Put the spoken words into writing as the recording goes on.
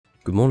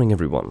Good morning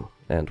everyone,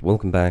 and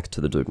welcome back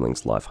to the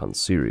Doomlink's Life Hunt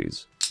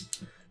series.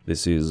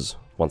 This is,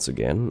 once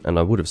again, and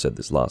I would have said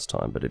this last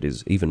time, but it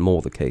is even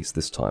more the case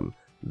this time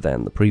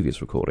than the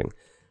previous recording,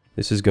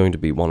 this is going to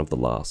be one of the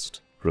last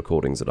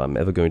recordings that I'm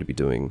ever going to be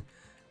doing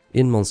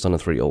in Monster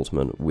Hunter 3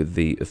 Ultimate with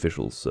the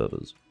official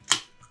servers.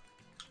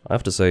 I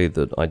have to say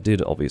that I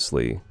did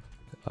obviously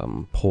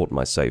port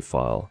my save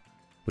file,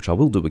 which I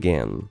will do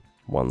again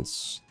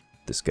once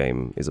this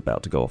game is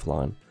about to go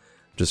offline,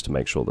 just to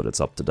make sure that it's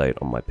up to date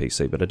on my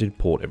PC, but I did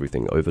port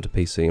everything over to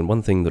PC, and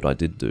one thing that I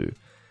did do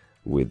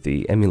with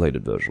the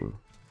emulated version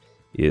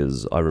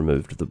is I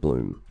removed the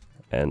bloom,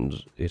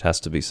 and it has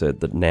to be said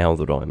that now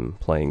that I'm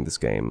playing this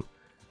game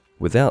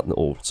with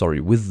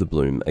the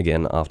bloom,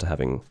 again after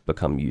having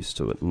become used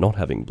to it not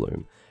having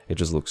bloom, it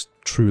just looks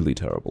truly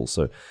terrible.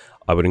 So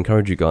I would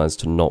encourage you guys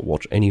to not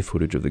watch any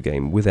footage of the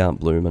game without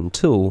bloom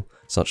until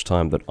such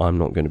time that I'm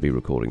not going to be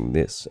recording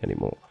this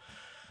anymore.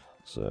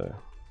 So,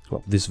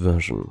 well, this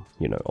version,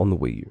 you know, on the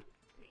Wii U.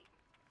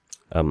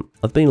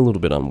 I've been a little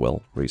bit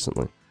unwell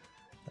recently.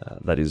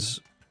 That is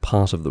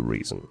part of the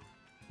reason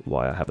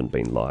why I haven't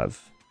been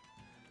live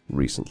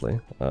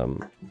recently.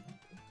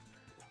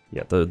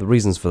 Yeah, the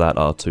reasons for that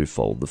are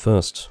twofold. The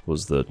first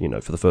was that, you know,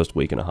 for the first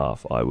week and a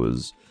half I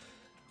was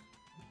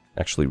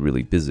actually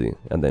really busy,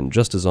 and then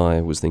just as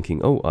I was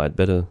thinking, oh, I'd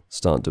better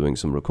start doing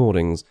some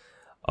recordings,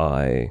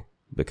 I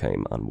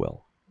became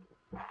unwell.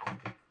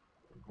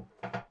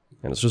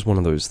 And it's just one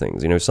of those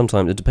things, you know,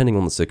 sometimes, depending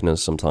on the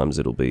sickness, sometimes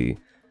it'll be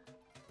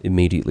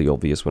immediately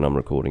obvious when I'm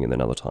recording, and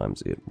then other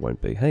times it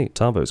won't be. Hey,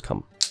 Tarbo's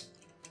come.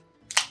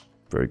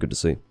 Very good to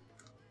see.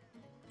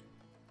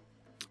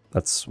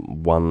 That's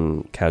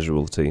one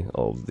casualty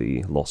of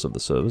the loss of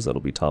the servers,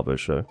 that'll be Tarbo's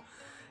show.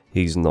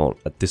 He's not,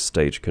 at this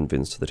stage,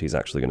 convinced that he's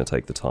actually going to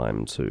take the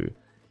time to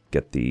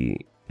get the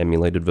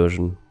emulated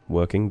version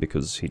working,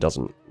 because he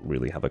doesn't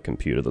really have a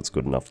computer that's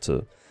good enough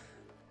to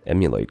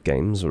emulate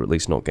games, or at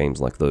least not games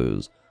like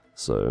those.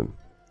 So,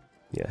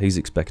 yeah, he's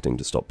expecting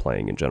to stop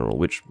playing in general,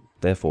 which,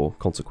 therefore,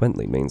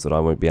 consequently means that I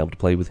won't be able to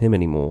play with him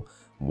anymore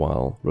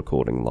while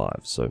recording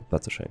live, so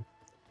that's a shame.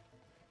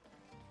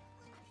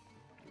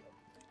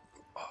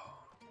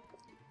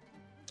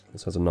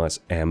 This has a nice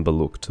amber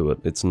look to it.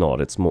 It's not,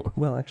 it's more,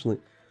 well, actually,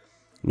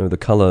 no, the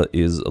colour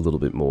is a little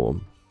bit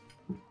more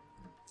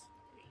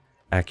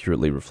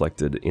accurately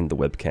reflected in the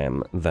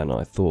webcam than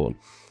I thought.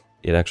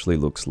 It actually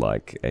looks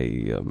like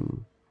a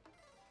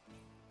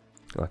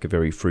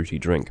very fruity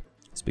drink.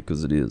 It's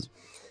because it is.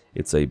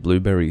 It's a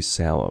blueberry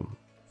sour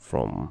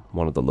from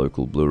one of the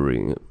local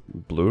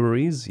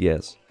breweries?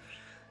 Yes.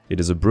 It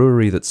is a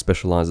brewery that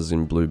specializes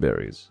in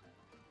blueberries.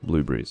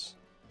 Blueberries.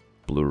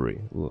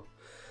 Brewery. Ugh.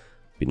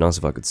 Be nice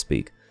if I could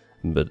speak,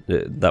 but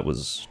that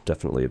was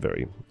definitely a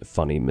very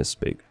funny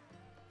misspeak.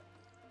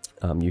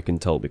 You can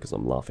tell because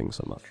I'm laughing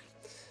so much.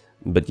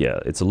 But yeah,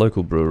 it's a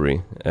local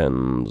brewery,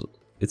 and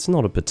it's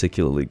not a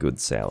particularly good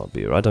sour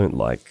beer. I don't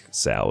like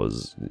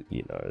sours,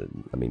 you know.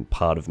 I mean,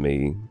 part of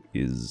me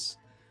is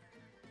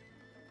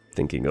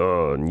thinking,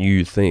 oh,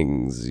 new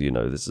things, you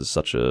know, this is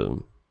such a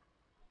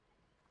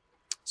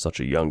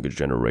younger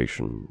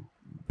generation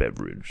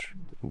beverage,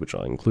 which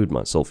I include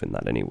myself in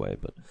that anyway,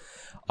 but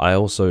I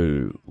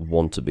also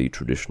want to be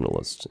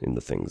traditionalist in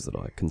the things that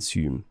I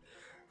consume.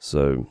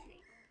 So,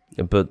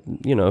 but,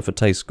 you know, if it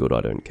tastes good, I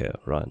don't care,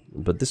 right?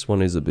 But this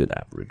one is a bit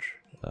average.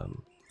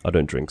 I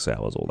don't drink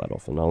sours all that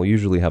often. I'll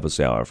usually have a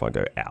sour if I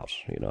go out.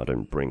 You know, I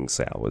don't bring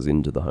sours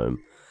into the home,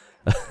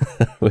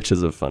 which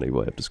is a funny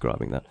way of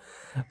describing that.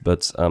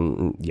 But,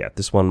 yeah,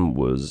 this one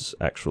was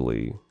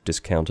actually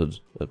discounted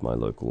at my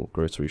local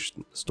grocery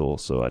store,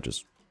 so I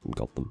just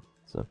got them.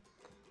 So,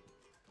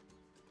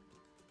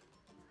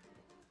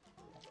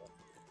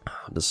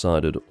 I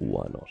decided,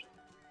 why not?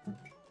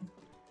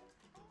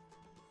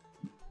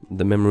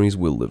 The memories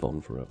will live on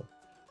forever.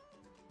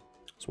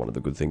 It's one of the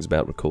good things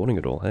about recording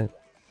it all, hey?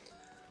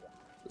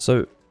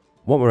 So,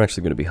 what we're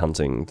actually going to be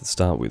hunting to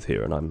start with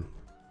here, and I'm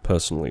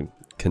personally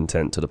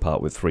content to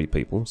depart with 3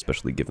 people,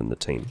 especially given the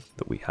team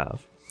that we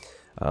have.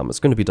 It's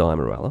going to be Dia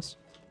Morales,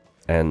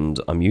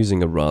 and I'm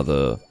using a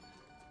rather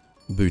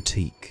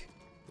boutique,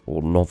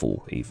 or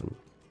novel even,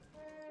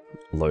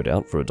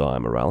 loadout for a Dia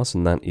Morales,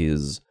 and that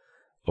is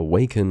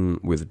Awaken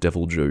with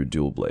Devil Joe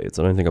Dual Blades.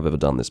 I don't think I've ever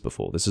done this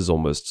before. This is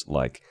almost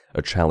like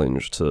a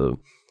challenge to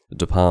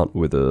depart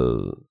with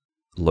a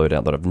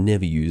loadout that I've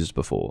never used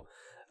before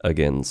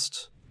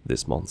against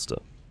this monster.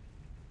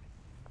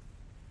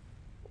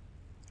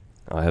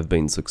 I have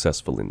been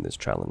successful in this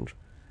challenge.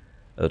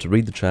 To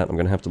read the chat, I'm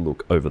going to have to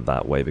look over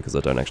that way because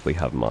I don't actually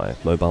have my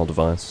mobile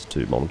device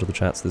to monitor the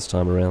chats this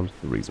time around.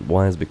 The reason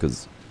why is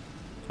because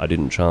I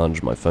didn't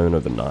charge my phone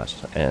overnight,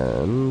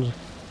 and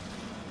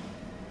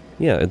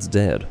yeah, it's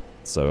dead.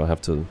 So I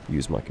have to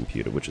use my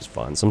computer, which is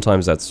fine.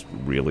 Sometimes that's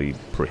really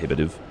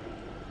prohibitive,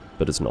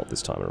 but it's not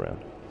this time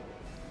around.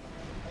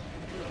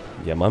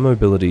 Yeah, my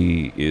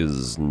mobility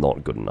is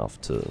not good enough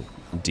to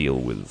deal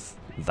with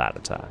that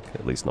attack,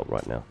 at least not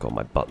right now. God,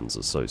 my buttons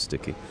are so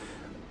sticky.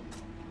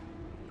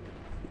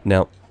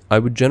 Now, I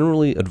would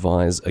generally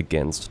advise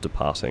against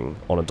departing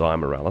on a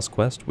Diamorales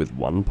quest with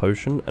 1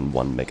 potion and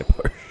 1 mega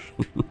potion.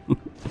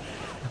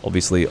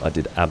 Obviously, I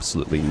did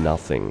absolutely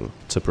nothing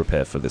to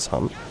prepare for this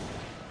hunt,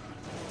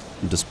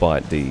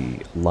 despite the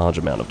large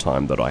amount of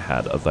time that I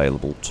had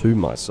available to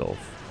myself.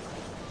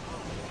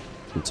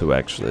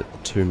 The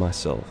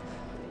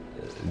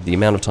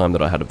amount of time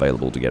that I had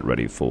available to get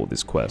ready for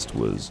this quest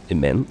was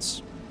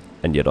immense,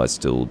 and yet I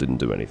still didn't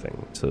do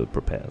anything to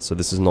prepare. So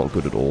this is not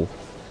good at all.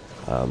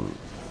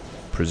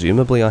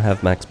 Presumably I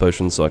have max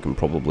potions, so I can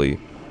probably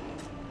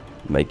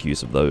make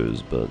use of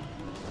those, but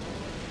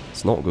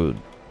it's not good.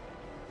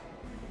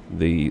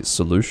 The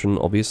solution,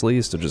 obviously,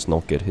 is to just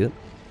not get hit,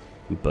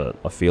 but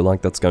I feel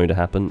like that's going to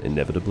happen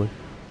inevitably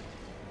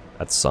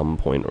at some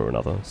point or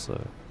another,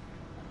 so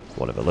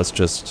whatever. Let's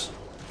just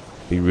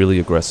be really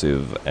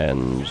aggressive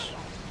and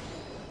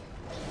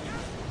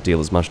deal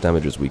as much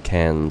damage as we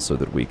can so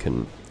that we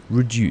can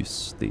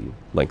reduce the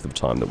length of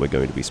time that we're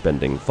going to be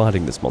spending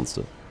fighting this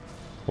monster.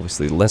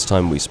 Obviously, the less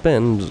time we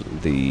spend,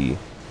 the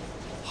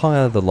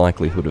higher the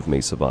likelihood of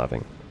me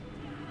surviving.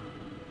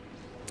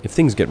 If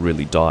things get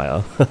really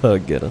dire,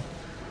 get it,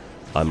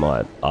 I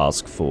might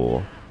ask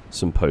for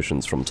some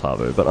potions from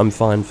Tavo, but I'm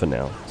fine for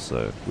now,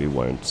 so we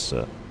won't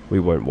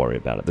worry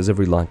about it. There's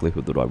every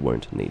likelihood that I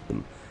won't need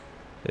them.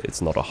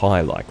 It's not a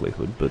high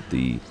likelihood, but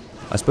I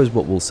suppose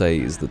what we'll say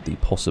is that the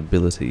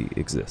possibility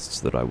exists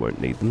that I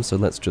won't need them, so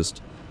let's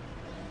just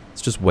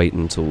wait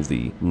until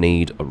the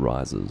need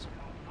arises.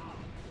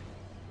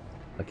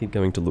 I keep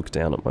going to look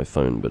down at my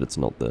phone, but it's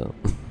not there.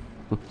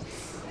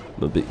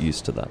 I'm a bit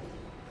used to that.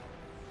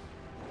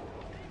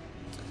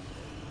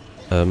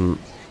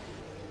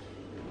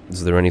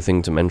 Is there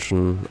anything to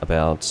mention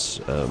about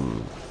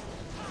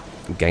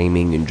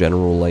gaming in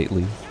general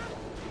lately?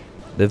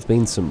 There have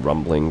been some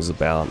rumblings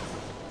about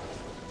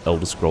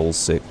Elder Scrolls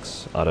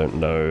 6. I don't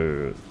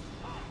know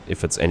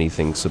if it's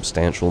anything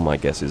substantial. My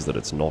guess is that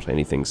it's not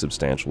anything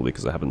substantial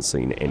because I haven't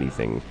seen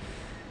anything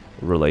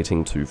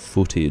relating to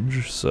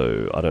footage,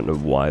 so I don't know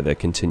why they're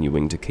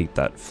continuing to keep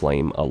that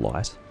flame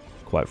alight.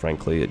 Quite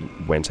frankly, it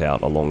went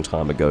out a long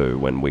time ago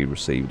when we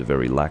received a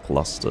very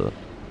lackluster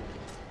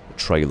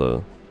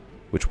trailer,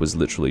 which was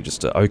literally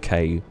just a,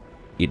 okay,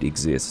 it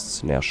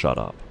exists, now shut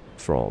up,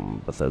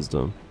 from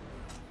Bethesda.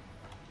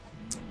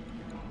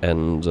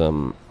 And,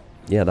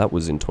 yeah, that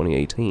was in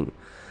 2018.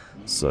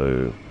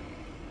 So,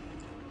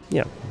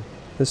 yeah,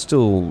 there's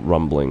still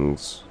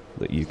rumblings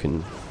that you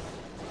can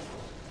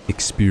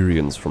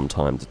experience from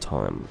time to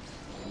time.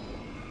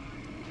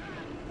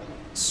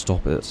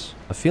 Stop it.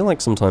 I feel like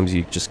sometimes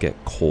you just get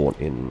caught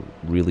in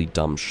really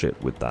dumb shit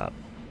with that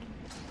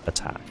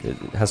attack. It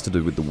has to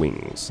do with the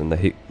wings and the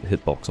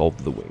hitbox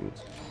of the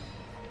wings.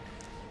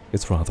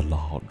 It's rather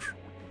large.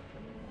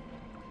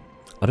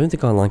 I don't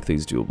think I like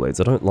these dual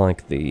blades. I don't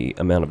like the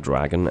amount of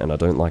dragon, and I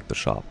don't like the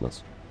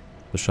sharpness.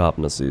 The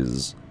sharpness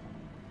is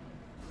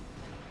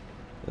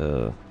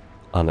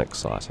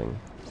unexciting.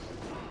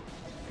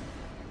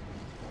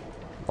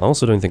 I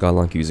also don't think I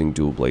like using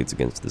dual blades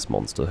against this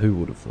monster. Who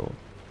would have thought?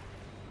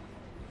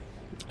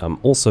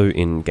 Also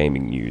in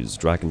gaming news,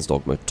 Dragon's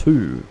Dogma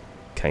 2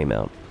 came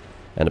out,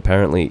 and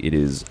apparently it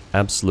is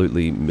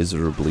absolutely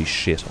miserably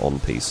shit on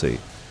PC,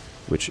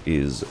 which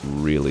is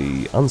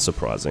really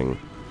unsurprising.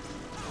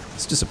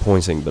 It's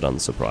disappointing, but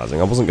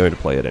unsurprising. I wasn't going to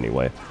play it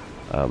anyway.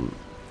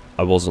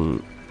 I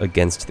wasn't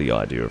against the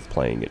idea of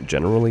playing it,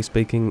 generally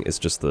speaking. It's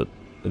just that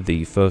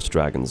the first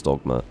Dragon's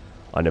Dogma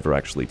I never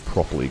actually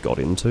properly got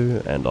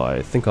into, and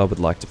I think I would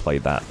like to play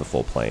that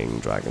before playing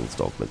Dragon's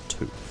Dogma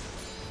 2.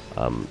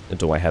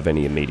 Do I have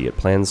any immediate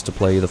plans to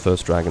play the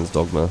first Dragon's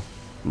Dogma?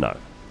 No,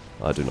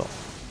 I do not.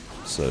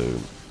 So,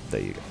 there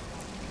you go.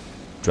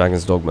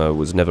 Dragon's Dogma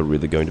was never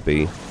really going to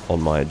be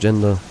on my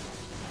agenda,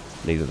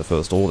 neither the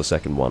first or the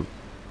second one.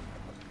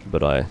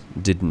 But I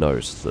did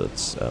note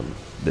that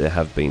there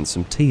have been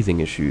some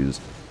teething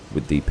issues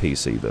with the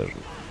PC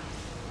version.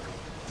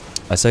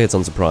 I say it's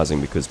unsurprising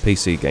because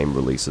PC game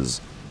releases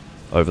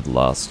over the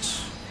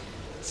last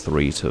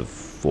 3 to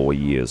 4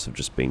 years have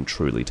just been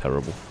truly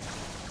terrible.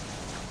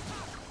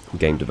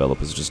 Game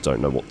developers just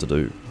don't know what to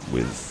do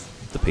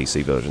with the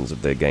PC versions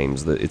of their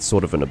games. It's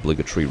sort of an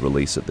obligatory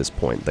release at this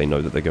point. They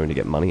know that they're going to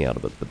get money out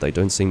of it, but they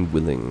don't seem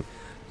willing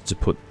to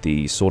put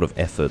the sort of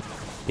effort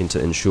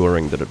into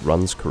ensuring that it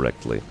runs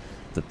correctly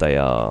that they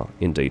are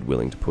indeed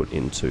willing to put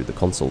into the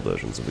console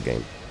versions of the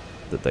game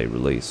that they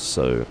release.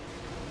 So,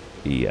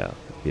 yeah,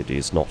 it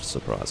is not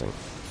surprising.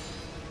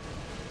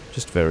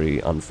 Just very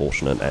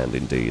unfortunate and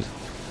indeed,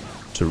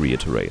 to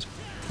reiterate,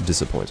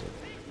 disappointing.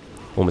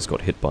 Almost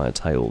got hit by a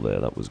tail there,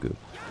 that was good.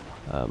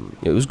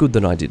 It was good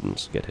that I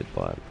didn't get hit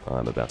by it.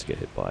 I'm about to get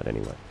hit by it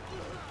anyway.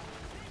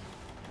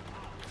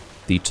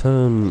 The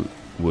turn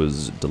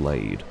was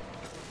delayed,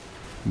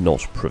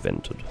 not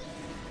prevented.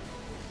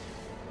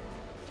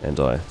 And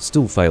I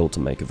still failed to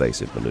make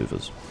evasive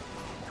maneuvers.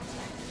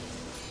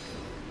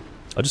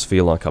 I just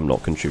feel like I'm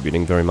not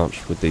contributing very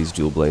much with these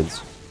dual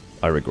blades.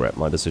 I regret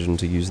my decision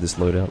to use this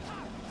loadout.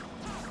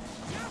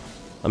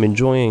 I'm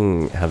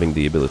enjoying having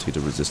the ability to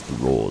resist the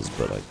roars,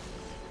 but I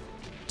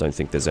don't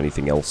think there's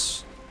anything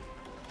else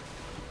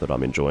that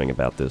I'm enjoying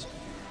about this.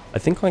 I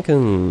think I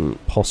can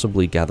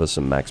possibly gather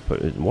some max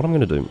potions. What I'm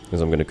going to do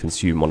is I'm going to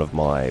consume one of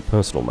my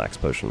personal max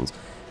potions,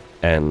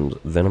 and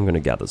then I'm going to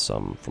gather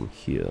some from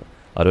here.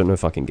 I don't know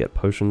if I can get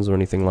potions or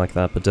anything like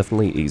that, but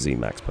definitely easy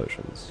max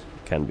potions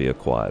can be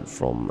acquired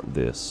from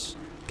this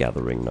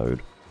gathering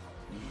node.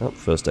 Oh,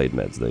 first aid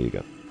meds, there you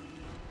go.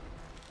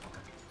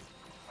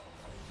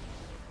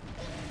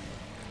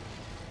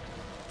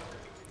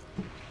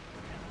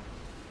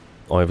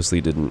 I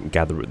obviously didn't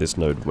gather at this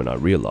node when I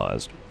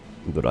realized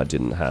that I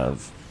didn't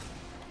have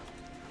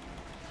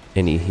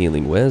any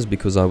healing wares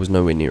because I was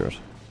nowhere near it.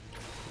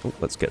 Oh,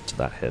 let's get to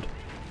that head.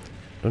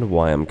 I don't know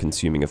why I'm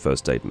consuming a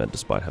first aid med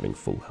despite having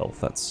full health.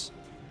 That's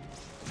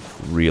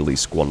really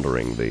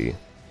squandering the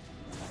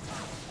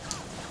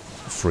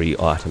free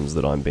items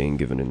that I'm being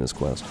given in this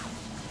quest.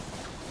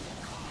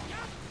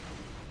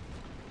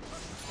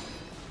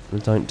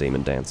 Don't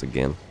demon dance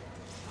again.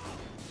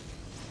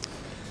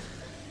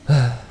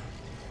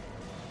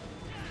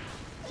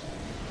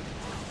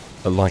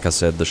 Like I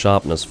said, the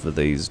sharpness for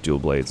these dual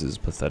blades is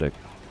pathetic.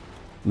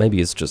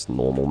 Maybe it's just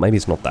normal. Maybe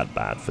it's not that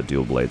bad for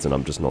dual blades and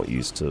I'm just not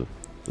used to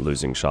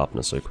losing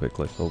sharpness so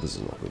quickly. Oh, this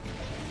is not good.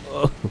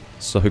 Oh,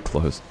 so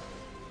close.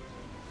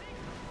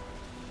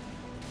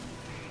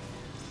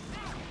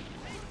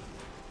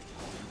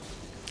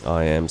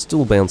 I am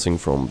still bouncing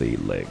from the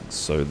legs,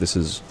 so this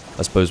is,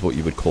 I suppose, what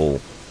you would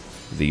call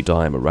the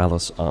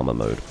Diamoralis armor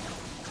mode.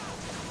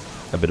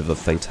 A bit of a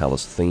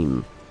Fatalis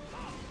theme.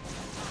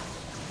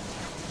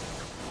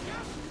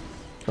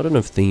 I don't know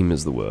if theme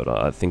is the word.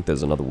 I think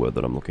there's another word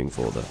that I'm looking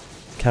for there.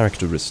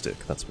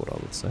 Characteristic, that's what I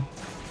would say.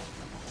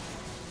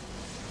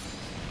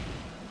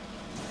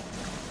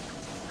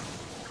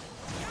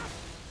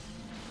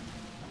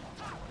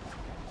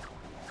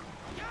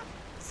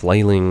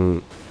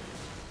 Flailing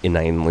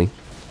inanely.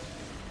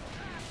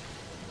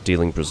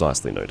 Dealing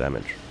precisely no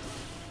damage.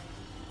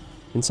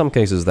 In some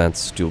cases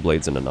that's dual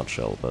blades in a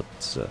nutshell, but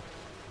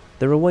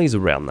there are ways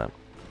around that.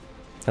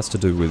 Has to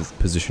do with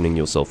positioning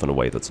yourself in a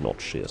way that's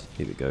not shit.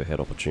 Here we go, head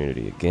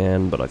opportunity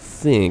again, but I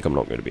think I'm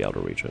not going to be able to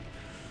reach it.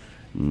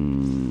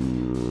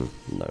 No,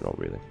 not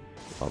really.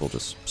 I will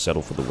just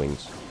settle for the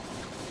wings.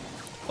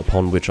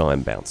 Upon which I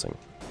am bouncing.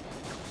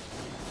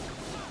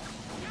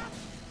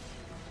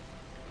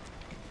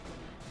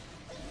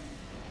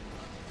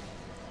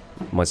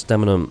 My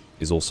stamina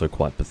is also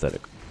quite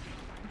pathetic.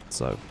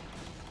 So,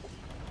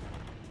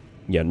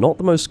 yeah, not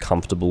the most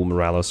comfortable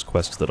Morales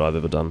quest that I've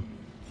ever done.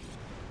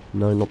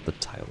 No, not the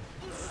tail.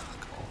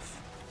 Fuck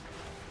off.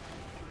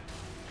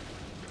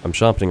 I'm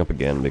sharpening up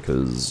again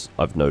because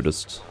I've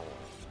noticed.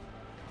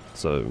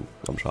 So,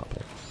 I'm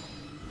sharpening.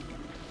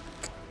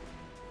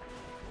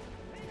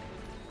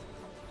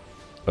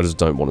 I just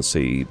don't want to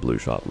see blue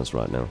sharpness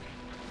right now.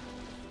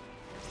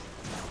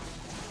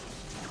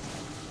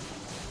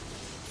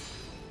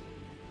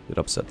 It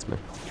upsets me.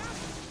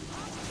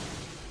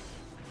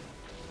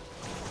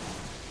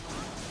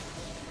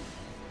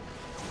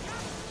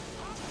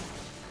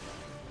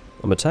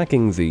 I'm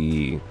attacking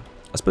the...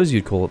 I suppose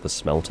you'd call it the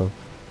smelter.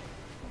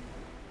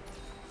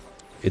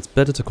 It's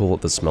better to call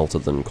it the smelter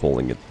than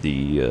calling it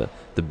the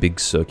big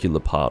circular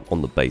part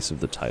on the base of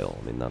the tail.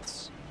 I mean,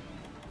 that's...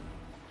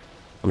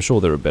 I'm sure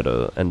there are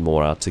better and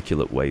more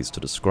articulate ways to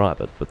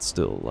describe it, but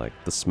still, like,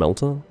 the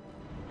smelter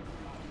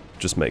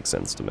just makes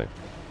sense to me.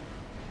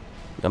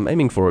 I'm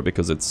aiming for it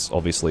because it's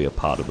obviously a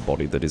part of the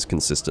body that is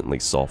consistently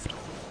soft.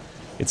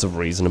 It's a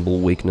reasonable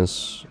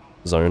weakness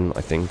zone,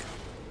 I think.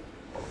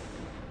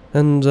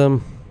 And,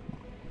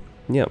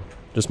 yeah,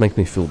 just make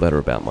me feel better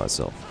about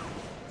myself.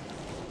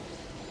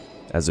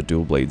 As a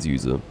dual blades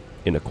user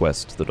in a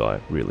quest that I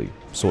really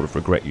sort of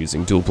regret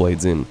using dual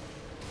blades in.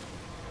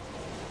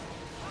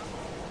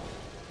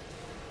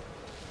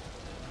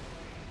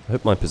 I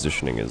hope my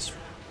positioning is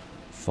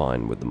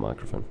fine with the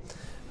microphone.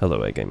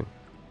 Hello, A-Gaming.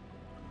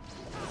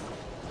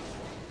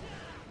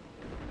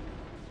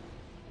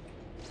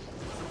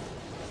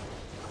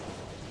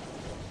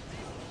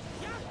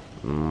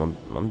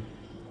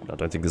 I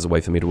don't think there's a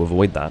way for me to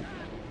avoid that.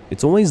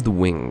 It's always the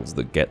wings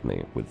that get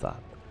me with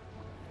that.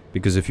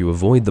 Because if you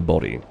avoid the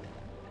body,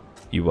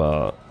 you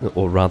are...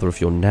 or rather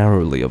if you're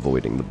narrowly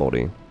avoiding the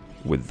body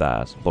with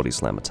that body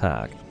slam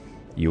attack,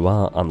 you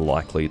are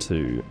unlikely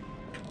to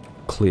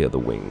clear the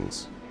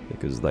wings,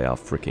 because they are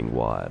freaking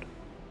wide.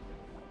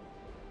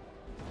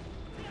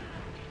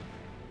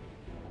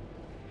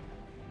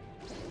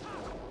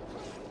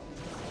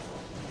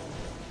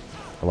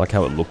 I like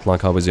how it looked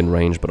like I was in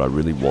range, but I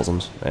really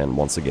wasn't, and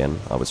once again,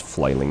 I was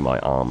flailing my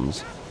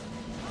arms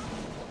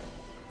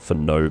for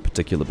no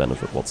particular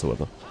benefit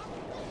whatsoever.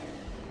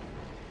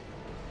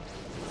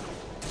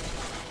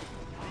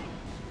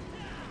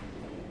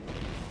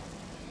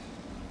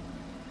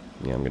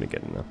 Yeah, I'm gonna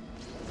get in there.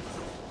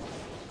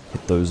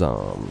 Hit those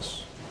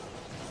arms.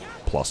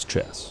 Plus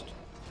chest.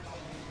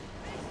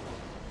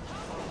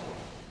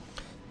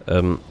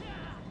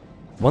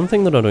 One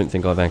thing that I don't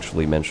think I've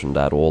actually mentioned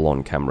at all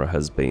on camera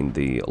has been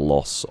the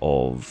loss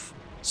of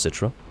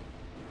Citra.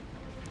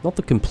 not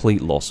the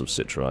complete loss of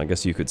Citra, I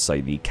guess you could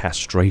say the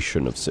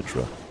castration of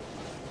Citra,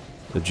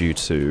 due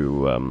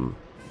to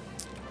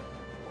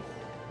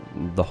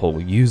the whole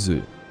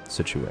Yuzu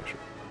situation.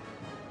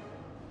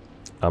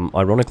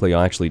 Ironically,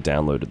 I actually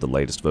downloaded the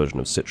latest version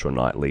of Citra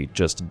Nightly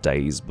just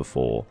days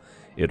before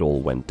it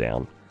all went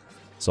down,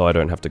 so I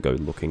don't have to go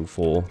looking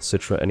for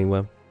Citra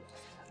anywhere.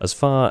 As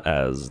far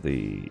as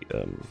the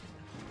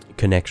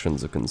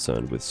connections are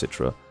concerned with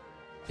Citra,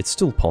 it's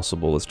still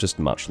possible, it's just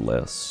much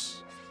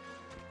less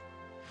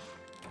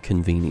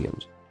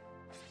convenient.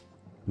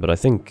 But I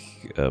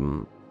think,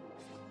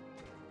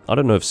 I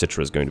don't know if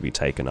Citra is going to be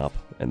taken up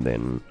and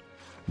then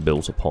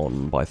built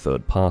upon by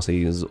third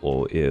parties,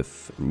 or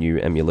if new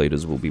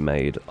emulators will be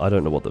made. I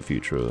don't know what the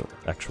future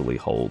actually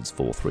holds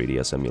for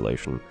 3DS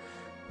emulation.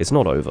 It's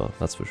not over,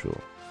 that's for sure.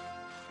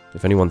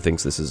 If anyone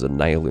thinks this is a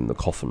nail in the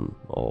coffin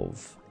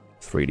of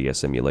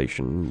 3DS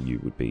emulation, you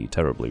would be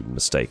terribly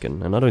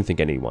mistaken, and I don't think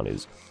anyone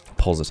is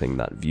positing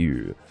that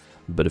view,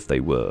 but if they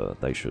were,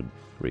 they should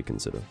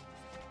reconsider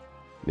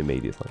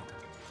immediately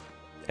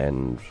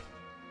and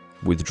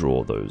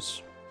withdraw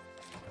those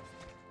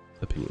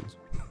opinions.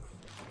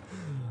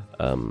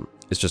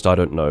 It's just I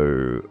don't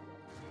know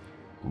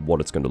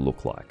what it's going to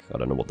look like. I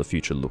don't know what the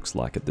future looks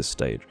like at this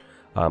stage.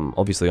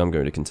 Obviously I'm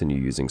going to continue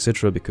using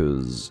Citra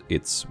because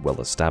it's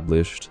well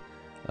established,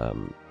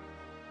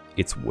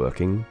 it's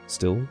working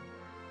still,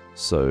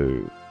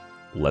 so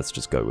let's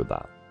just go with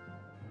that.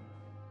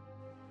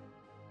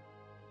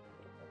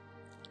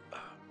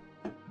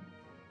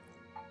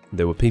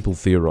 There were people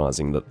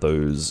theorizing that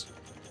those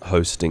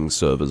hosting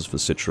servers for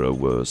Citra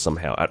were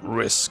somehow at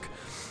risk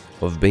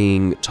of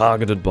being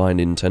targeted by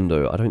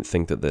Nintendo. I don't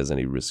think that there's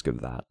any risk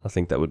of that. I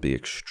think that would be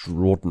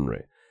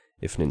extraordinary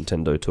if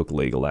Nintendo took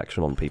legal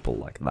action on people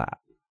like that.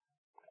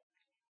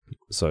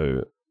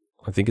 So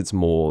I think it's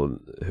more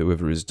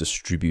whoever is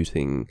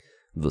distributing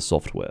the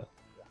software.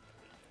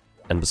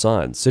 And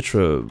besides,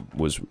 Citra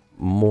was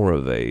more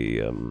of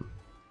a, it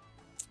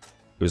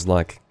was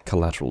like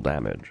collateral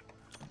damage,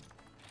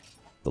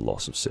 the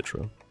loss of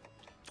Citra.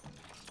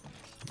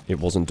 It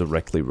wasn't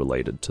directly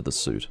related to the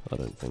suit, I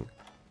don't think.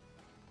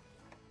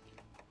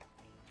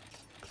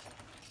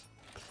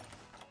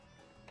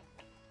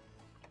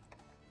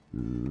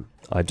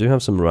 I do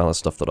have some Morales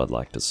stuff that I'd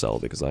like to sell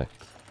because I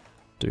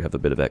do have a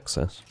bit of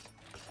excess.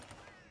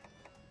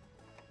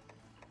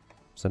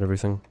 Is that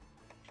everything?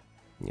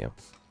 Yeah.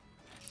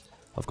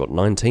 I've got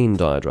 19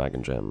 Dire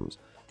Dragon Gems.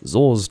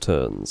 Zor's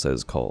turn,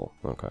 says Cole.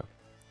 Okay.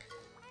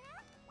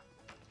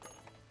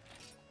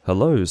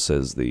 Hello,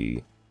 says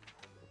the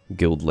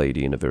guild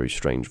lady in a very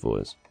strange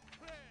voice.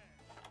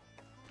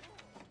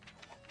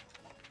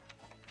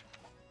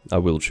 I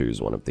will choose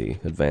one of the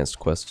advanced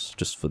quests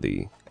just for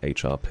the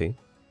HRP.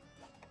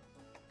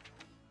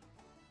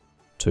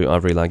 To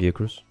Ivory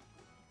Lagiacrus.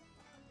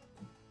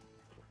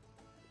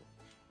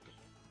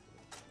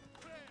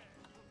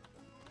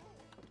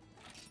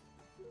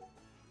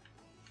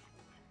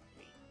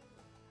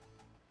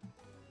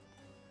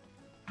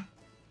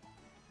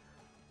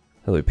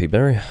 Hello,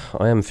 P-Berry.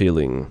 I am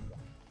feeling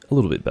a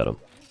little bit better.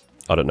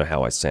 I don't know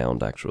how I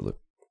sound, actually.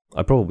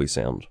 I probably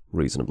sound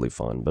reasonably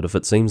fine, but if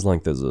it seems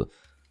like there's a...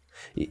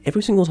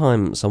 Every single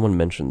time someone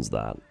mentions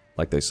that,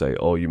 like they say,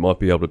 oh, you might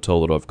be able to tell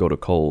that I've got a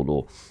cold,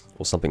 or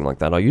something like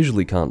that, I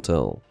usually can't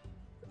tell.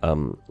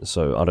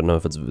 So I don't know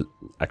if it's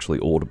actually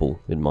audible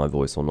in my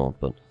voice or not,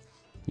 but,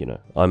 you know,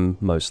 I'm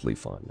mostly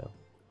fine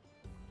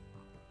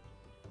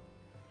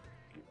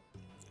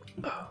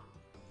now.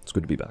 It's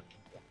good to be back.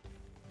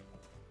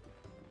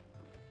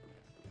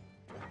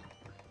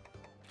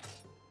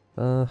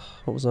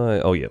 What was I?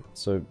 Oh yeah,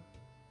 so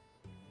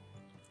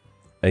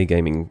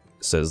A-Gaming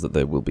says that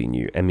there will be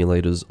new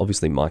emulators.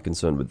 Obviously my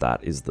concern with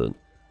that is that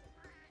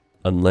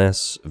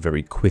unless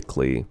very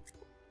quickly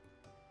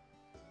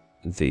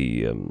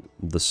the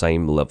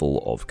same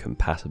level of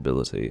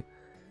compatibility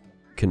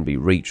can be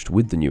reached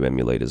with the new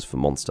emulators for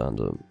Monster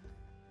Hunter,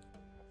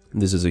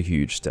 this is a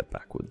huge step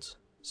backwards.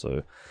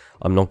 So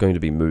I'm not going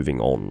to be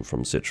moving on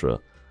from Citra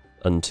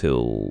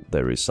until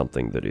there is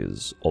something that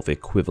is of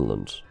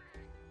equivalent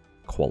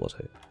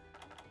quality.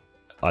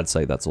 I'd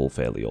say that's all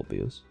fairly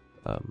obvious,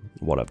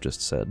 what I've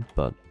just said,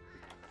 but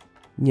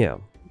yeah.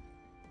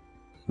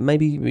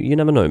 Maybe, you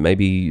never know,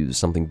 maybe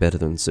something better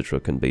than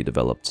Citra can be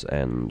developed,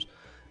 and,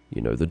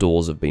 you know, the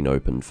doors have been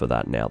opened for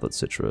that now that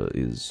Citra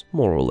is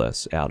more or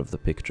less out of the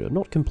picture.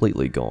 Not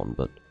completely gone,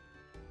 but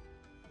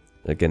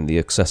again, the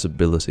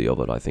accessibility of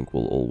it I think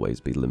will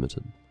always be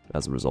limited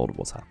as a result of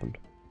what's happened.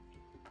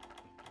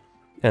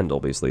 And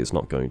obviously it's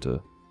not going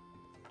to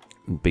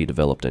be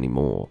developed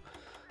anymore.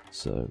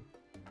 So,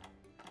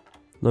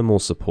 no more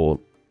support,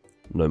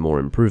 no more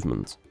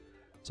improvements.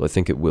 So I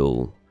think it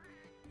will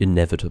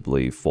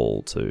inevitably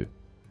fall to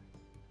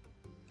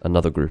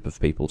another group of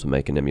people to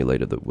make an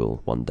emulator that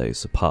will one day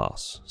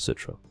surpass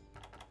Citra.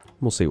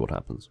 We'll see what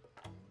happens.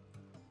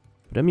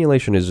 But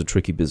emulation is a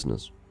tricky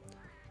business.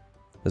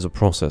 There's a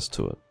process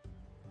to it.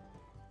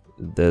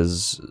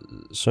 There's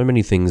so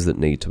many things that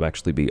need to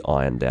actually be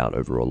ironed out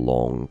over a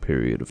long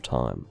period of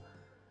time.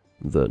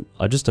 that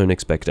I just don't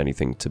expect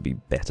anything to be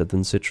better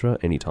than Citra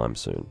anytime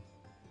soon.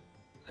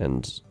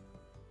 And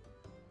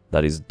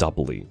that is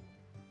doubly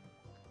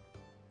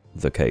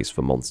the case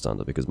for Monster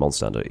Hunter, because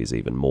Monster Hunter is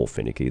even more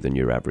finicky than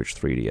your average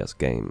 3DS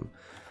game.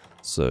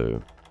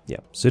 So,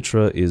 yeah,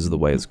 Citra is the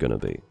way it's gonna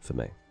be for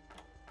me.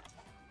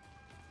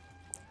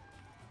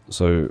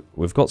 So,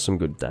 we've got some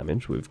good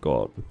damage. We've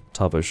got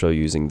Tavo Show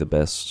using the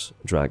best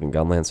Dragon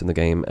Gun Lance in the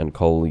game, and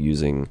Cole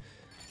using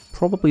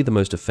probably the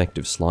most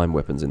effective slime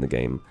weapons in the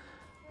game.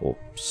 Or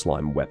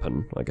slime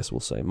weapon, I guess we'll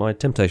say. My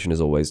temptation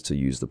is always to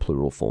use the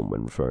plural form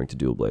when referring to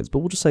dual blades, but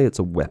we'll just say it's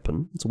a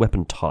weapon. It's a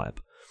weapon type.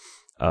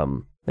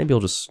 Maybe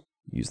I'll just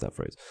use that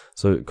phrase.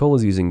 So Cole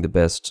is using the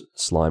best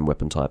slime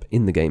weapon type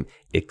in the game,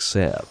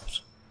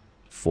 except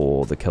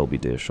for the Kelby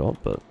Deer Shot,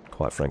 but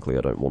quite frankly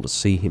I don't want to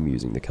see him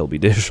using the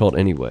Kelby Deer Shot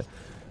anyway.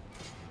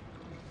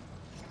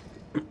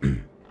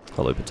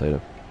 Hello,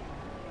 Potato.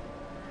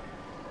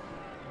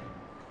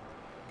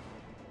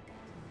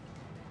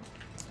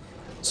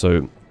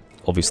 So,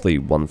 obviously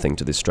one thing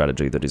to this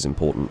strategy that is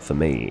important for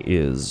me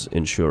is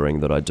ensuring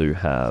that I do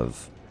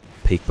have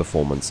peak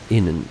performance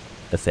in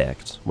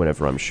effect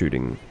whenever I'm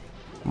shooting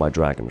my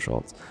dragon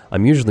shots.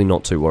 I'm usually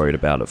not too worried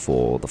about it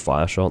for the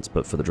fire shots,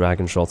 but for the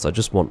dragon shots I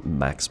just want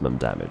maximum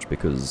damage,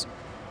 because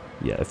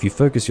yeah, if you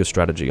focus your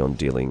strategy on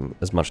dealing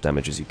as much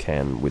damage as you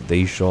can with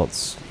these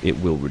shots, it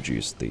will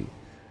reduce the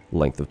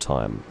length of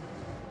time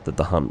that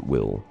the hunt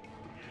will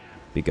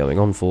be going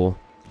on for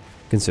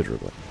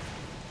considerably.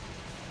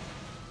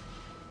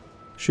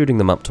 Shooting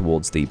them up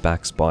towards the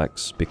back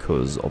spikes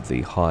because of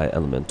the high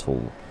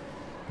elemental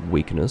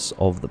weakness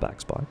of the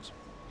back spikes.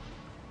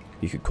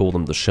 You could call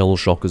them the shell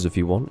shockers if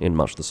you want, in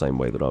much the same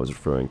way that I was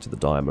referring to the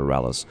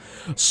Diamoralis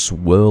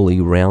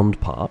swirly round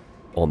part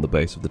on the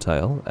base of the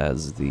tail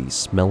as the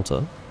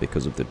smelter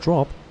because of the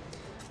drop.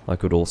 I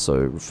could also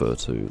refer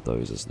to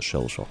those as the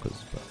shell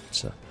shockers,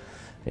 but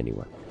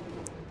anyway.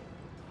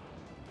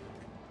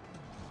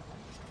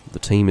 The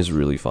team is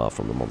really far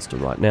from the monster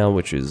right now,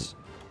 which is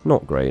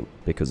not great,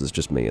 because it's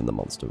just me and the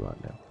monster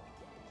right now.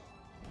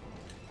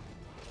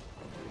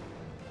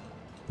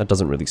 That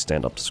doesn't really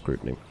stand up to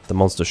scrutiny. The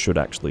monster should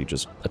actually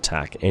just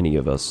attack any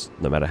of us,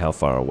 no matter how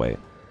far away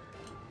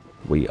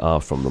we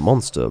are from the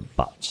monster,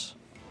 but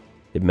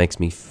it makes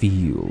me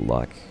feel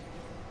like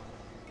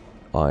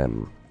I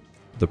am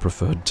the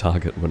preferred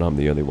target when I'm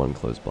the only one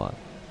close by.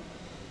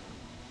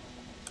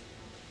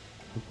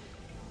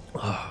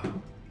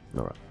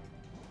 Alright.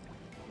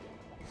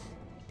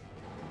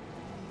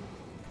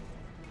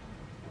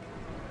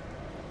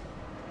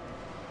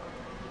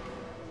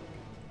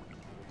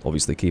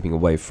 Obviously keeping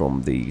away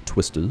from the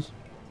twisters.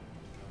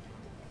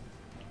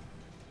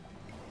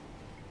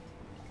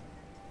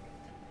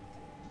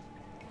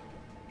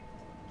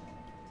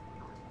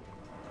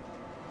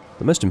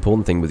 The most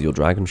important thing with your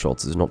dragon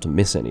shots is not to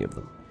miss any of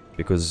them,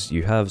 because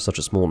you have such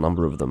a small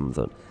number of them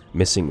that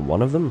missing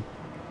one of them,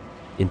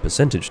 in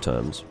percentage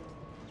terms,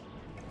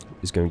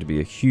 is going to be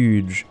a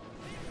huge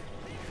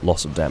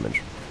loss of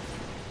damage.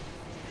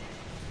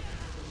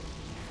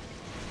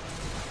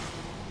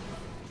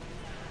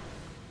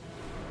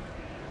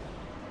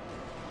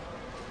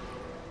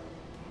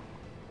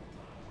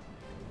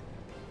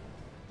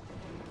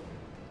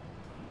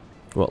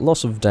 Well,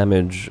 loss of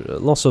damage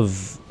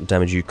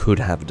you could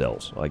have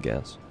dealt, I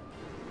guess.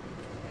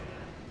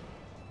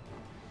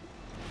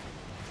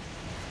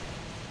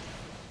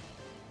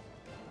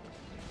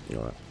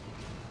 Alright.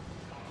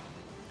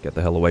 Get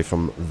the hell away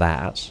from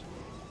that.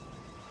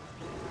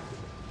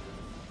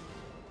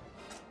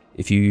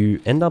 If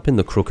you end up in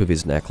the crook of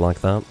his neck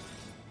like that,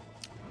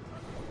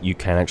 you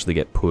can actually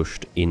get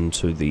pushed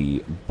into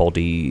the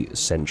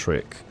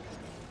body-centric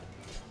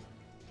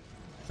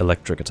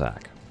electric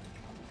attack.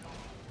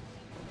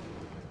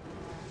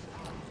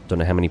 Don't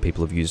know how many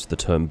people have used the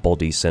term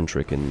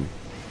body-centric in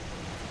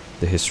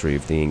the history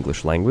of the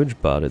English language,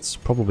 but it's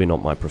probably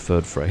not my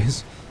preferred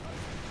phrase.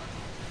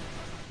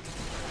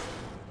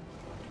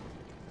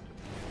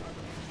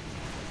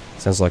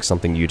 Sounds like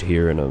something you'd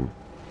hear in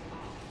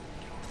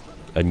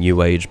a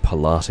New Age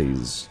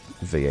Pilates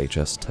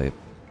VHS tape.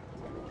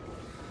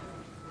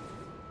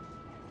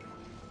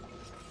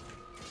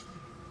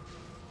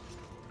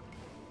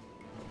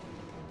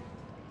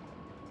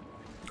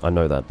 I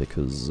know that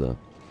because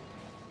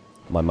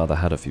my mother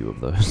had a few of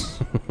those.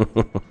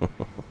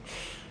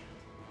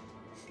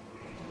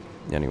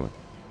 Anyway.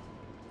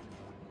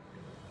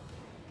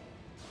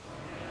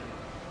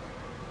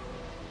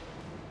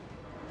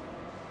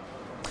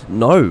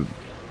 No!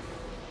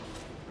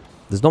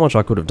 There's not much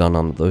I could have done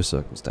under those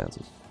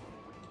circumstances.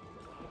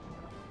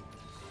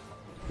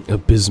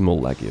 Abysmal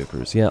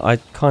Lagiocrus. Yeah, I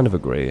kind of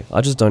agree.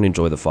 I just don't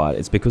enjoy the fight.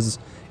 It's because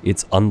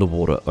it's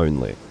underwater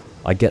only.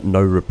 I get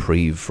no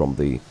reprieve from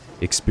the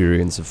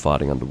experience of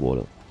fighting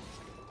underwater.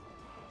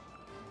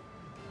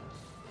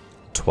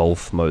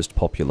 12th most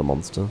popular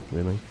monster,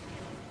 really?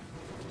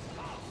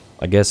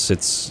 I guess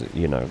it's,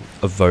 you know,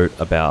 a vote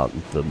about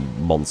the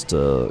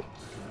monster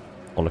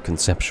on a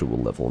conceptual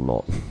level,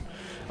 not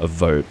a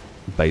vote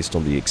based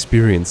on the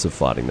experience of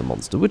fighting the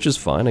monster, which is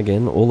fine.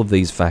 Again, all of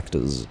these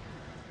factors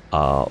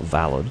are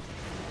valid.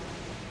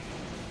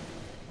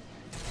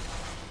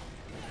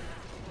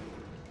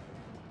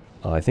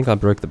 I think I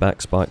broke the back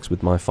spikes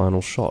with my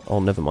final shot. Oh,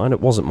 never mind.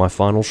 It wasn't my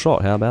final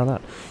shot. How about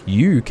that?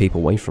 You keep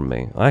away from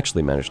me. I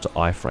actually managed to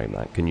iframe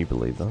that. Can you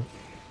believe that?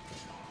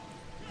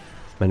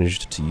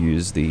 Managed to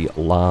use the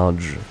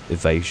large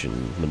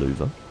evasion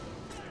maneuver.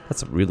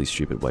 That's a really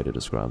stupid way to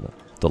describe that.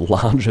 The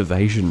large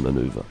evasion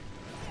maneuver.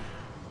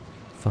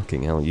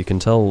 Fucking hell. You can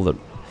tell that...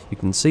 You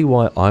can see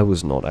why I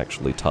was not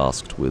actually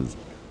tasked with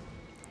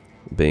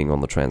being on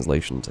the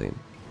translation team.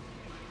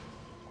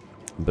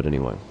 But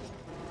anyway.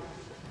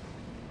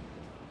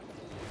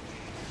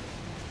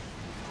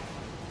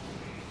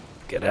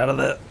 Get out of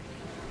there.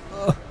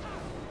 Ugh.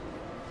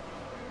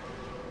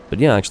 But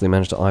yeah, I actually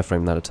managed to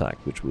iframe that attack,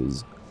 which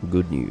was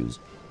good news.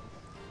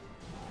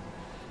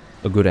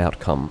 A good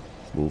outcome,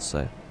 we'll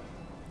say.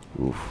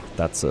 Oof,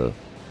 that's a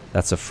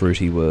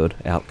fruity word,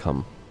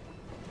 outcome.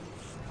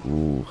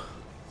 Ooh.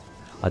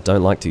 I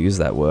don't like to use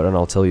that word, and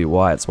I'll tell you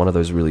why. It's one of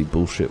those really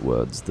bullshit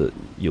words that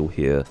you'll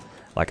hear,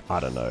 like, I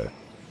don't know,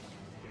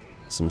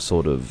 some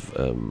sort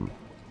of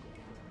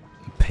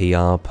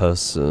PR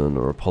person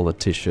or a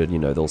politician, you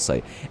know, they'll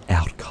say,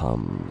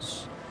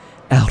 outcomes.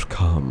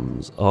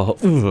 Outcomes. Oh,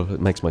 ugh,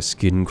 it makes my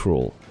skin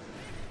crawl.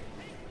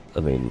 I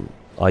mean,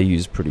 I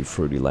use pretty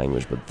fruity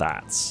language, but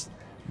that's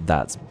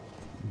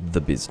the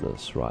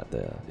business right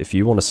there. If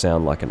you want to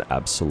sound like an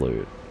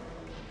absolute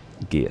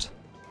git,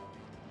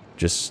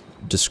 just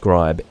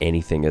describe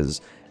anything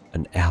as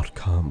an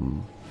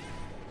outcome.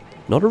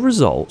 Not a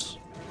result.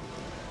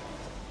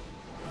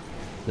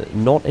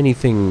 Not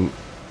anything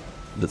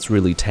that's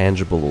really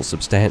tangible or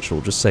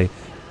substantial. Just say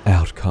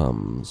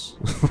outcomes.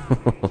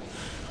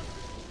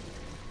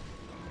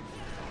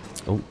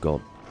 Oh,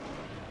 God.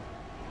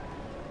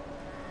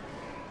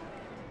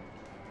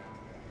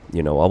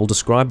 You know, I will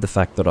describe the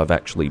fact that I've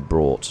actually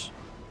brought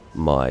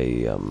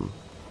my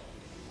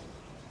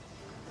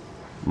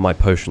my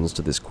potions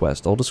to this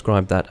quest. I'll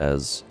describe that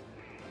as,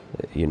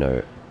 you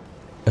know,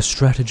 a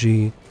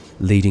strategy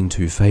leading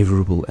to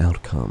favorable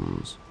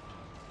outcomes.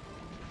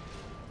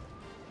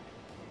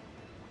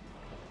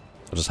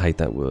 I just hate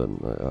that word.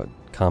 I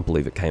can't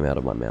believe it came out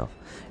of my mouth.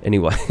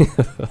 Anyway,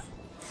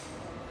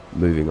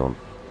 moving on.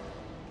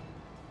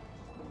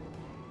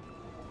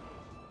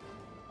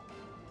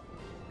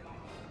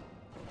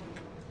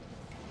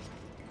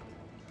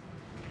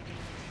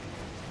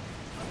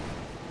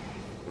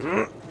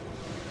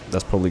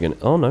 That's probably gonna...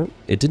 Oh no,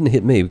 it didn't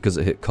hit me because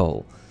it hit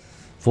Cole.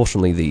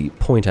 Fortunately, the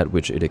point at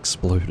which it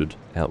exploded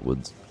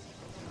outwards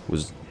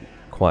was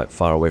quite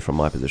far away from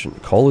my position.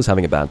 Cole is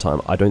having a bad time.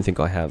 I don't think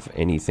I have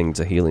anything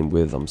to heal him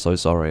with. I'm so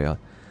sorry.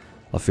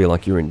 I feel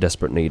like you're in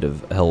desperate need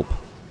of help,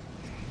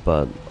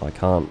 but I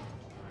can't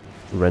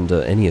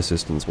render any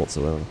assistance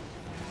whatsoever.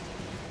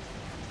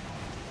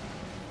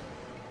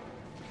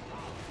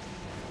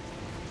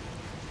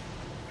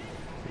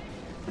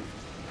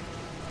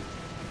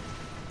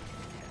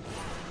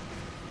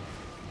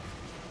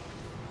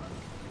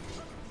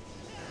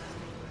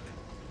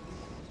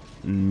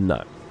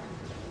 No.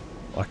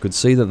 I could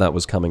see that that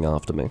was coming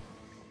after me.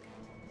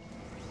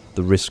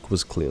 The risk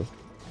was clear.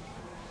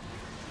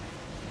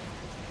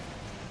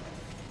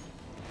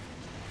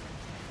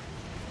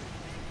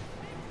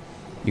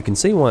 You can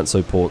see why it's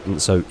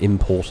so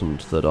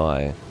important that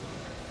I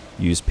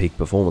use peak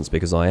performance,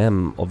 because I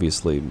am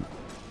obviously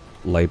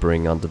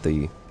labouring under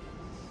the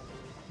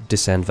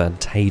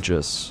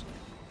disadvantageous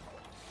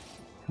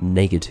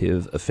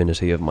negative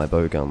affinity of my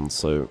bowguns,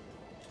 so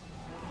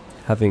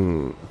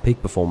having peak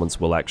performance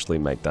will actually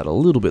make that a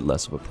little bit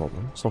less of a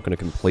problem. It's not going to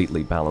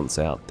completely balance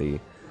out the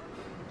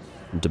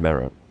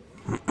demerit,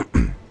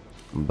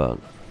 but...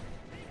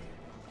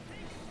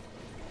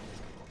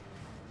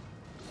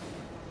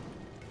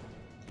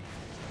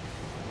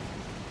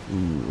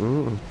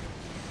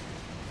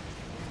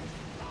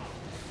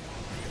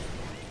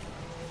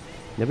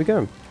 There we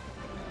go.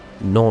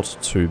 Not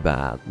too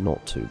bad,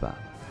 not too bad.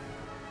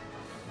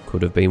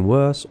 Could have been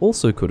worse,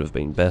 also could have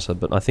been better,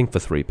 but I think for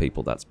 3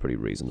 people that's pretty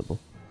reasonable.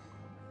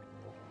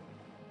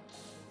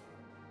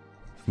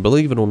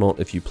 Believe it or not,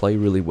 if you play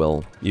really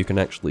well, you can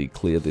actually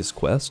clear this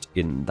quest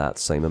in that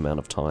same amount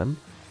of time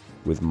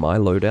with my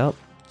loadout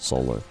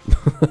solo.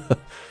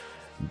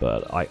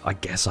 But I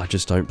guess I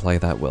just don't play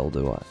that well,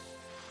 do I?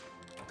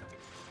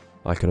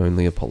 I can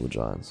only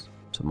apologize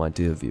to my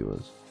dear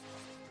viewers.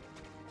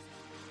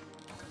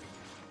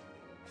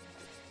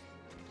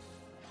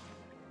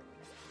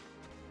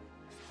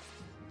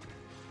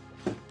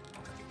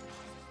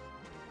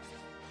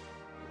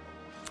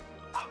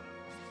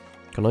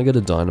 Can I get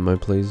a dynamo,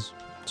 please?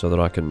 So that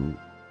I can...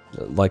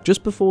 like,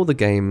 just before the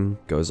game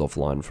goes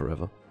offline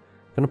forever.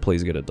 Can I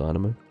please get a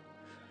dynamo?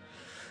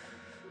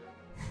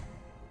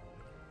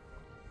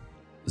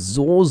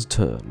 Zor's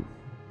turn,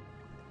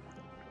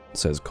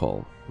 says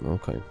Cole.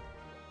 Okay.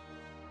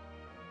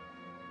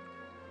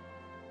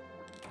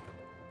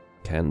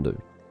 Can do.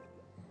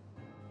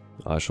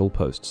 I shall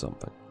post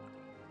something.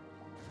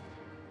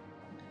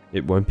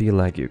 It won't be a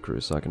laggy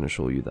cruise, I can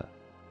assure you that.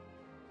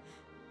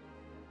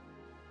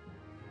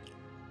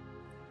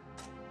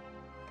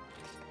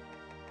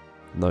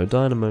 No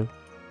dynamo.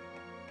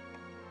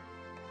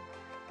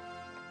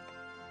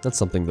 That's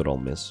something that I'll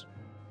miss.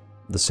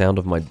 The sound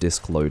of my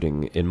disc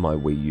loading in my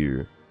Wii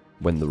U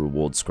when the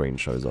reward screen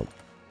shows up.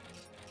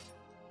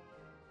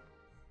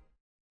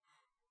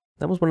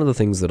 That was one of the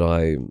things that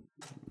I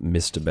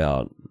missed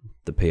about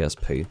the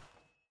PSP.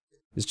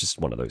 It's just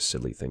one of those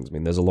silly things. I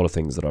mean, there's a lot of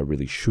things that I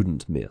really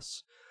shouldn't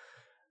miss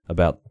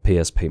about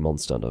PSP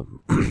Monster Hunter.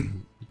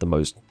 The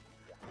most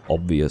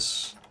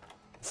obvious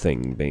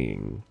thing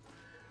being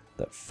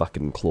that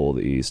fucking claw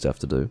that you used to have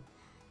to do.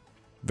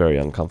 Very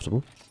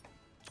uncomfortable.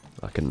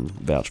 I can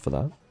vouch for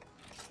that.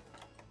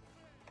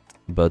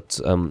 But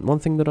one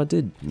thing that I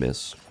did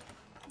miss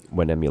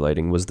when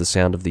emulating was the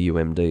sound of the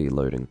UMD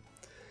loading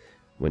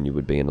when you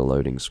would be in a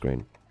loading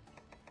screen.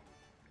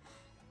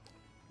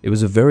 It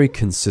was a very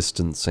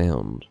consistent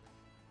sound.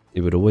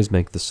 It would always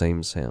make the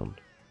same sound.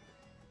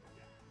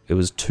 It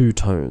was 2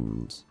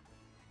 tones.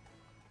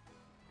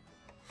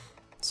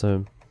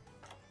 So,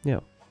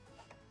 yeah.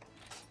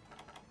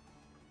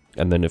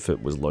 And then if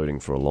it was loading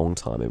for a long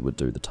time, it would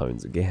do the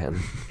tones again.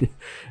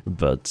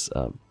 But,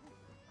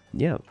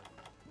 yeah.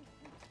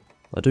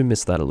 I do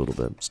miss that a little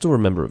bit. Still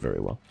remember it very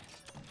well.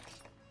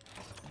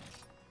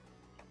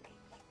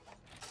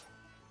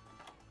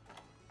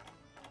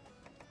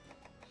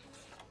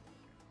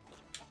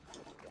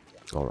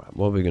 Alright,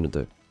 what are we going to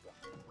do?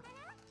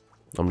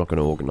 I'm not going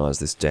to organise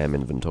this damn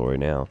inventory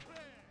now.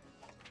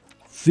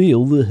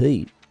 Feel the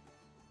heat.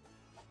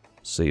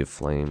 Sea of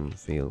flame,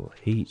 feel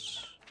heat,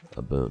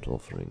 a burnt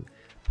offering.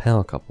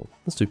 Power couple.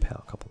 Let's do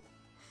power couple.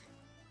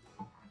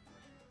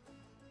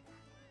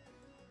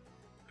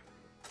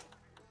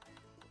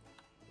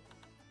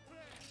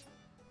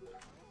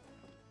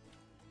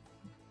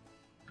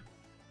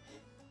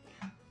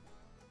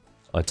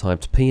 I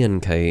typed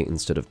PNK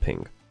instead of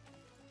ping.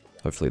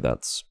 Hopefully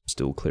that's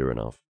still clear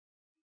enough.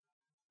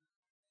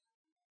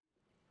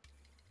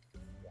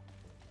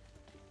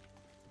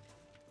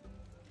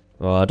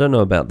 Oh, I don't know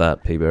about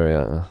that,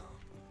 P-Berry.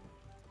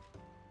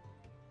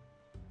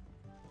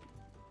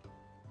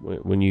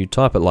 When you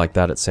type it like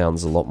that, it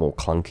sounds a lot more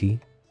clunky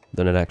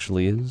than it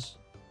actually is.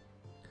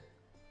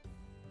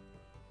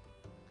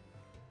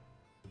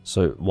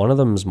 So one of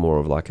them's more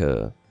of like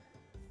a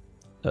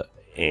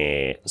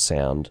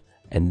sound,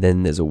 and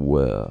then there's a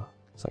whir.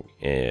 It's like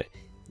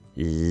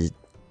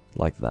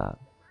like that.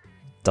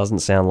 Doesn't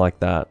sound like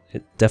that.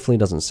 It definitely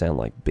doesn't sound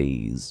like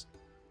bees.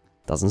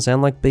 Doesn't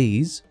sound like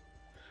bees,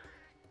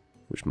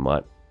 which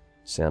might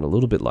sound a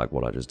little bit like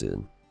what I just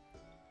did.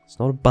 It's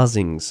not a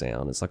buzzing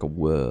sound. It's like a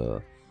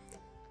whir,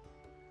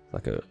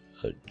 like a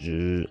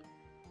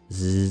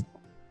zzz.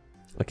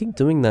 I keep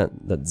doing that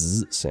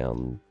zzz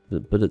sound,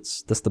 but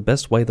that's the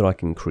best way that I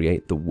can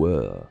create the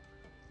whir.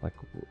 Like,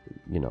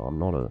 you know, I'm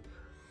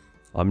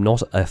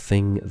not a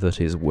thing that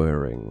is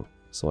whirring,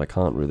 so I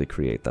can't really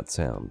create that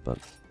sound. But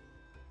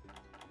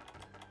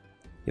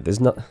yeah, there's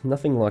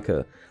nothing like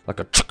a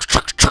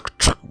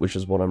which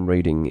is what I'm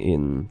reading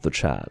in the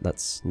chat.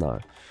 That's no.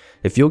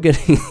 If you're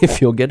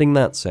getting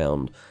that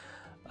sound,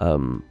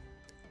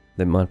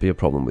 there might be a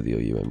problem with your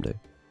UMD.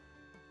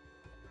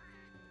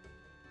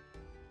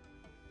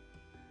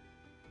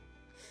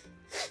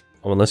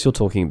 Oh, unless you're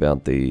talking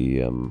about the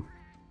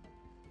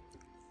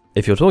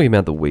if you're talking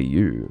about the Wii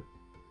U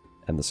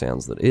and the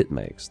sounds that it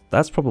makes,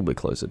 that's probably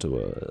closer to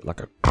a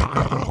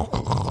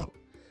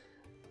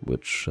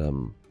which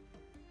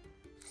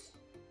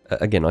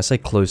again, I say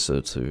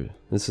closer to.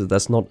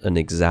 That's not an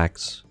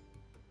exact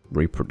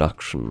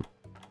reproduction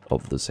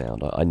of the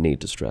sound. I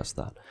need to stress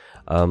that.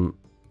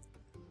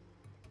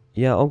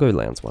 Yeah, I'll go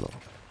Lance, why not?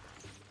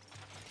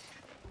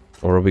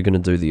 Or are we going to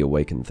do the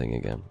Awaken thing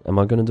again? Am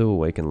I going to do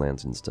Awaken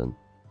Lance instead?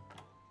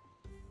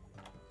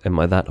 Am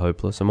I that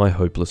hopeless? Am I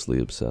hopelessly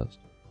obsessed?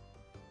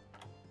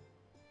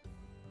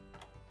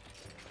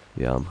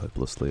 Yeah, I'm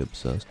hopelessly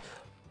obsessed.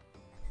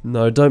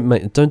 No,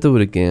 don't do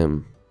it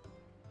again.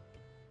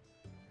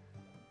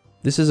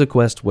 This is a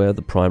quest where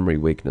the primary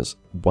weakness,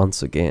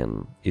 once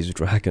again, is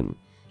Dragon.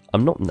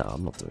 I'm not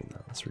doing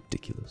that. That's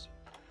ridiculous.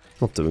 I'm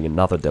not doing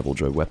another Devil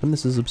Joe weapon.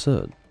 This is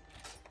absurd.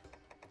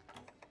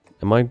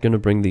 Am I going to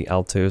bring the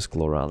Alteus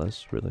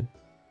Gloralis, really?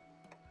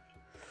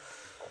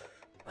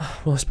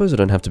 Well, I suppose I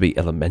don't have to be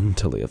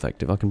elementally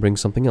effective. I can bring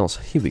something else.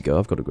 Here we go.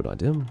 I've got a good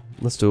idea.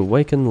 Let's do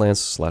Awaken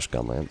Lance /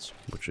 Gun Lance,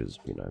 which is,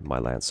 you know, my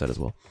lance set as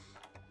well.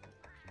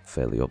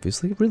 Fairly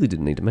obviously. I really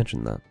didn't need to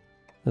mention that.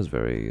 That's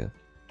very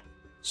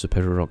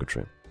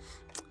supererogatory.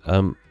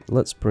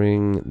 Let's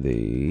bring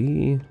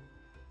the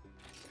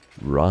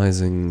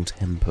Rising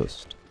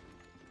Tempest.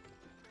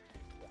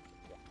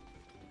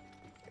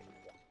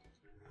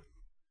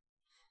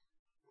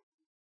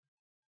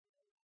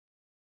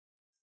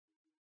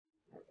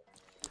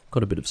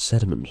 Got a bit of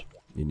sediment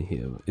in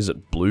here. Is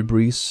it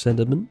blueberry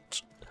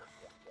sediment?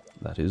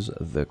 That is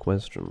the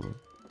question.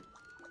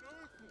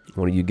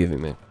 What are you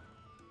giving me?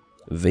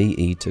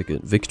 VE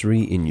ticket.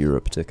 Victory in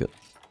Europe ticket.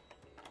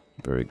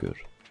 Very good.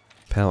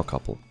 Power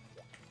couple.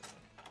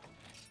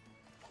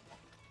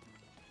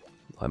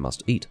 I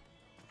must eat.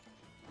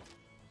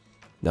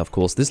 Now, of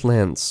course, this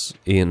lance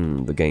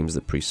in the games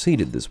that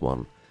preceded this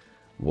one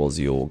was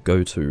your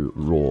go-to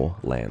raw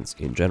lance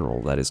in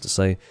general. That is to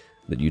say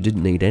that you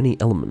didn't need any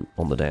element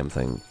on the damn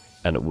thing,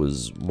 and it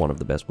was one of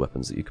the best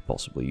weapons that you could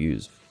possibly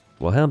use.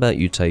 Well, how about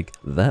you take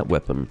that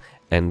weapon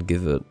and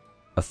give it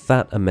a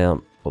fat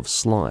amount of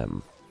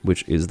slime,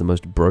 which is the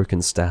most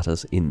broken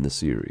status in the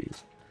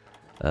series.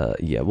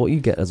 Yeah, what you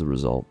get as a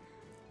result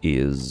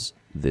is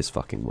this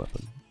fucking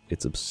weapon.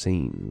 It's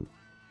obscene.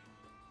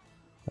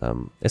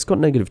 It's got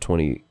negative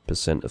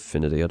 20%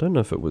 affinity. I don't know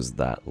if it was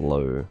that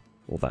low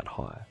or that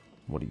high.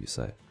 What do you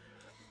say?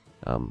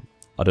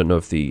 I don't know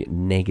if the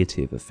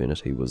negative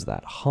affinity was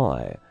that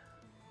high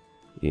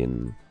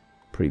in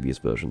previous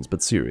versions,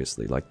 but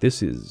seriously, like,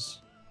 this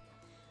is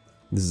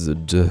a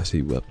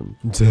dirty weapon.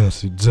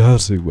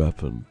 Dirty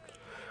weapon.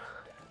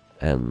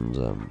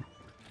 And,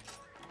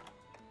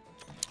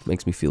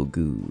 makes me feel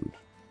good.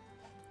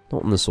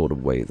 Not in the sort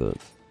of way that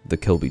the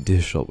Kelby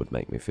dish shot would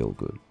make me feel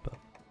good, but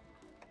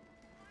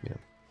yeah.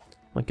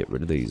 Might get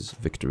rid of these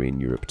Victory in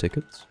Europe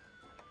tickets.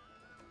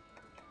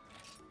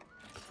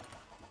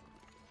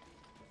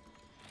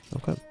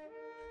 Okay.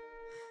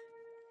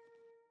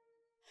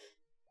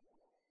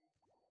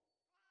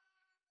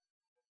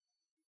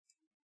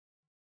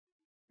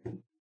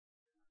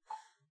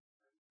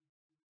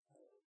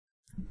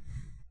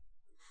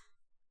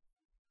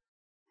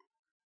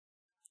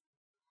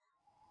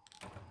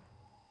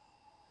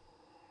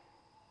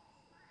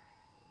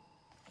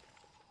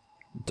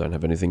 Don't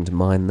have anything to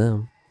mine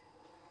now.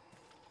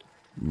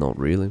 Not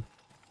really.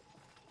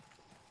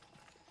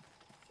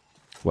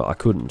 Well, I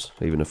couldn't,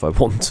 even if I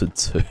wanted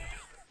to.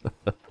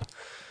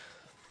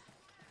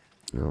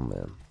 Oh,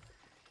 man.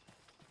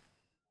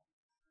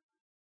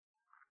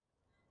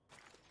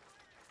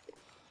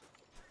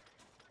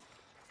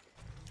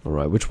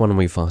 Alright, which one are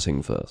we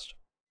fighting first?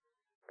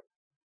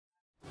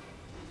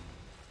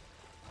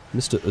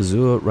 Mr.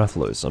 Azure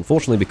Rathalos.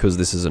 Unfortunately, because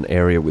this is an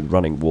area with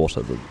running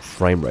water, the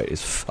frame rate is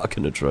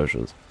fucking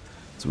atrocious.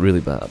 It's really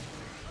bad.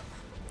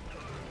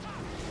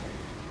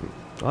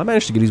 I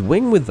managed to get his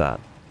wing with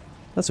that.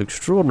 That's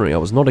extraordinary. I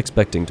was not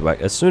expecting to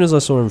act. As soon as I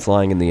saw him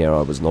flying in the air,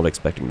 I was not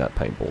expecting that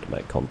paintball to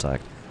make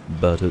contact.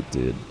 But it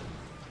did.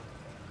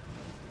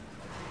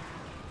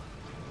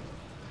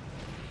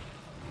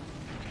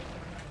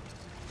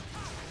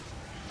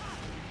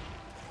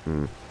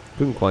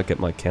 Couldn't quite get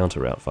my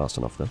counter out fast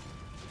enough though.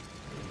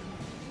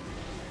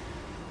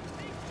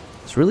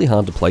 It's really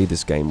hard to play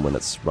this game when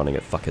it's running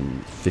at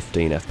fucking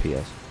 15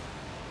 FPS.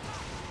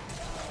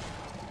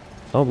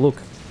 Oh,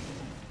 look.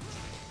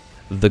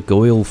 The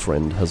Goyle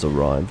friend has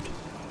arrived.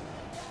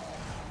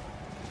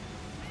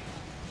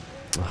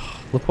 Ugh,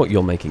 look what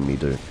you're making me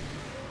do.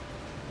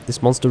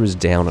 This monster is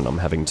down and I'm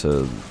having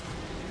to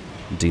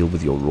deal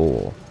with your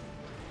roar.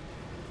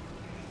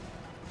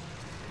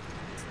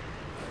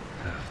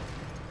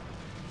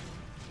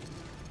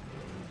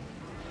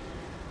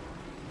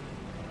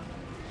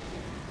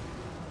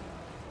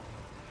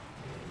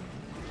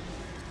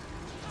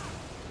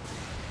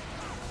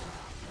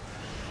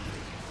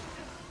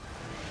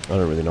 I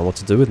don't really know what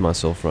to do with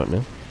myself right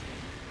now.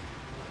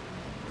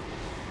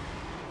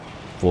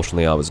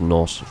 Fortunately, I was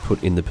not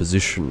put in the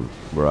position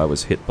where I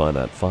was hit by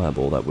that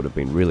fireball. That would have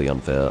been really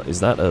unfair.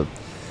 That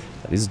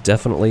is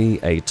definitely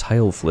a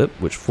tail flip,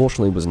 which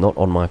fortunately was not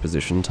on my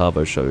position.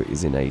 Tavo Show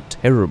is in a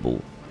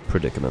terrible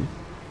predicament.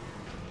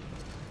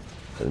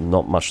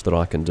 Not much that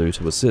I can do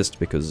to assist,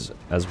 because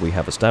as we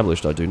have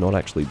established, I do not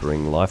actually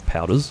bring life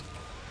powders.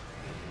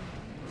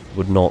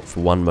 Would not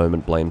for one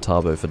moment blame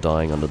Tavo for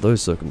dying under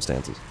those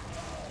circumstances.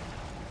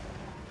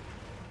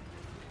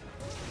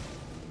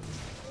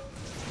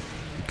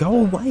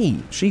 Go away!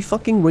 She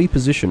fucking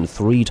repositioned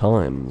 3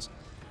 times.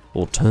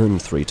 Or turned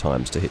 3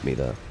 times to hit me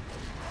there.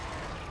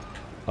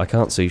 I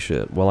can't see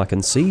shit. Well, I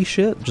can see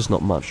shit, just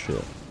not much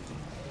shit.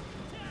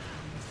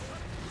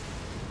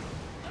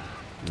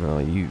 Oh,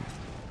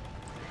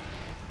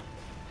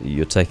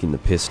 you're taking the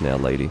piss now,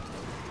 lady.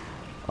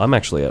 I'm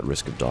actually at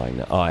risk of dying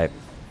now. I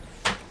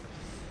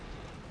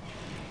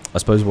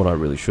suppose what I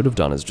really should have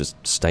done is just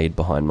stayed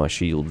behind my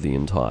shield the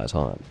entire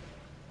time.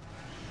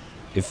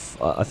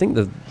 I think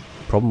the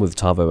problem with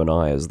Tavo and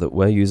I is that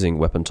we're using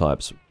weapon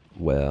types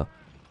where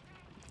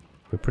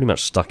we're pretty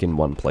much stuck in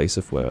one place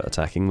if we're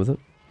attacking with it.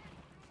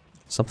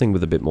 Something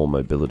with a bit more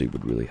mobility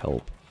would really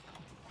help.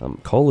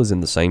 Cole is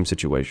in the same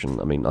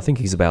situation. I mean, I think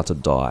he's about to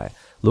die.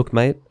 Look,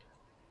 mate,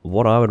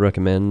 what I would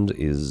recommend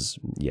is,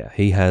 yeah,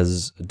 he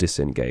has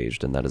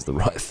disengaged, and that is the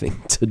right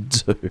thing to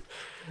do.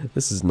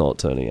 This is not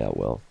turning out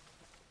well.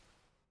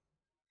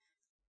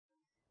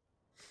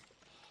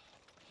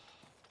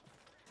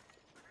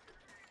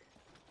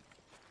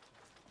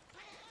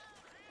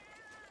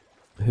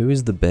 Who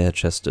is the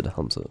bare-chested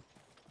hunter?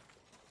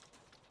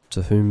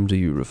 To whom do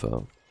you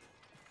refer?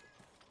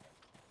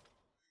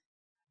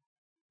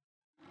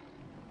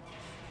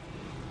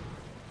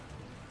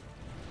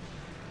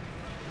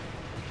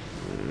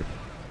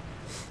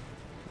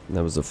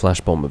 That was a flash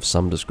bomb of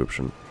some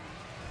description.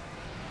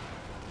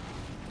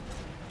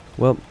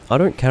 Well, I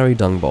don't carry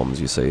dung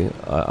bombs, you see.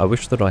 I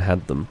wish that I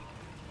had them.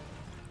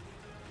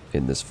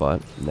 in this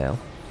fight now.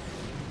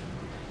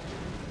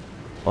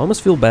 I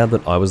almost feel bad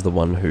that I was the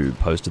one who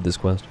posted this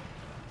quest.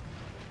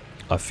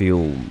 I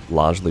feel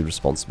largely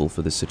responsible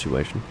for this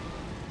situation.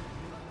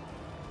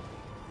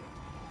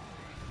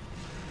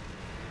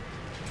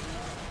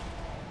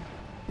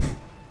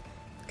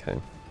 Okay.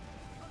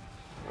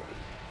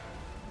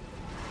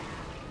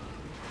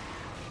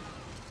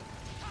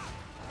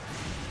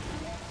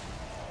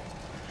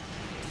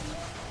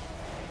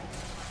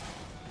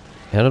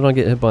 How did I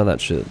get hit by that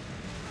shit?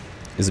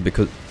 Is it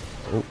because...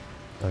 Oh,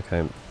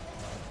 okay.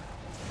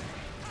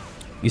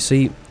 You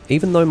see,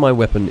 even though my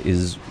weapon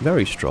is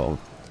very strong,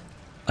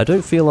 I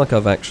don't feel like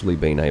I've actually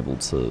been able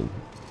to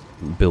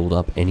build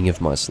up any of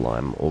my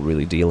slime or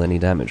really deal any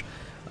damage.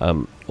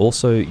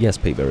 Also, yes,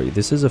 Peaberry,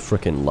 this is a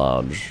frickin'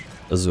 large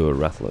Azure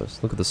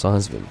Rathalos. Look at the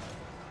size of him.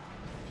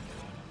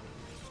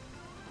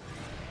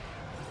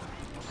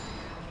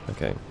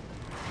 Okay.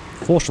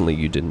 Fortunately,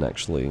 you didn't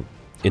actually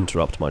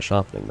interrupt my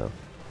sharpening, though.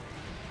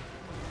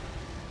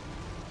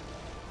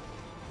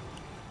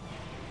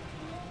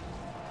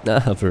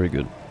 Ah, very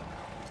good.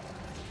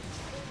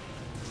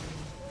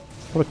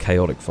 What a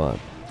chaotic fight.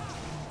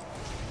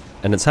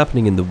 And it's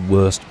happening in the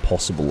worst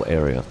possible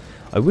area.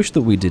 I wish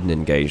that we didn't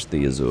engage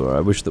the Azure. I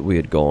wish that we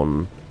had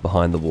gone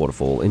behind the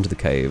waterfall, into the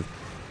cave,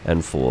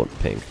 and fought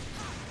Pink.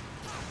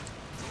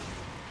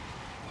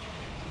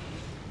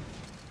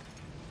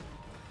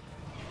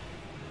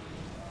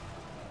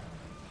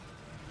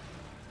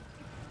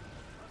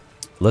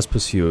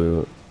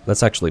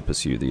 Let's actually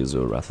pursue the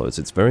Azure Rathalos.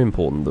 It's very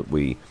important that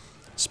we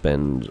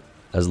spend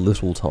as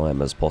little time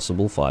as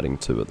possible fighting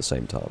two at the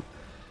same time.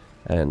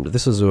 And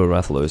this Azure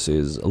Rathalos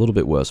is a little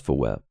bit worse for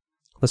wear.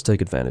 Let's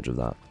take advantage of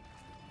that.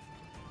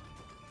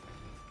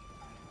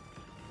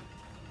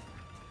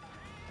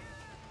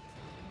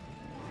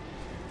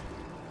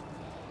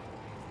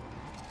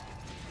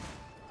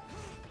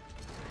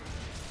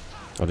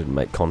 I didn't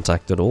make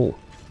contact at all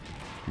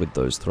with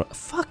those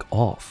Fuck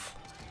off!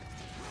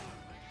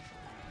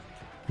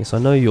 Yes, I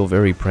know you're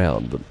very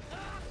proud, but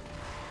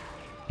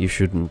you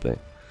shouldn't be.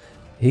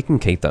 He can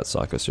keep that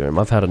Psycho Serum.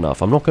 I've had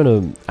enough. I'm not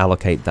going to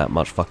allocate that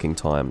much fucking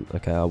time.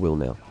 Okay, I will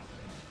now.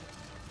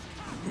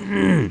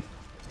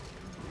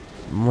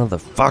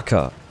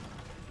 Motherfucker!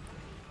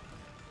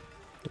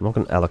 I'm not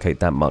going to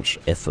allocate that much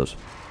effort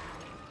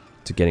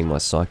to getting my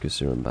Psycho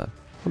Serum back.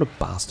 What a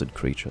bastard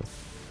creature.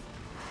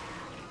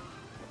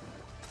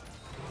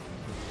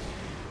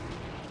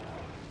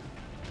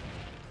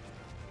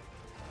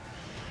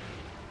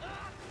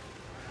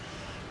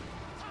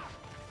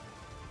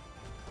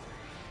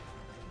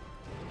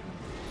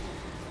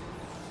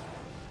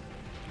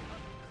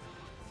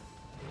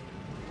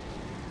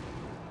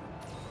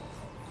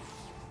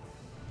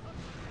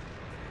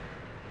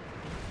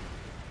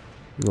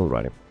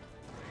 Alrighty.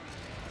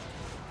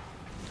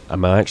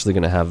 Am I actually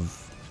going to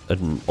have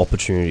an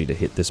opportunity to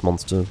hit this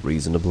monster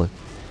reasonably?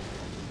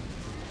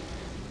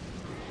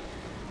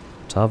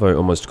 Tavo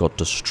almost got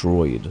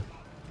destroyed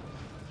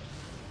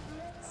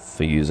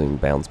for using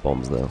bounce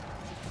bombs there.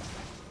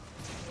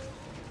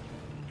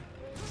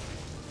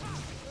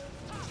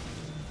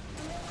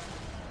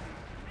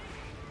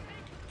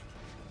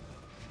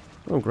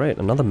 Oh great,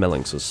 another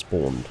Melinx has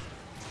spawned.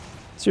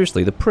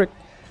 Seriously, the prick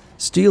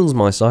steals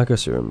my Psycho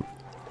Serum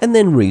and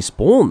then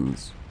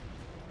respawns.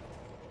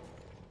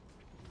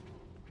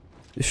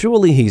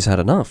 Surely he's had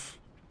enough.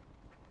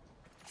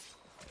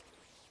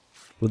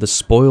 Were the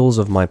spoils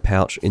of my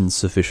pouch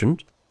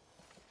insufficient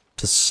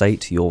to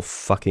sate your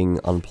fucking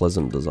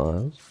unpleasant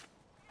desires?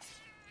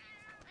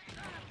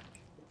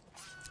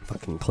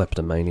 Fucking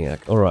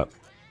kleptomaniac. Alright.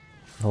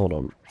 Hold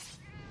on.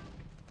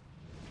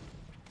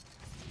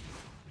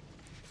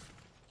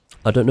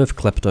 I don't know if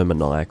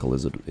kleptomaniacal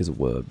is a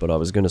word, but I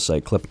was going to say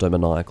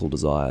kleptomaniacal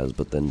desires,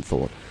 but then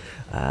thought,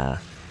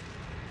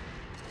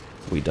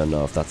 we don't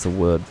know if that's a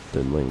word,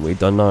 Doomlink. We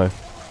don't know.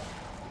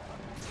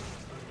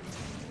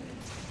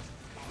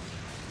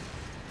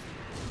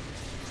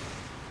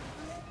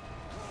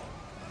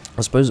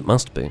 I suppose it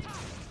must be.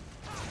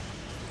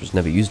 Just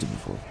never used it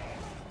before.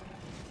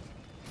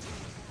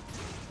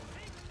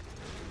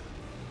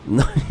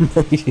 No,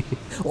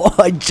 oh,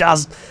 I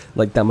just...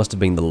 Like, that must have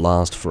been the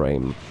last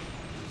frame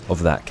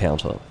of that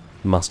counter.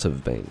 Must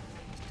have been.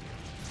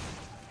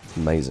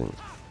 Amazing.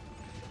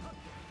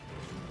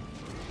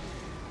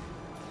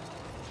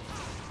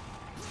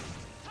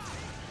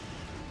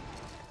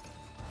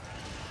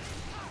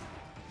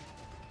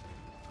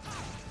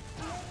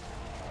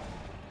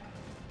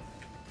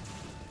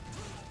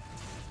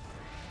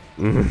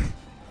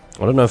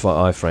 I don't know if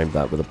I iframed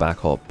that with a back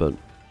hop, but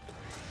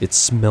it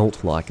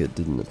smelt like it,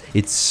 didn't it?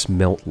 It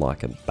smelt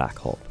like a back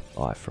hop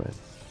iframe.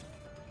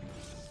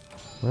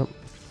 Well,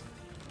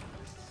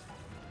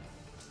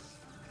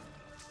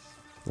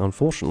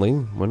 unfortunately,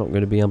 we're not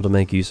going to be able to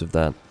make use of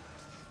that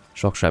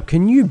shock trap.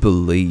 Can you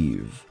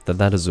believe that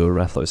that Azure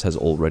Rathalos has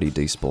already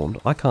despawned?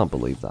 I can't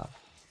believe that.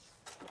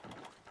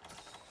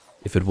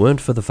 If it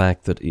weren't for the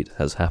fact that it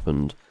has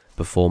happened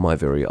before my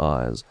very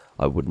eyes,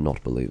 I would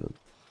not believe it.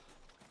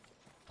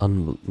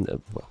 Well,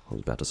 I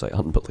was about to say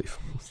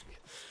unbelievable.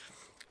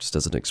 Just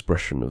as an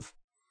expression of,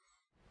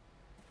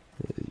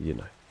 you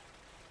know,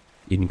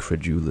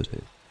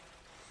 incredulity.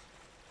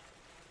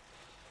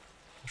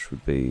 Which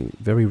would be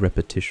very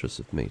repetitious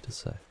of me to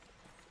say.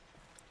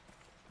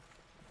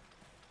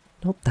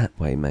 Not that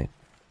way, mate.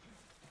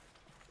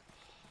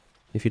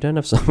 If you don't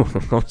have someone,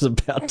 I was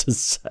about to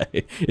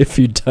say, if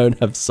you don't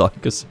have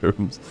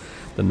psychoserums,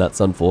 then that's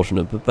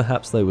unfortunate, but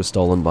perhaps they were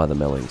stolen by the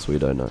Mellings, we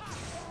don't know.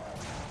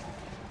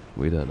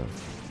 We don't know.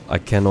 I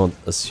cannot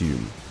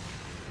assume.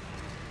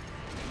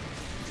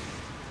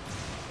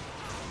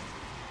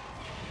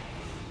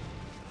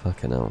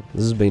 Fucking hell.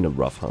 This has been a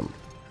rough hunt.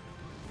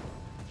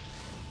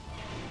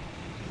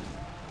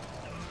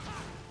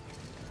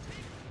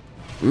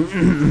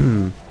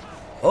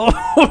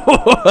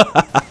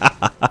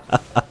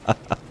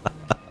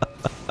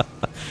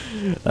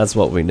 That's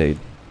what we need.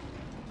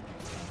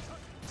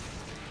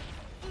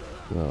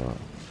 Oh.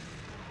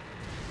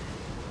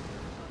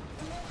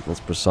 That's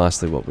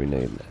precisely what we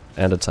need.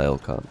 And a tail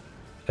cut.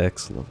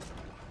 Excellent.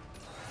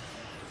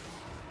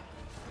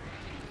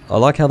 I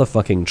like how the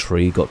fucking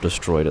tree got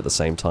destroyed at the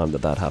same time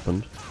that that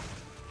happened.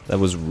 That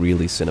was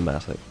really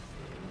cinematic.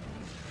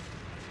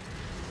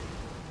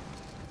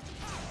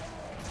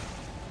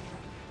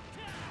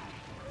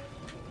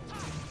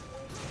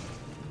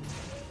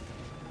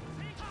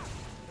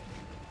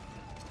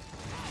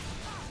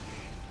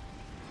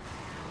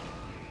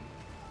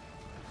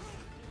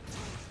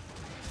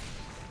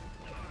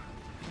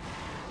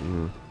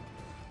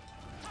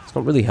 It's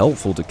not really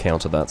helpful to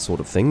counter that sort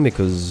of thing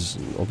because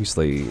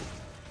obviously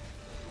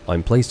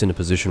I'm placed in a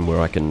position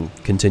where I can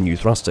continue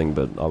thrusting,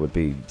 but I would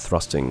be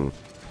thrusting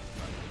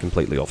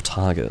completely off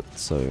target,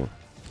 so...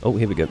 Oh,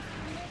 here we go.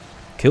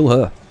 Kill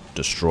her.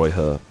 Destroy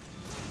her.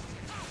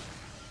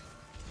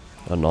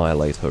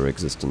 Annihilate her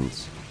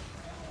existence.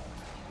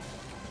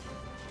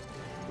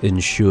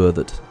 Ensure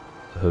that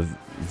her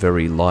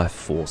very life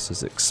force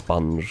is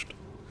expunged.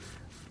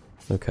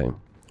 Okay.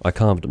 I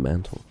carved a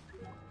mantle.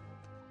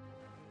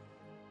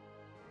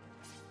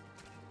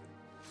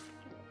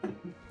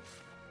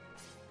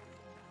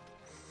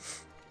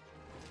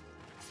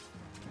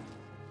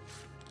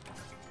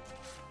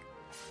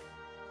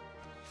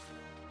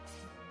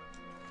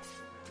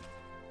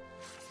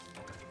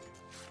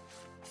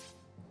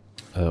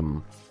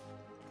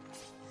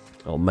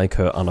 I'll make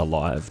her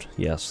unalived.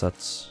 Yes,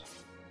 that's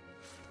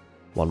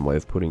one way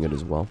of putting it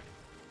as well.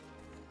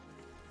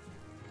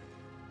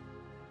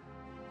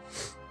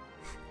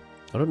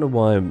 I don't know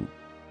why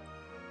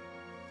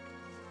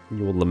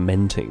you're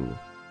lamenting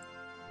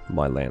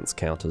my lance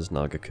counters,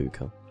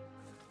 Nagakuka.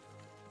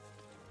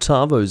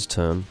 Tavo's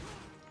turn.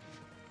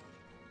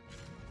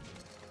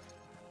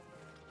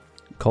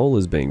 Cole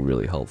is being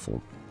really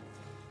helpful.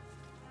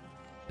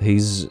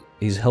 He's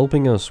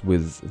helping us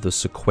with the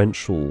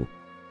sequential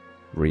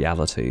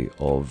reality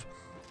of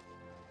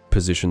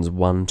positions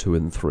 1, 2,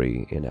 and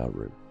 3 in our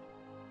room.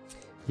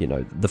 You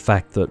know, the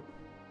fact that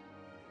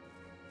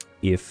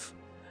if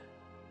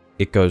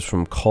it goes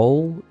from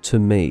Cole to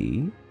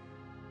me,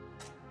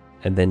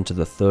 and then to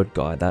the third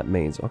guy, that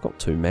means I've got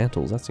 2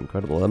 mantles. That's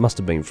incredible. That must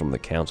have been from the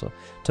counter.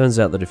 Turns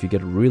out that if you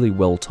get a really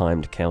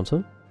well-timed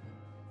counter,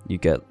 you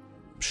get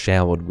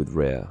showered with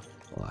rare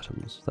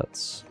items.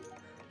 That's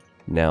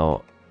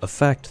now a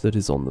fact that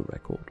is on the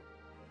record.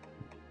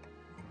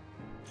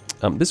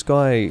 This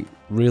guy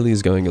really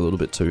is going a little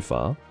bit too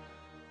far,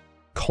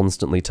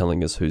 constantly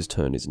telling us whose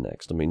turn is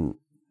next. I mean,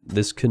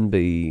 this can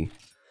be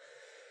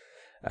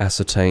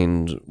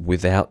ascertained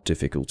without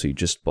difficulty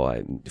just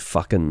by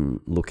fucking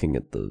looking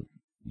at the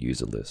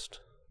user list.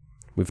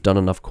 We've done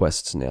enough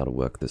quests now to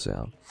work this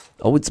out.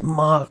 Oh, it's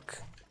Mark!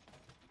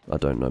 I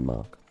don't know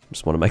Mark. I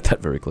just want to make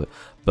that very clear.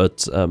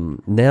 But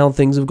now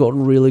things have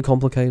gotten really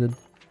complicated.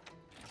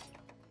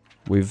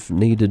 We've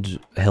needed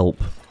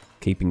help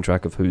keeping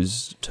track of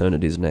whose turn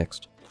it is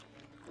next.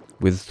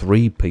 With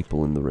 3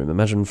 people in the room,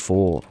 imagine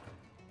 4.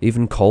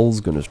 Even Cole's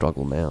gonna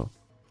struggle now.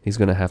 He's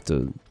gonna have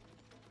to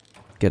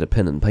get a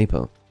pen and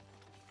paper.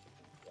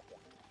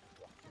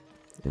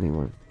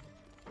 Anyway.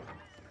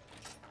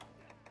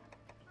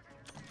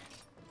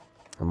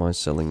 Am I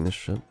selling this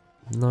shit?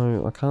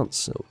 No, I can't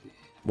sell.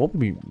 What would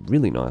be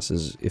really nice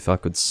is if I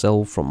could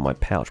sell from my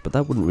pouch, but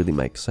that wouldn't really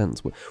make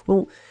sense.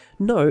 Well,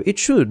 no, it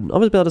should. I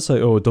was about to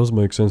say, oh, it does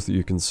make sense that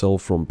you can sell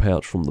from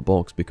pouch from the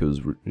box, because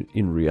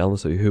in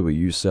reality, who are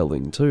you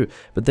selling to?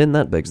 But then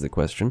that begs the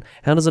question,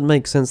 how does it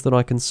make sense that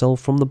I can sell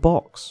from the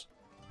box?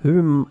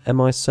 Whom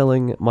am I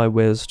selling my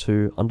wares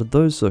to under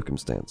those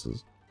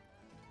circumstances?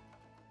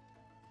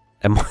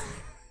 Am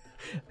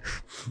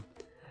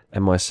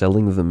I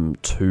selling them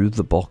to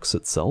the box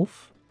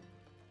itself?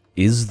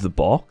 Is the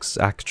box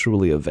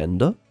actually a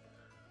vendor?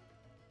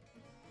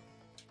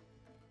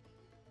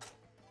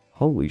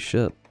 Holy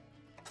shit.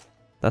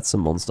 That's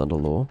some monster under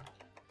law.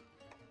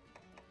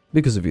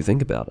 Because if you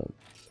think about it,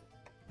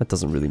 that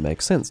doesn't really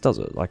make sense, does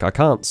it? Like, I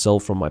can't sell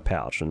from my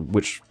pouch, and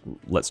which,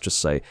 let's just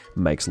say,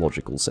 makes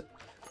logical sense.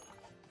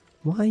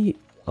 Why?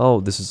 Oh,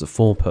 this is a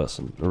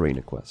 4-person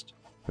arena quest.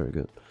 Very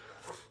good.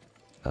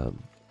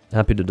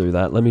 Happy to do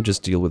that. Let me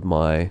just deal with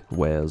my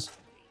wares.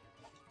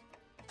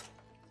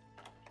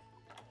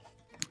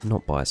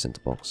 Not buy,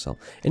 center box, sell.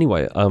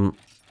 Anyway,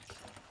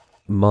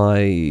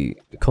 my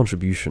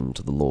contribution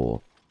to the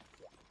lore,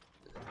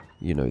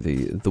 you know,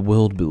 the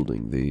world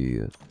building,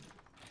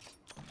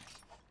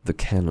 the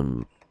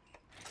canon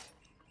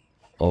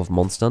of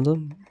Monster Hunter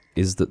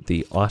is that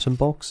the item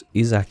box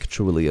is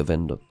actually a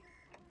vendor.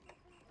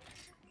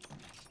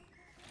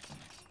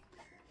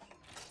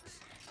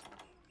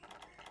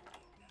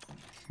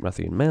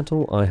 Rathian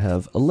Mantle. I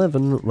have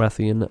 11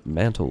 Rathian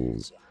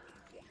Mantles.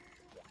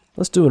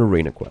 Let's do an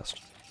arena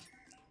quest.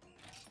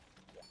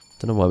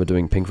 Don't know why we're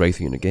doing Pink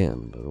Rathian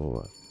again, but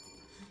alright.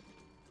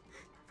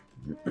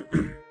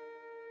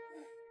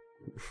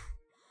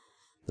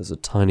 There's a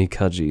tiny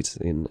Khajiit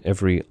in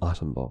every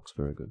item box.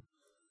 Very good.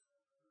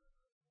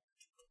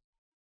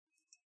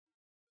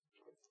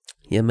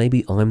 Yeah,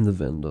 maybe I'm the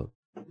vendor.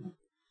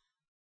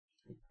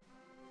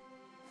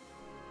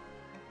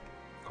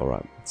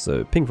 Alright,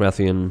 so Pink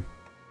Rathian.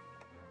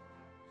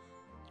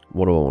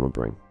 What do I want to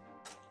bring?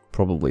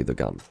 Probably the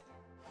gun.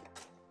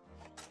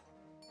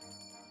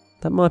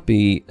 That might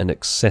be an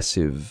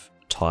excessive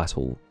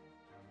title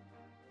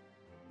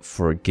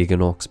for a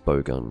Giganox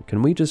bowgun.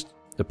 Can we just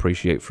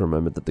appreciate for a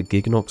moment that the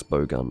Giganox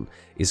bowgun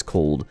is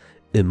called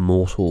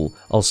Immortal...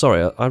 Oh,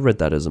 sorry, I read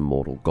that as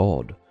Immortal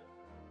God.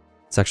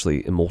 It's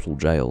actually Immortal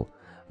Jail.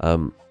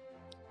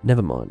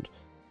 Never mind.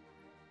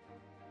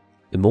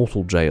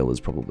 Immortal Jail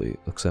is probably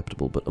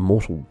acceptable, but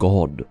Immortal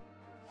God...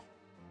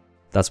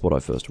 That's what I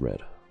first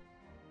read.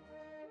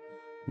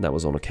 And that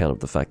was on account of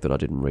the fact that I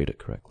didn't read it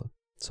correctly.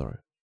 Sorry.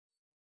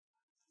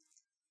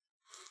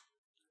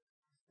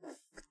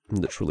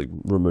 Literally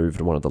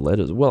removed one of the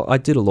letters. Well, I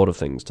did a lot of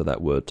things to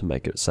that word to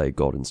make it say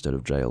God instead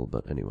of jail,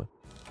 but anyway.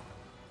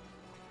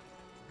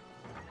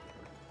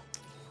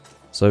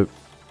 So,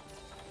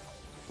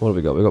 what have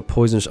we got? We've got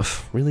poison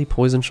shots. Really?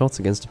 Poison shots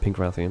against a Pink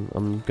Rathian?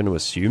 I'm going to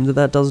assume that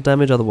that does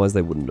damage, otherwise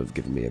they wouldn't have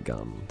given me a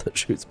gun that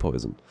shoots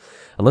poison.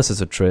 Unless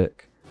it's a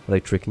trick. Are they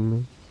tricking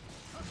me?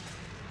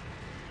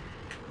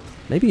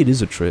 Maybe it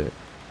is a trick.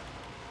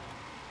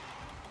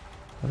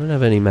 I don't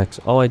have any max...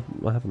 Oh, I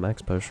have a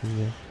max potion,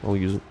 yeah. I'll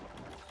use it.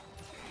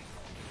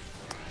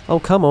 Oh,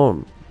 come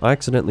on. I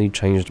accidentally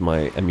changed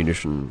my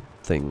ammunition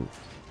thing.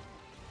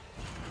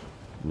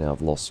 Now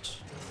I've lost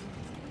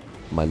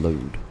my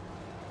load.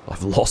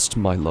 I've lost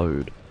my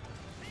load.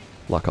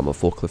 Like I'm a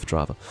forklift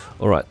driver.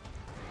 Alright.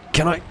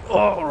 Can I... Oh,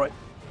 alright.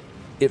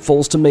 It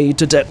falls to me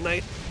to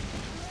detonate.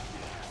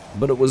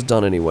 But it was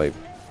done anyway.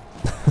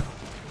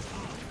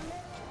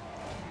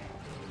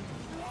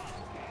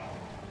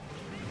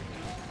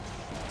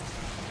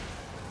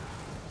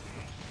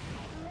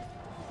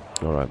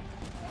 Alright.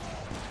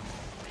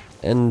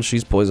 And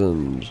she's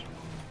poisoned.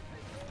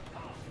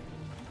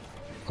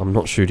 I'm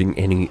not shooting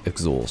any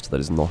exhaust.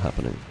 That is not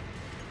happening.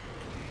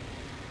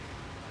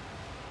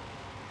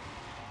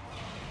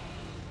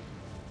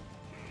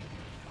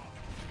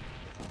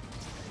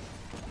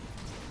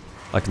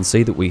 I can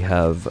see that we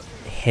have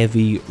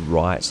heavy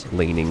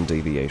right-leaning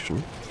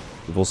deviation.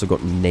 We've also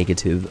got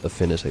negative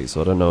affinity,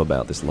 so I don't know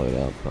about this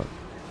loadout, but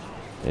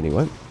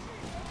anyway.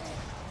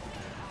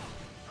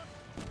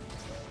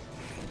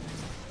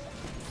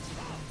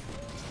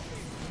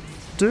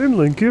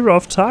 Doomlink, you're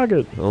off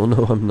target! Oh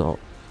no, I'm not.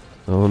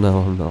 Oh no,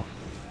 I'm not.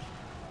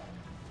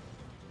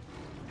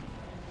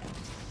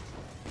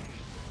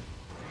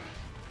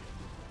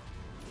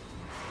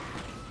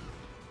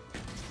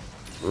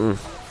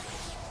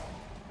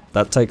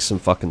 That takes some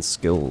fucking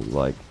skill,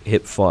 like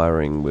hip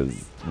firing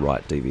with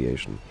right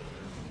deviation.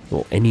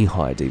 Or any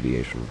high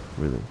deviation,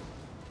 really.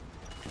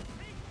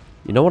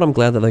 You know what I'm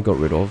glad that they got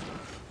rid of?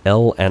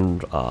 L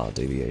and R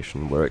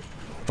deviation, where it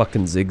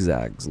fucking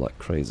zigzags like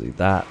crazy.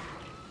 That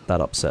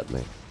upset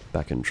me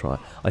back in Try.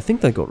 I think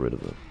they got rid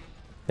of it.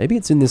 Maybe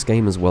it's in this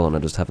game as well and I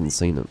just haven't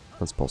seen it.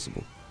 That's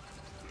possible.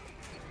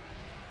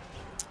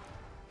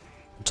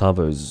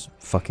 Tarbo's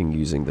fucking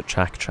using the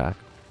Chak.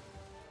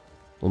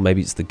 Or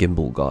maybe it's the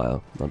gimbal guy,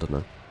 I don't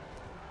know.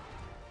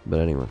 But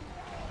anyway.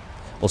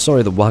 Oh,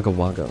 sorry, the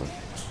Wagga.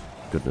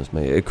 Goodness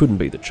me, it couldn't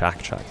be the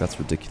Chak, that's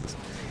ridiculous.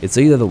 It's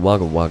either the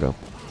Wagga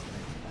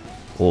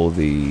or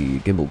the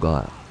gimbal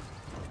guy.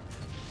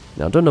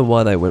 Now, I don't know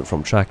why they went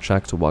from Chak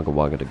to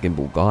Wagga to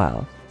gimbal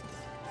Gaia.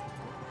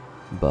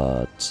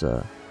 But,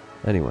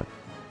 anyway.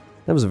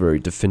 That was a very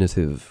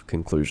definitive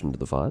conclusion to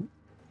the fight.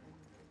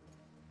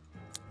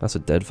 That's a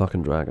dead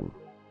fucking dragon.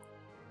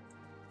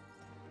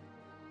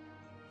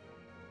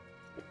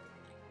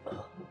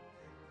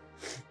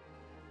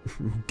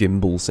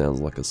 Gimbal sounds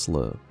like a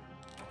slur.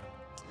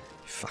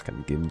 You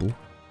fucking gimbal.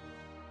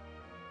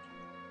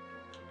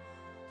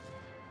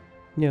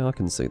 Yeah, I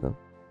can see that.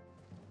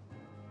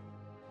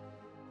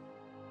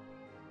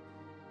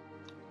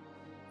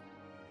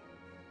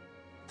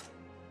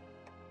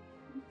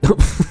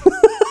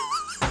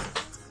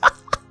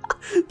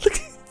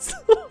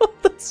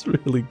 That's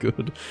really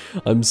good.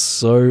 I'm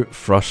so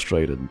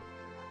frustrated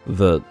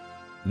that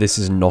this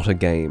is not a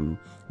game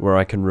where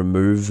I can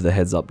remove the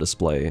heads-up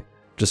display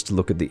just to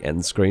look at the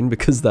end screen,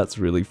 because that's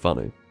really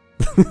funny.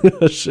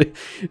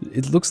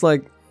 It looks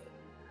like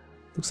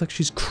Looks like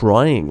she's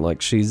crying,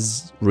 like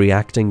she's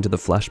reacting to the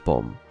flash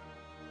bomb.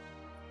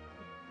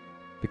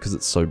 Because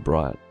it's so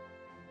bright.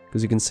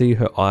 Because you can see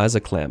her eyes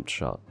are clamped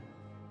shut.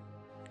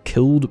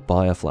 Killed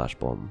by a flash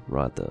bomb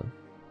right there.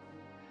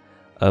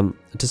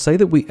 To say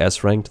that we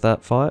S-ranked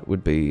that fight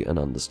would be an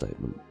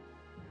understatement.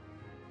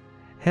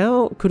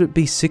 How could it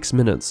be 6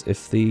 minutes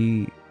if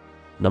the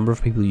number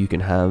of people you can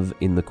have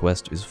in the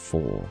quest is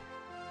 4?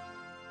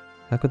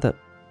 How could that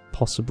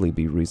possibly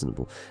be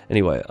reasonable?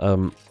 Anyway,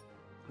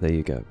 there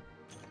you go.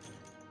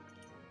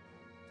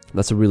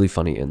 That's a really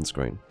funny end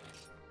screen.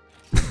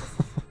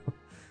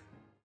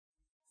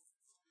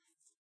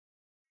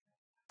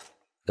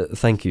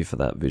 Thank you for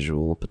that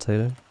visual,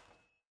 Potato.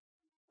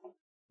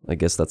 I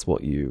guess that's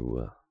what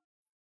you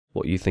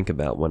think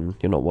about when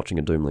you're not watching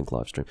a Doomlink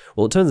livestream.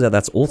 Well, it turns out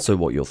that's also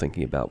what you're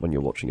thinking about when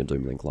you're watching a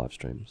Doomlink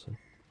livestream. So.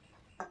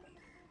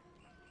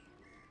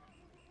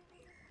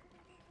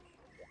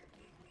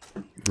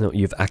 No,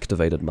 you've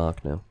activated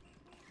Mark now.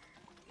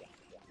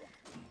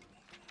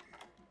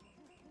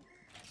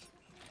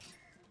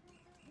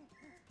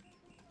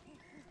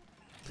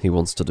 He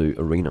wants to do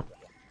arena.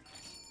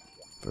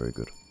 Very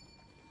good.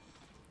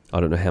 I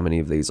don't know how many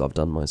of these I've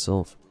done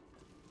myself.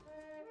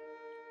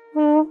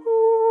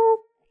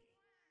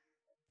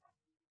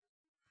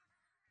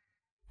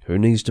 Who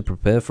needs to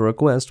prepare for a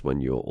quest when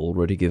you're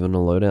already given a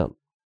loadout?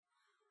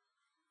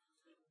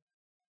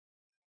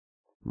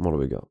 What do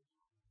we got?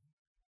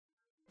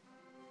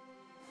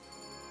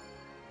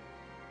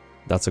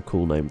 That's a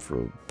cool name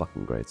for a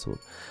fucking greatsword.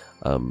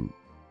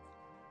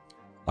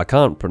 I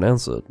can't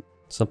pronounce it.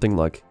 Something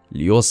like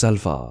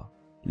Lyosalfa.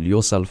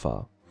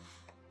 Lyosalfa.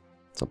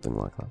 Something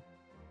like that.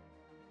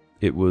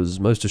 It was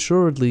most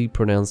assuredly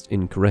pronounced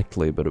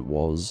incorrectly, but it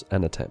was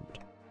an attempt.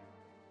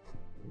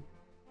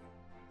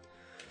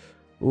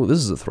 Oh, this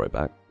is a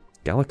throwback.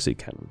 Galaxy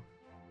Cannon.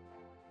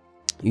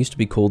 It used to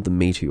be called the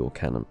Meteor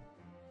Cannon.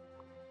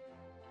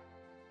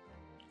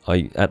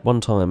 At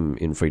one time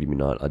in Freedom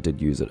Unite, I did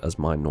use it as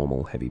my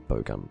normal heavy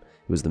bowgun.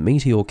 It was the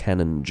Meteor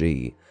Cannon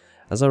G.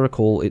 As I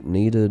recall, it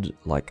needed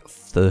like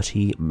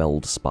 30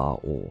 Meldspar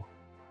ore.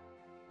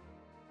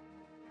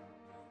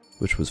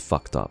 Which was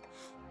fucked up.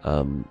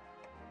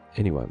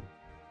 Anyway.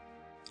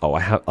 Oh,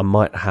 I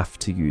might have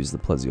to use the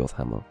Plesioth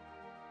Hammer.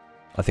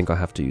 I think I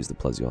have to use the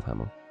Plesioth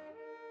Hammer.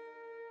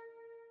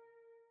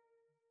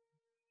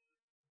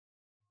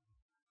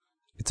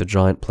 It's a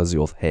giant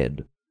Plesioth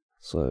head,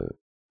 so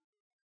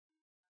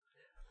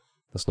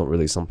that's not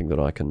really something that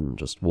I can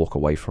just walk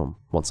away from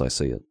once I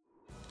see it.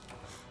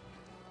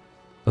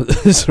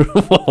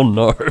 Oh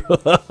no!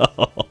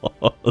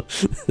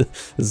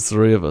 There's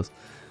 3 of us.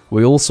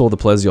 We all saw the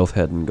Plesioth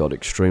head and got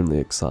extremely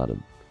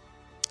excited.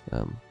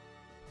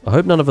 I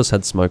hope none of us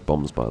had smoke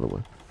bombs, by the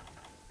way.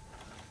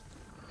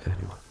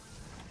 Anyway.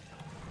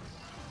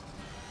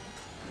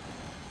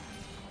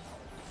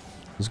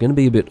 There's going to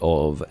be a bit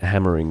of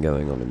hammering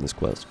going on in this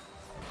quest.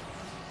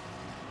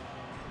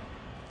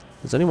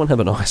 Does anyone have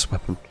an ice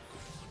weapon?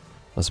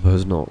 I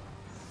suppose not.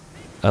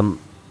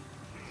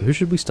 Who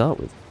should we start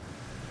with?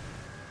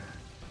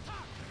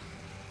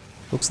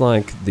 Looks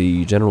like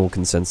the general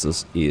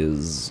consensus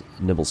is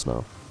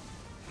Nibblesnarf.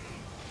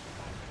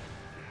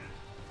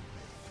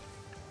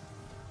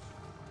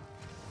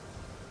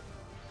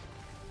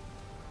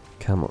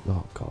 Come on,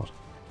 oh god.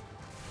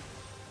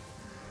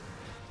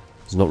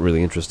 He's not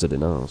really interested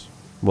in ours.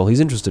 Well,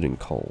 he's interested in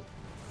coal.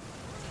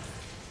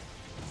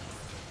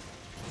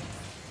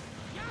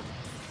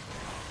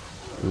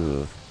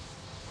 Ugh.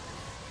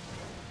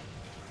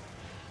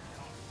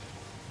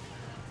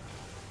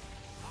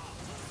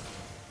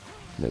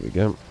 There we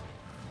go.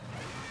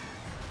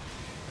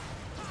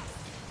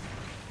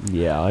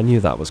 Yeah, I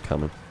knew that was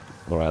coming.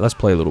 Alright, let's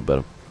play a little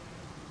better.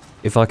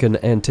 If I can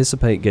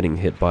anticipate getting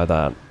hit by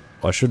that,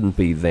 I shouldn't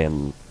be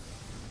then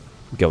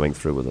going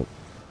through with it.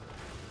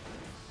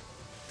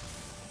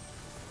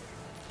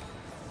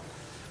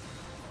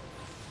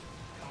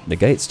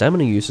 Negate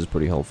stamina use is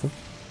pretty helpful.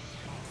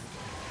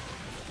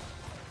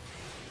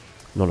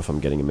 Not if I'm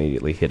getting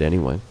immediately hit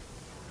anyway.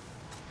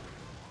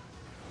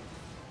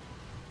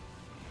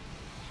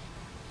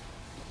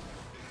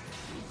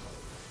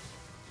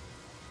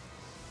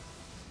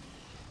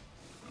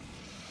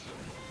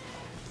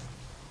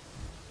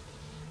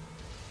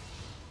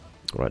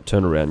 Alright,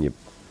 turn around, you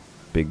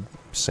big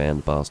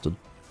sand bastard.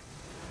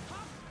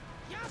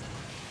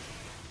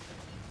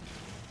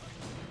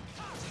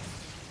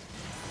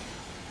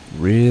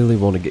 Really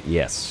want to get...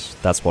 Yes,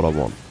 that's what I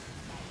want.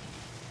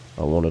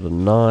 I wanted a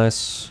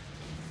nice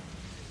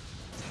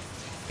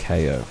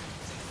KO.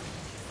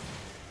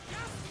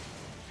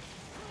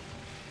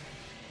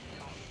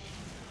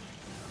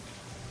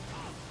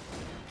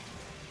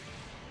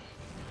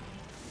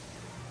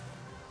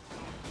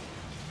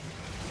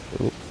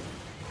 Ooh.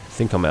 I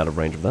think I'm out of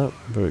range of that.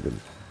 Very good.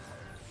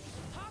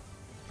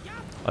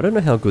 I don't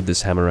know how good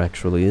this hammer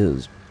actually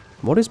is.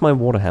 What is my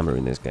water hammer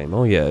in this game?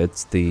 Oh yeah,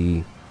 it's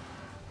the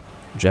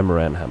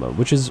Gemaran hammer,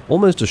 which is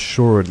almost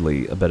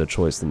assuredly a better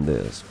choice than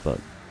this, but...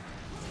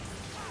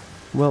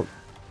 Well,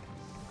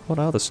 what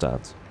are the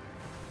stats?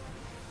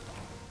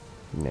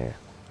 Nah.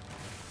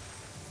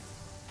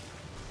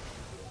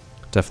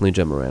 Definitely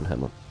Gemaran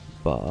hammer.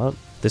 But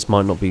this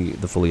might not be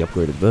the fully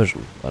upgraded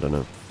version. I don't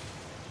know.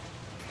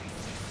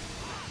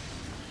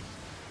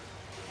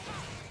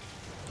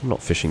 I'm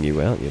not fishing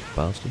you out, you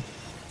bastard.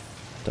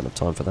 Don't have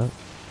time for that.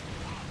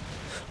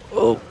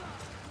 Oh!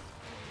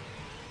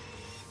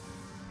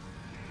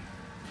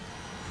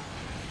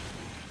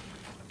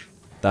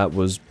 That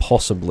was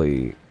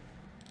possibly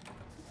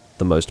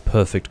the most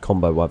perfect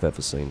combo I've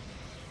ever seen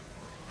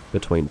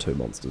between two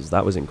monsters.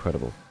 That was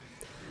incredible.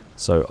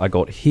 So I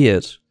got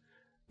hit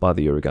by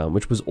the Uragan,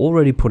 which was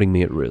already putting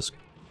me at risk.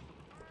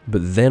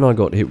 But then I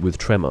got hit with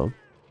Tremor,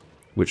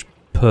 which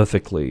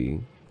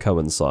perfectly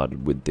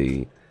coincided with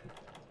the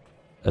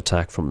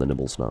attack from the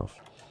Nibblesnarf.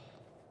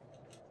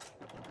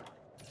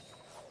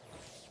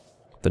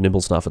 The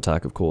Nibblesnarf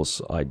attack, of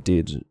course, I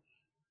did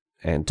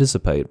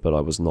anticipate, but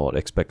I was not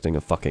expecting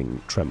a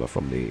fucking Tremor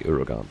from the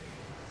Uragan.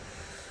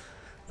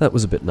 That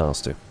was a bit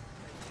nasty.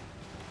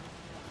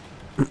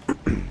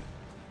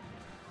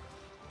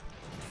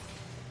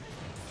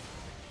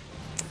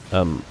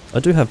 I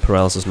do have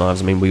paralysis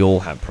knives. I mean, we all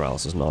have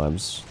paralysis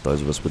knives,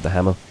 those of us with the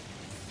hammer.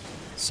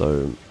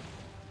 So,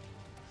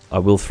 I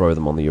will throw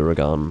them on the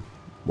Uragan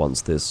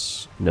once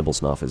this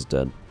Nibblesnarf is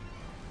dead.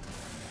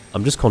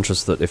 I'm just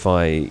conscious that if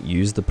I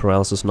use the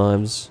paralysis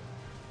knives,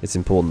 it's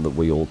important that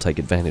we all take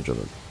advantage of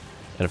it.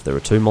 And if there are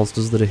two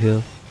monsters that are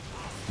here,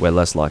 we're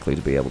less likely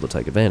to be able to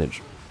take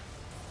advantage.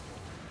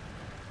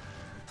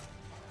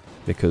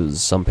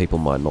 Because some people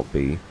might not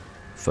be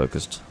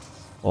focused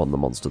on the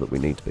monster that we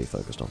need to be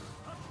focused on.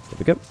 There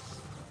we go.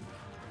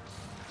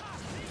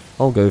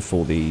 I'll go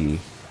for the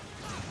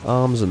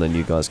arms and then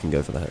you guys can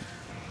go for the head.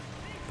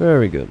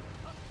 Very good.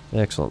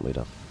 Excellently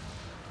done.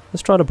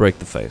 Let's try to break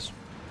the face.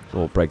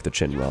 Or break the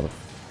chin, rather.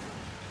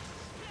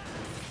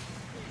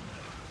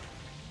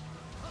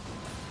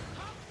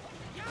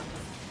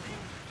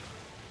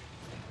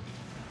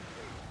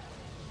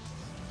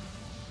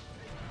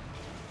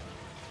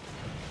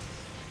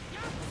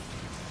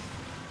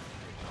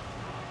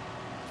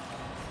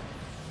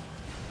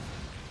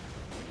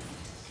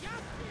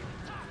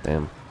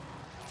 Damn.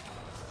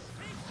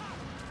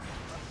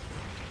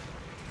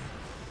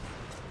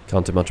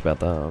 Can't do much about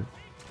that.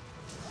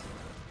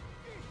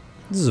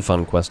 This is a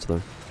fun quest,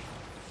 though.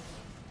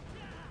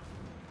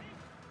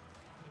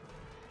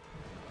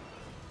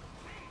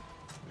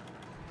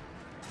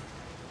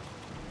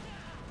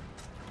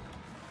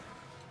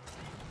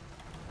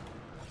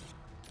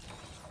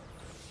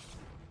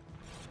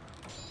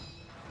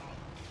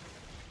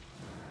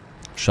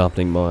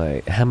 Sharpening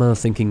my hammer,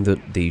 thinking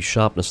that the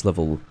sharpness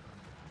level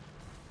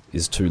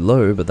is too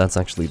low, but that's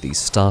actually the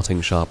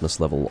starting sharpness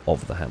level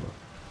of the hammer.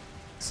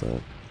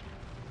 So,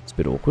 it's a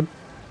bit awkward.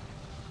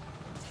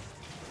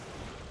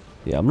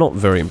 Yeah, I'm not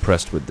very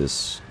impressed with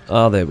this.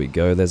 Ah, there we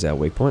go, there's our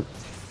weak point.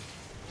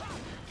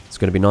 It's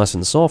going to be nice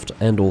and soft,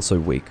 and also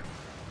weak.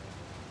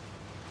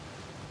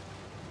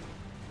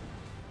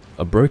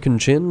 A broken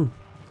chin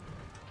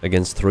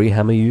against 3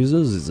 hammer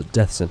users is a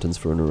death sentence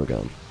for an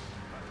Uragan.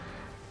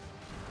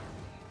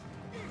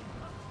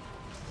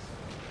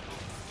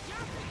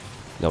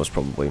 That was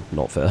probably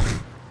not fair.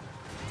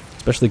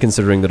 Especially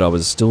considering that I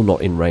was still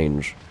not in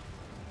range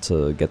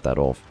to get that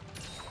off.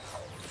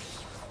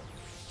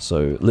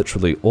 So,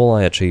 literally, all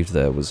I achieved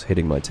there was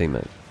hitting my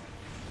teammate.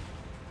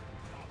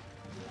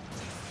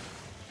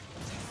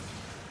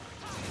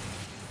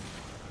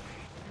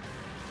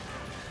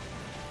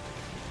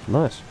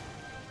 Nice.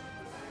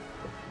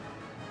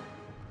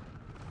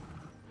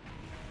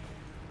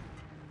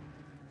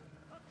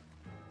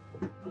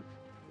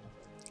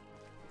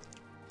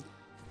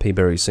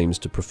 Peaberry seems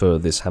to prefer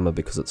this hammer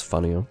because it's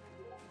funnier.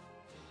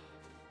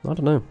 I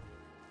don't know.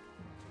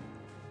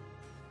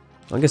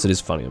 I guess it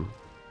is funnier.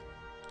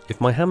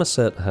 If my hammer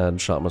set had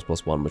sharpness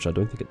 +1, which I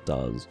don't think it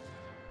does,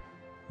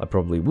 I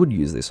probably would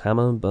use this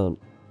hammer, but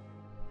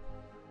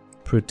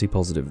pretty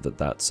positive that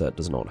that set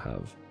does not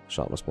have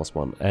sharpness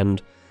 +1.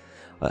 And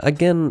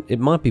again, it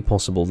might be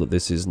possible that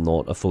this is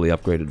not a fully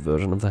upgraded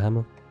version of the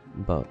hammer,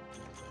 but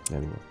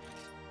anyway.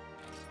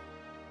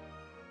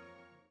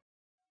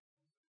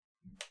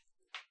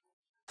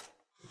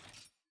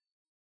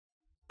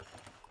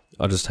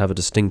 I just have a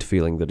distinct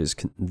feeling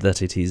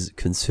that it is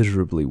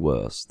considerably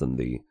worse than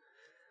the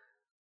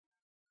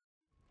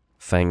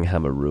Fang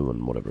Hammer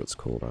Ruin, whatever it's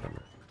called, I don't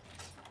know.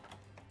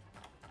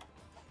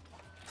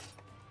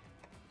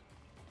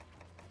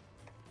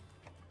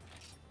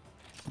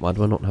 Why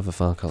do I not have a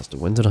Farcaster?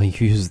 When did I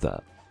use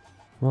that?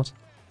 What?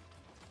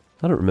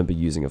 I don't remember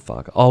using a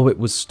Farcaster. Oh, it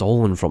was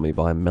stolen from me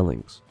by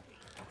Mellings.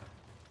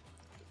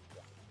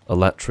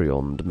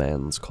 Elatrion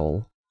demands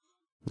coal.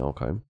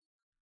 Okay.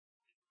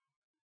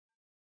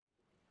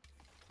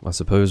 I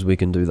suppose we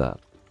can do that.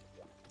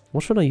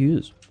 What should I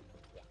use?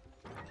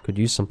 Could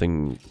use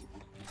something...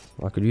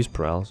 I could use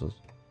paralysis.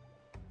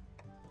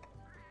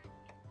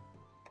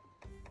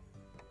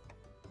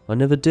 I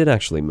never did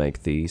actually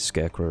make the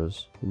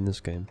scarecrows in this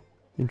game.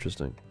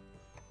 Interesting.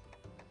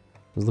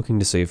 I was looking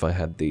to see if I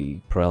had the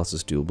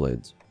paralysis dual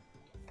blades,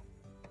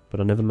 but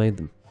I never made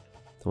them.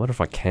 I wonder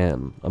if I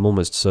can. I'm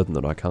almost certain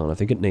that I can't. I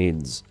think it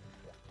needs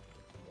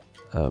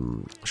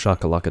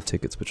Shakalaka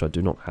tickets, which I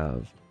do not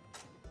have.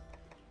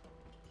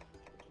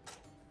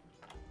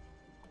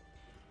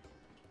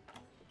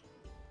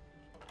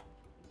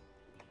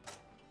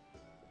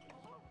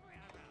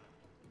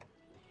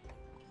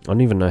 I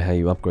don't even know how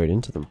you upgrade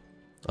into them.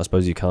 I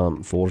suppose you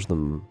can't forge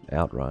them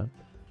outright.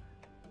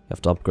 You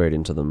have to upgrade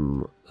into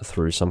them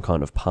through some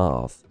kind of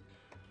path.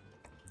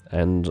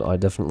 And I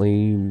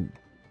definitely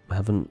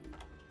haven't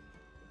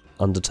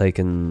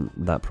undertaken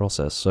that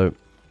process, so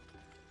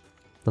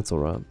that's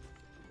alright.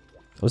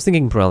 I was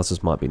thinking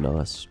paralysis might be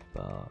nice,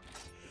 but...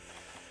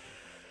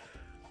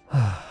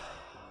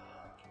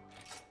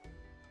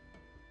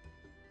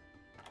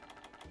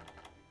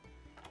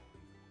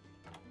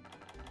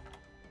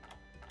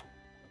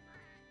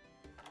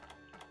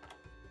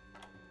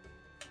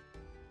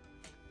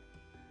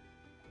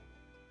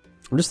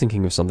 I'm just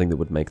thinking of something that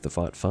would make the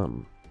fight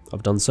fun.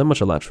 I've done so much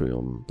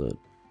Elatrion that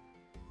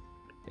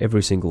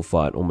every single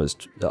fight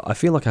almost... I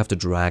feel like I have to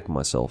drag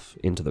myself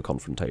into the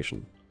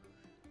confrontation.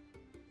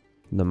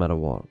 No matter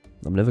what.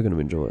 I'm never going to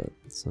enjoy it,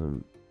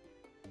 so...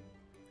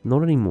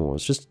 Not anymore,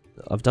 it's just...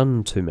 I've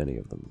done too many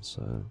of them,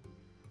 so...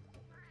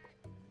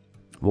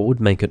 What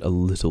would make it a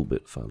little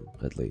bit fun,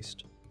 at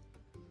least?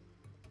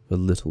 A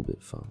little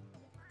bit fun.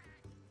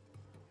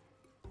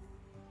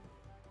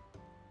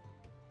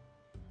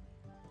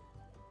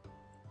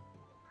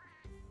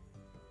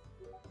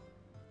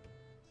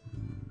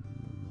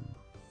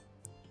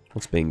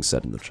 What's being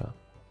said in the chat?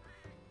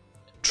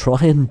 Try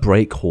and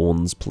break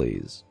horns,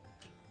 please.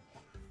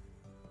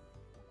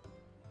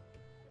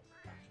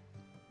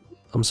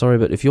 I'm sorry,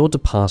 but if you're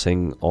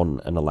departing on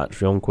an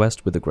Elatrion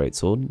quest with a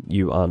greatsword,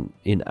 you are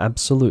in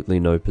absolutely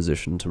no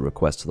position to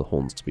request the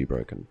horns to be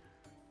broken.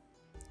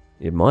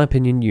 In my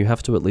opinion, you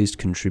have to at least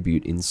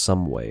contribute in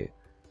some way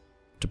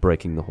to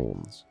breaking the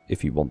horns,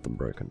 if you want them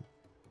broken.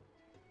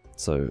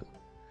 So,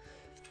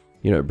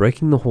 you know,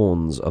 breaking the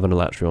horns of an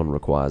Elatrion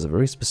requires a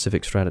very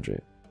specific strategy.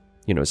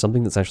 You know,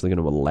 something that's actually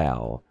going to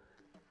allow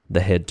the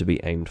head to be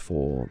aimed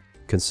for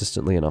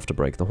consistently enough to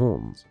break the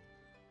horns.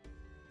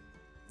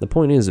 The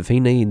point is, if he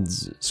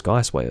needs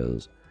Sky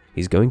Swayers,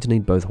 he's going to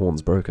need both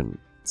horns broken.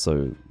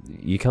 So,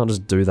 you can't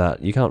just do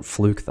that, you can't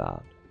fluke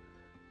that.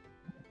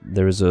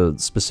 There is a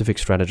specific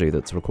strategy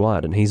that's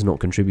required, and he's not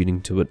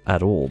contributing to it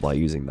at all by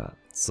using that.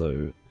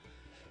 So,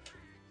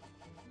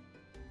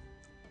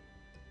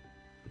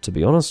 to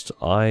be honest,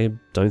 I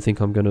don't think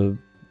I'm going to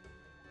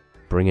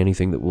bring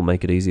anything that will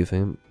make it easier for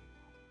him.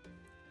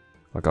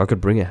 Like, I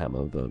could bring a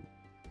hammer, but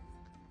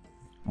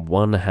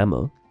one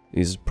hammer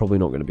is probably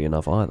not going to be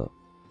enough either.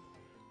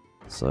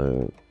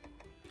 So,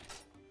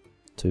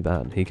 too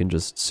bad. He can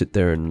just sit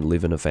there and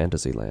live in a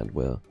fantasy land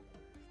where,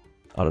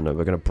 I don't know,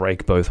 we're going to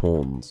break both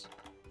horns,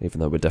 even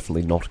though we're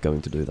definitely not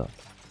going to do that.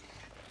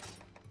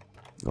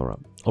 Alright,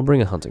 I'll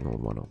bring a hunting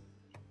horn, why not?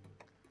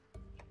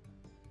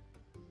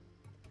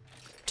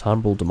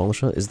 Tarnball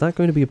Demolisher, is that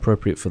going to be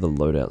appropriate for the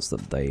loadouts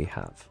that they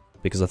have?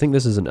 Because I think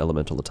this is an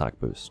elemental attack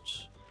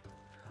boost.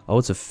 Oh,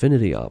 it's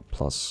affinity up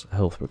plus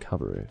health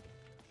recovery.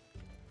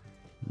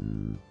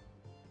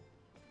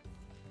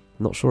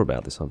 Not sure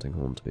about this hunting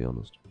horn, to be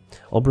honest.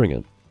 I'll bring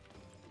it.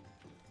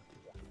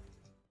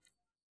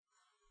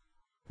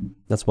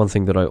 That's one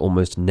thing that I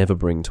almost never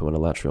bring to an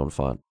Elatrion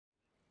fight.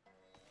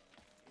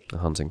 A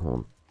hunting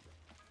horn.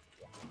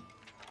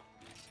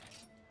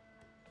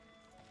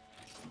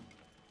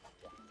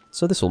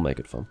 So this will make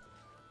it fun.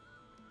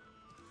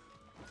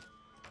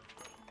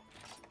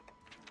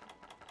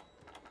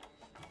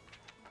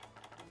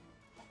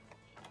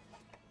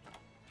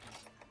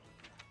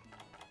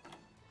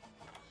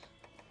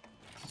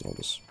 I'll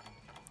just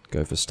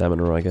go for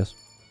stamina, I guess.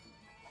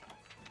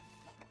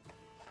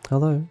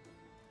 Hello?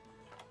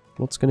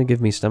 What's gonna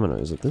give me stamina?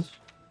 Is it this?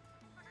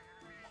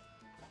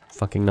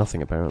 Fucking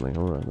nothing, apparently.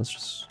 Alright, let's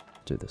just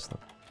do this then.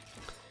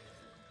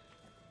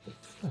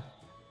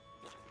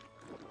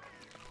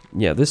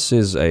 Yeah, this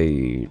is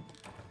a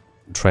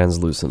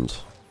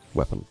translucent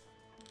weapon.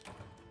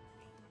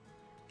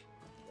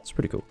 It's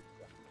pretty cool.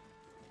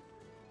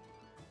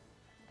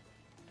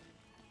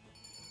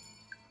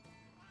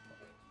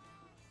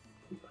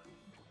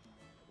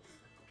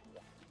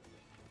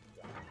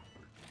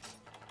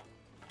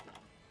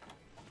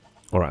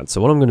 Alright,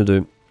 so what I'm going to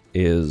do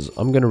is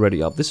I'm going to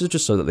ready up. This is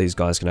just so that these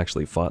guys can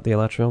actually fight the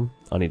Elatrion.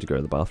 I need to go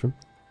to the bathroom.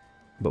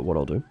 But what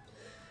I'll do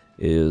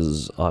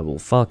is I will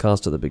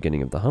farcast at the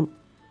beginning of the hunt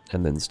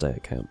and then stay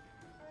at camp.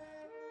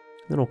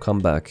 Then I'll come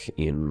back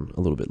in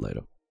a little bit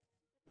later.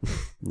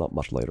 Not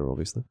much later,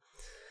 obviously.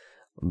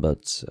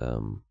 But,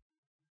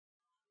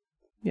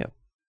 yeah.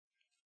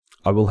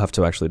 I will have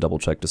to actually double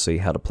check to see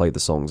how to play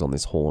the songs on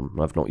this horn.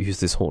 I've not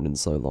used this horn in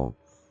so long.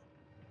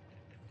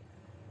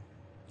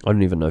 I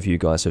don't even know if you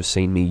guys have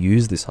seen me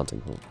use this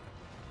hunting horn.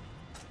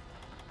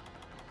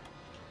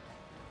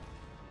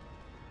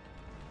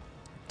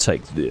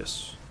 Take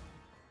this.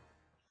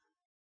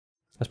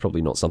 That's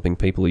probably not something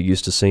people are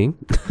used to seeing.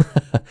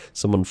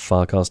 Someone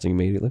farcasting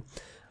immediately.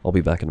 I'll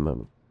be back in a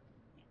moment.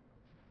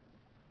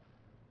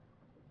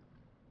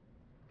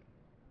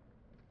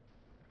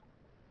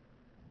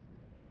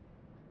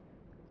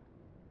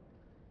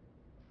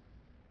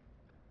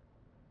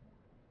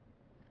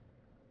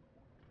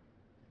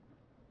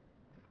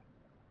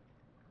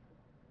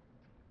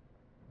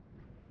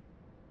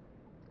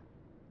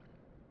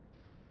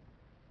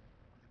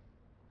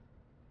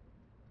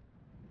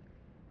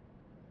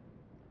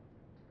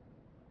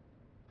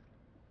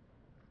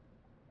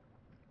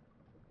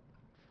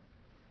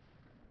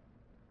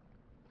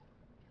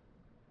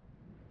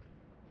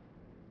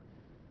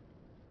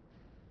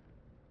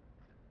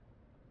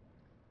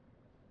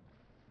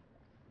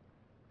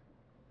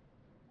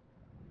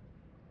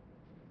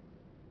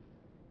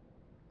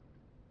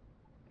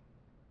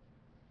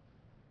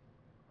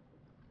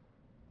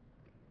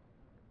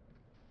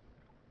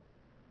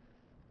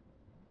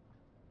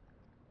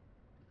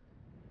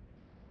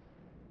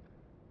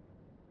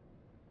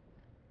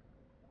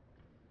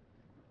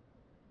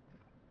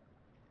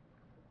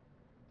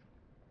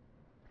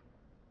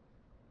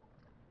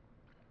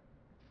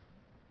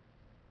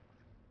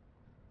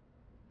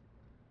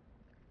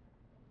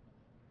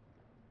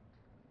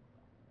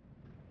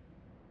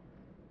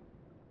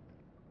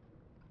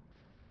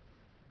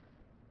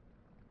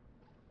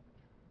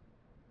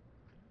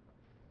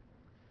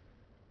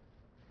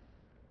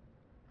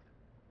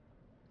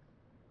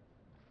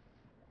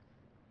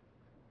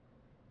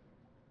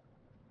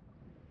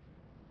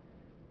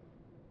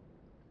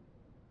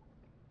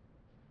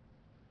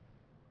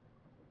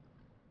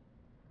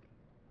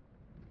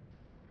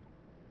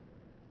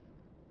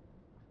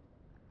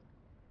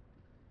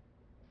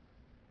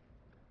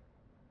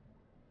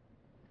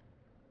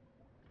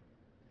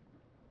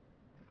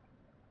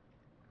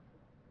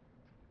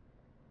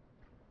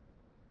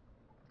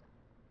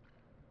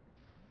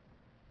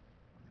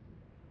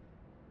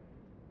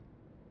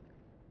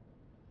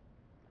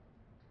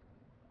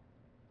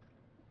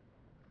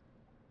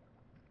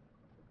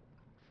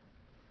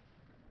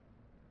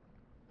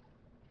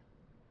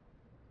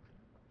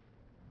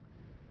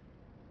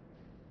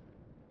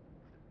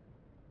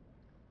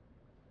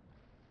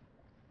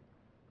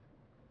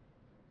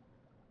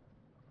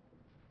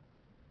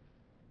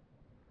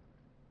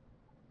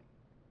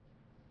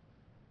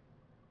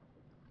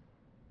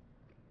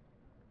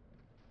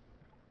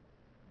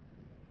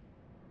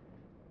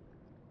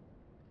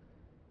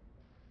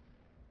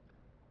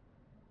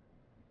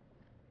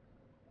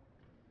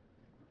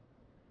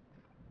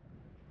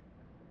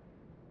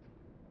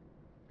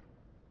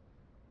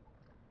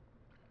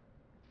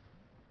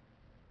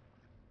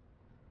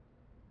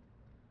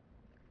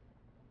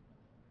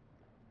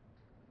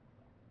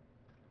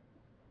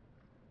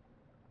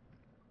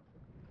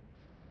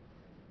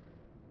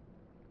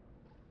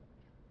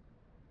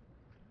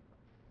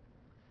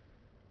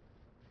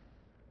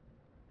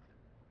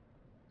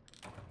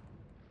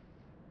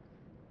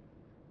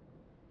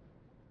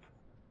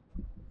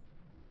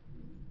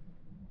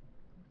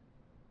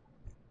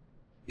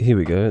 here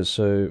we go.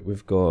 So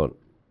we've got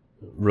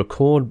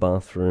record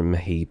bathroom,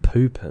 he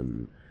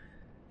pooping,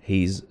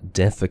 he's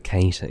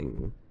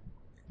defecating,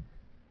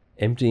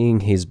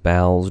 emptying his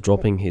bowels,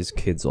 dropping his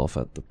kids off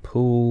at the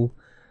pool,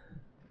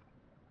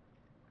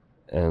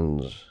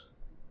 and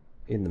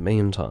in the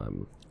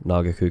meantime,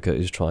 Nagakuka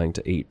is trying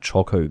to eat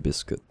choco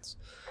biscuits.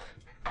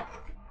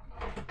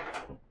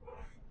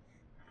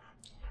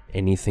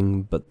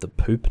 Anything but the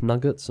poop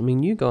nuggets? I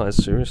mean, you guys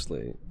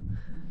seriously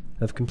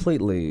have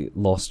completely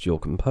lost your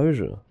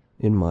composure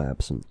in my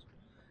absence.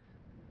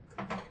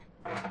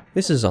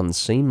 This is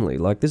unseemly.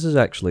 Like, this is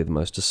actually the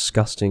most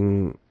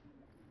disgusting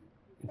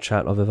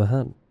chat I've ever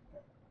had.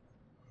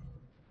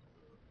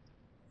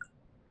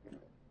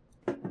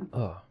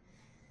 Oh,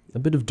 a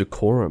bit of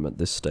decorum at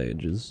this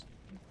stage is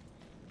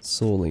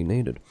sorely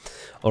needed.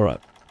 Alright.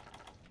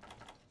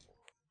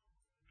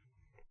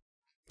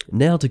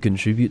 Now to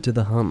contribute to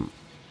the hunt.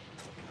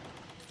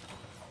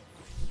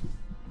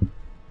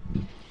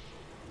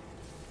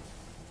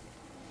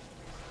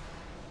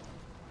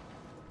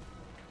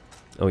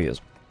 Oh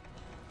yes.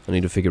 I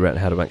need to figure out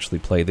how to actually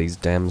play these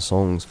damn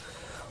songs.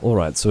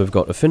 Alright, so we've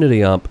got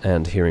Affinity Up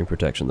and Hearing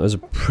Protection. Those are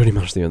pretty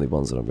much the only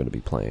ones that I'm going to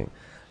be playing.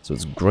 So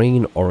it's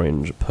green,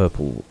 orange,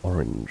 purple,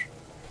 orange.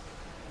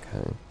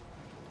 Okay.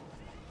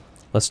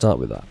 Let's start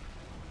with that.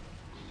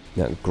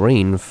 Now,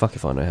 green, fuck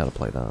if I know how to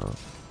play that.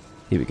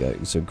 Here we go.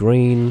 So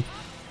green,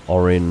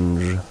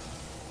 orange,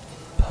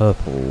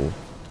 purple,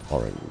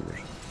 orange.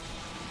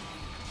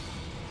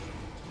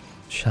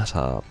 Shut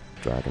up,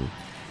 dragon.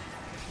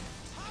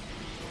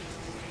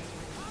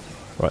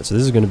 Right, so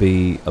this is going to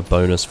be a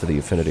bonus for the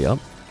Affinity Up.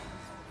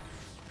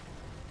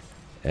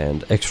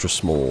 And extra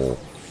small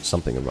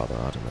something or other,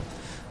 I don't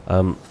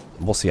know.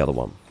 What's the other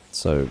one?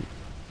 So,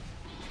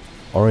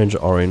 orange,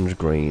 orange,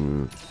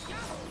 green.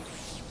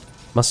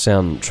 Must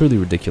sound truly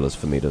ridiculous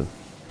for me to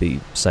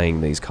be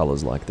saying these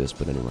colours like this,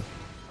 but anyway.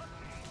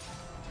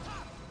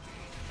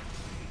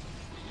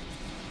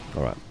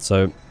 Alright,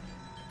 so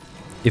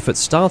if it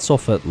starts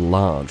off at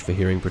large for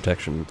hearing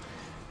protection,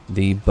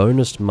 the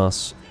bonus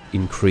must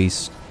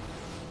increase.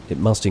 It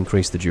must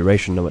increase the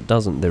duration. No, it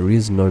doesn't. There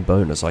is no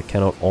bonus. I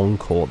cannot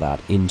encore that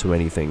into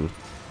anything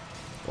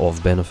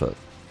of benefit.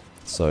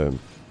 So,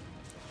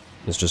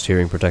 it's just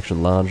hearing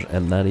protection large,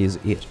 and that is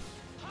it.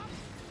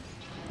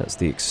 That's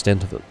the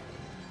extent of it.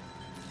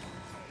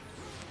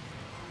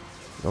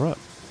 Alright.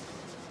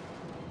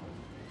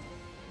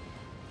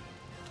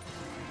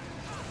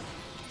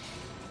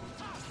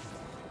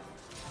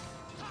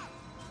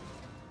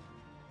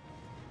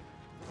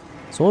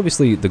 So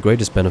obviously, the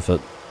greatest benefit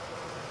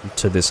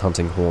to this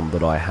hunting horn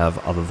that I have,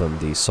 other than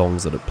the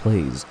songs that it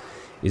plays,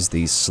 is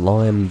the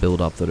slime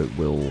build-up that it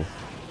will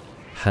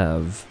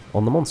have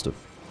on the monster.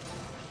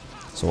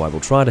 So I will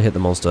try to hit the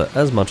monster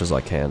as much as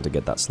I can to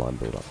get that slime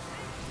build-up.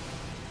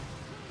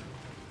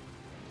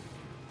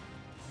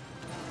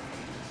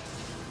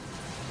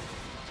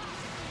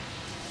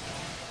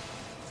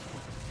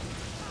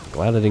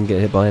 Glad I didn't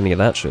get hit by any of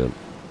that shit.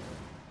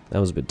 That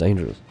was a bit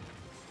dangerous.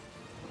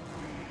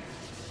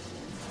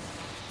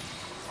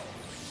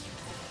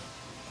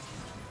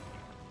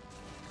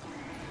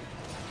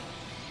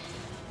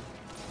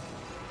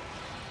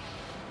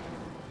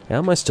 How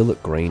am I still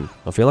at green?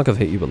 I feel like I've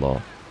hit you a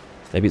lot.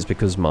 Maybe it's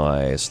because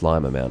my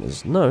slime amount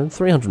is... No,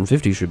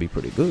 350 should be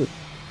pretty good.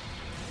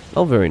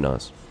 Oh, very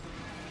nice.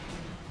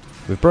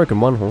 We've broken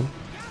one horn.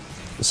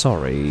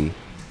 Sorry.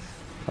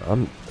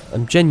 I'm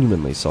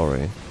genuinely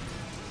sorry.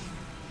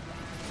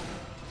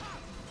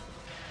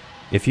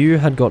 If you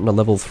had gotten a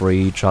level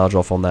 3 charge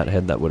off on that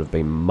head, that would have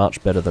been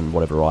much better than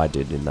whatever I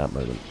did in that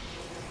moment.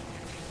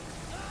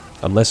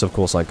 Unless, of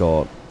course, I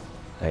got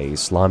a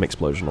slime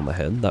explosion on the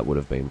head, that would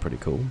have been pretty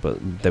cool,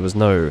 but there was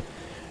no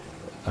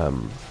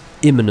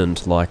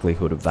imminent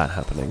likelihood of that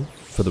happening,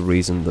 for the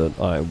reason that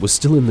I was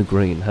still in the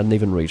green, hadn't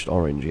even reached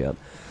orange yet.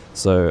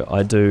 So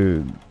I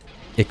do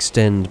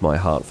extend my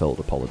heartfelt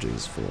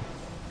apologies for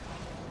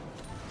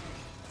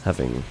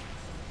having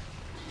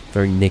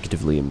very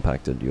negatively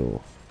impacted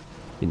your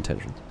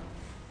intentions.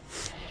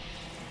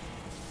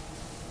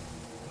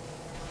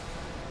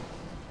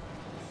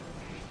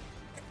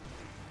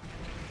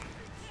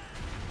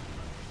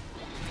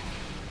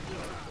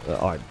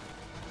 I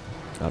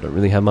don't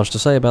really have much to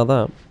say about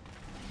that.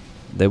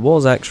 There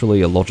was actually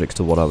a logic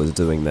to what I was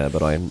doing there,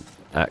 but I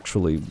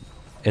actually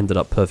ended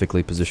up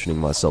perfectly positioning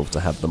myself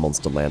to have the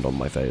monster land on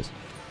my face.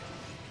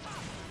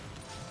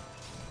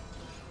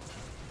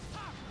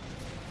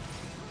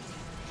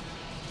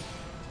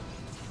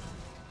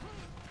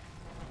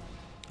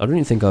 I don't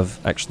even think I've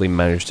actually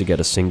managed to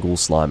get a single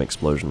slime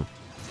explosion.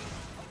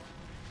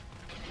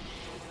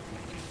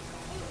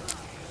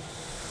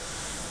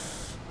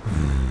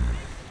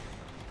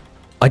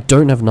 I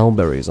don't have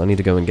nullberries. I need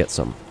to go and get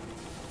some.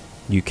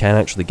 You can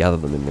actually gather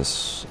them in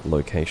this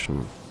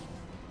location.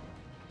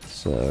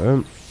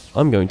 So,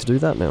 I'm going to do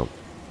that now.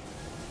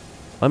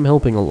 I'm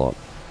helping a lot.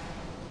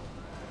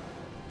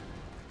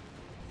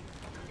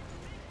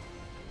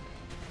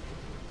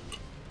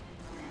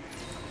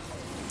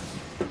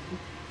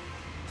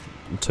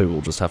 2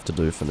 will just have to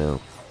do for now.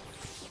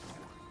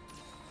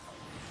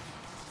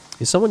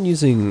 Is someone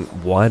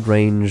using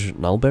wide-range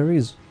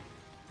nullberries?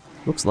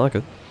 Looks like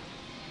it.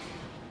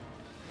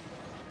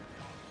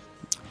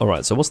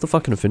 Alright, so what's the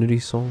fucking affinity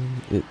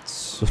song?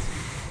 It's...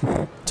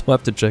 Do I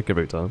have to check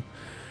every time?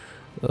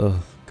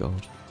 Oh,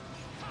 God.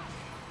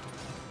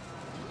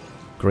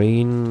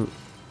 Green,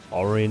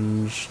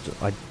 orange...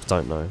 I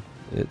don't know.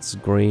 It's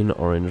green,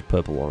 orange,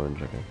 purple,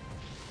 orange, okay.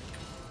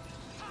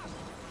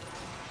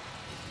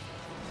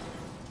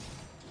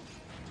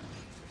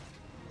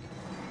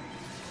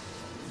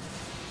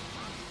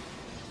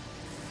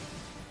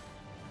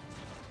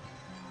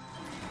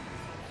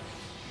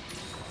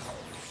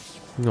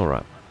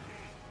 Alright.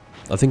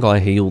 I think I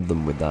healed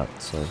them with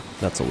that, so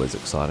that's always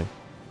exciting.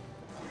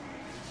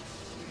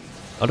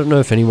 I don't know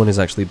if anyone is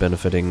actually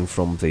benefiting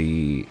from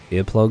the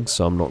earplugs,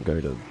 so I'm not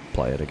going to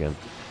play it again.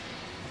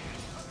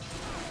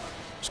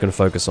 Just going to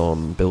focus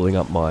on building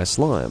up my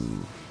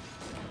slime.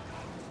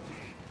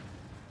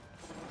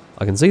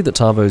 I can see that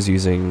Tavo's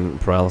using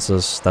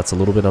paralysis. That's a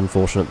little bit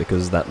unfortunate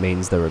because that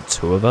means there are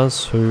two of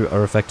us who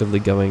are effectively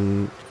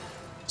going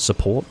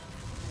support.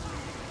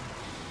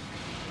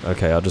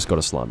 Okay, I just got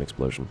a slime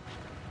explosion.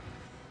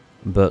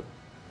 But,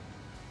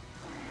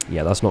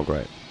 yeah, that's not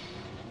great.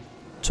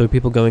 Two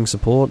people going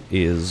support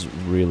is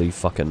really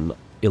fucking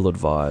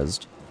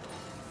ill-advised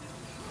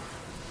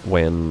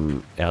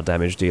when our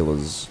damage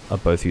dealers are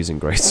both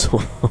using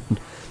Greatsword.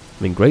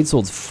 I mean,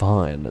 Greatsword's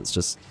fine, it's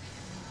just...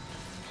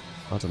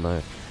 I don't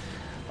know.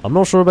 I'm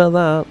not sure about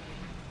that.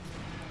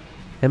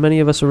 How many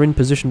of us are in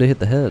position to hit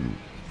the head?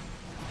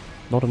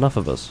 Not enough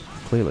of us,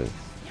 clearly.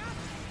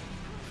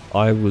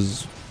 I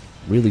was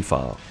really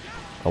far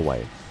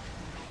away.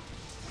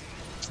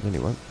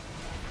 Anyway.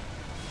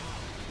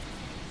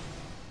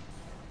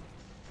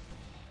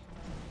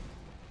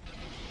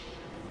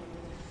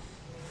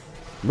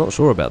 Not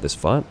sure about this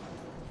fight.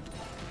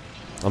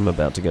 I'm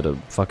about to get a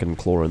fucking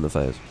claw in the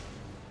face.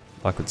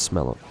 I could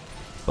smell it.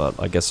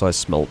 But I guess I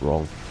smelt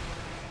wrong.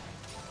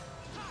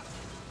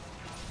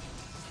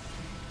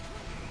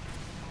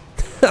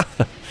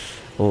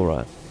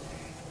 Alright.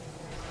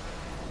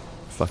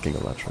 Fucking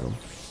Elytron.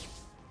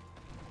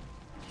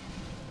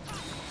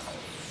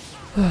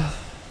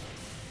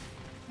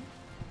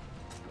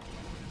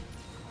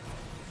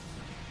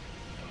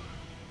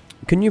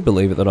 Can you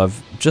believe it that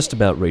I've just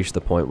about reached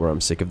the point where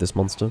I'm sick of this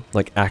monster?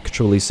 Like,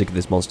 actually sick of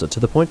this monster, to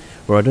the point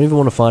where I don't even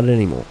want to fight it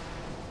anymore.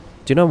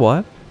 Do you know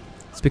why?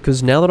 It's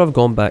because now that I've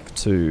gone back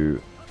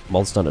to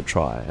Monster Hunter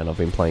Tri, and I've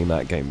been playing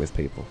that game with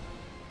people,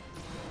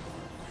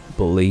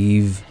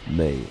 believe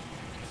me,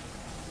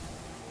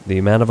 the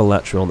amount of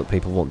Elytron that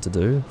people want to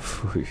do,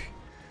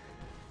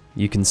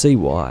 you can see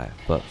why,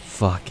 but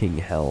fucking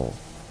hell.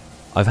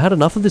 I've had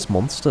enough of this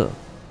monster.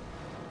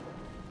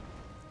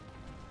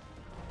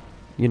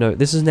 You know,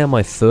 this is now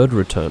my third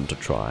return to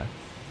Tri.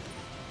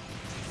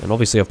 And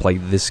obviously I've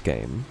played this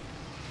game.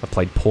 I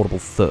played Portable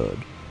third.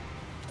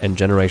 And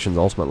Generations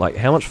Ultimate. Like,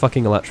 how much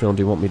fucking Elytron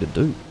do you want me to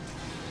do?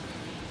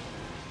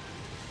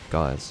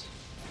 Guys.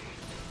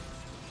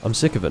 I'm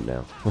sick of it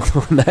now.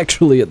 I'm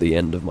actually at the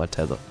end of my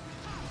tether.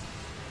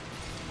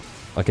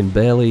 I can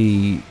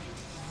barely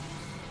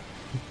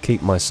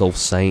keep myself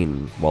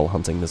sane while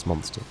hunting this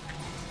monster.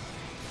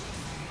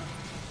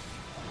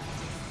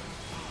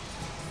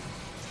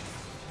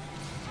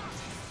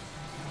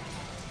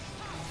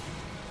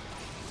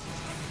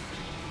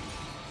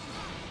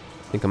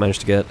 I think I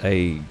managed to get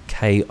a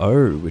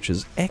KO, which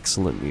is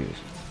excellent news.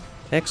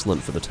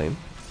 Excellent for the team.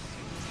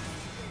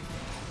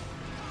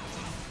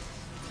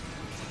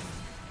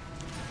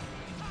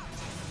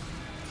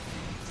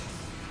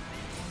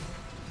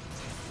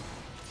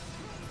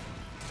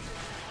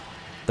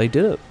 They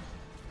did it.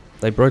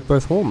 They broke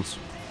both horns.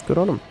 Good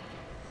on them.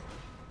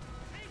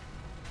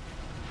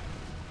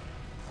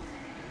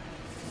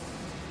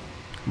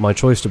 My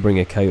choice to bring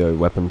a KO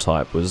weapon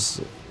type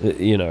was,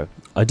 you know,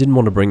 I didn't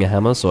want to bring a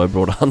hammer, so I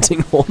brought a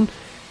hunting horn.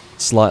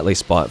 Slightly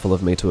spiteful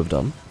of me to have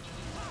done.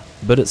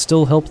 But it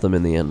still helped them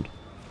in the end,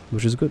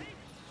 which is good.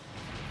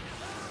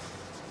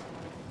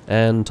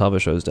 And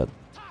Tavosho's dead.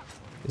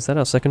 Is that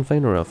our second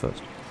feint or our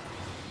first?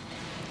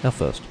 Our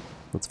first.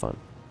 That's fine.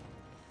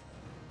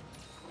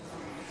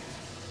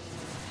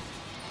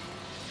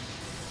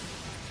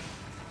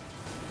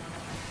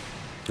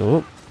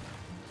 Oh,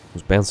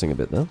 was bouncing a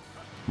bit there.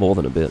 More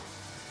than a bit.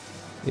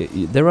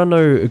 There are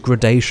no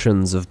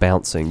gradations of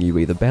bouncing. You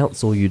either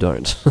bounce or you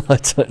don't. I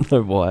don't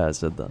know why I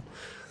said that.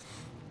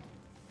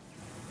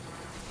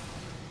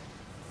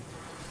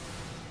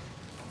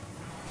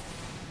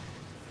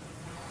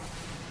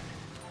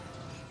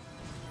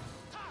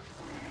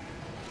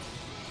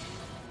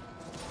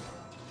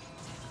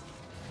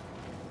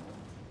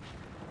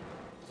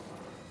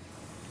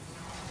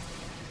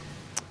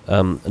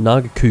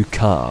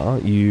 Nagaku-Ka,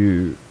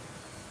 you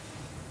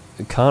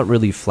can't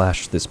really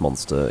flash this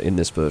monster in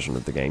this version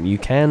of the game. You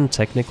can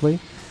technically,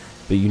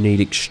 but you need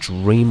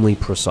extremely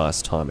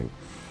precise timing.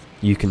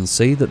 You can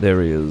see that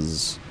there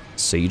is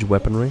siege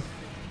weaponry,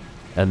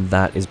 and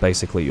that is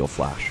basically your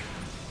flash.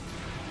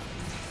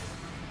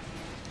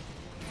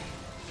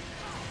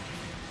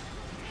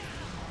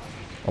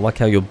 I like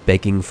how you're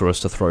begging for us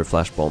to throw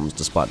flash bombs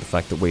despite the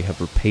fact that we have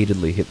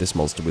repeatedly hit this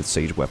monster with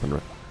siege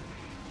weaponry.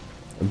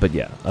 But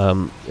yeah,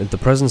 the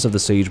presence of the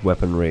siege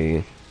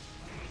weaponry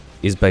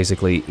is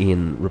basically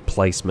in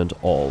replacement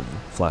of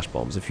flash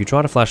bombs. If you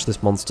try to flash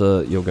this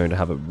monster, you're going to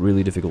have a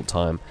really difficult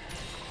time.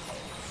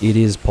 It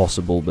is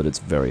possible, but it's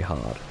very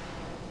hard.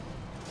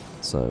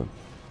 So,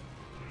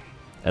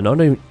 and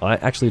I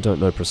actually don't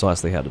know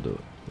precisely how to do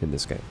it in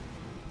this game.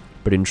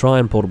 But in Try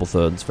and Portable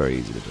Third, it's very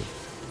easy to do.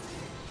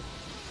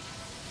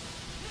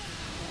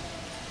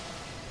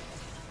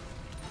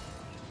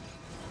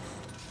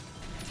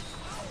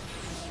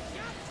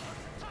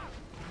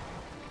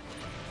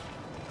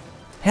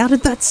 How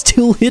did that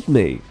still hit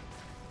me?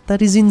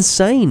 That is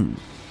insane.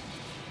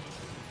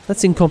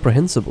 That's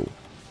incomprehensible.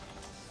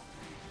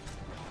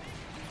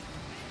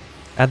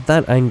 At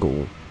that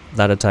angle,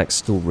 that attack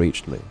still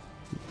reached me.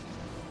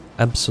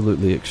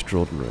 Absolutely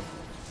extraordinary.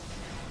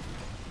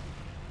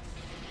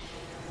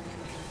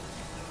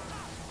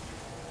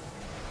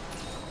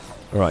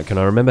 Alright, can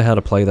I remember how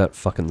to play that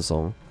fucking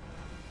song?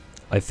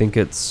 I think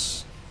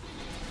it's...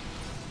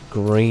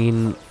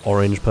 green,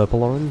 orange,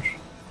 purple, orange?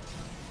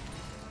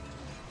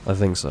 I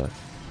think so.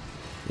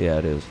 Yeah,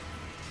 it is.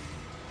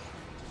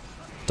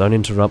 Don't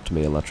interrupt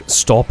me, Electric.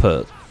 Stop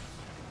it!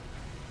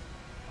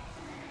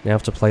 Now I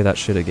have to play that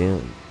shit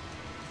again.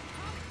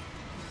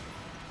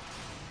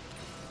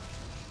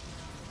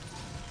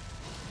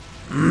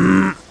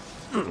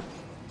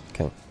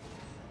 Okay.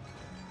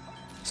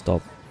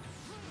 Stop.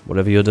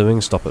 Whatever you're doing,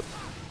 stop it.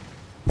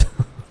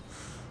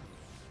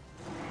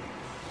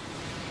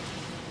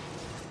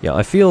 Yeah,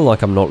 I feel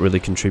like I'm not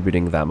really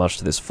contributing that much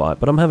to this fight,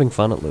 but I'm having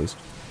fun at least.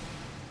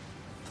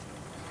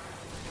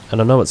 And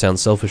I know it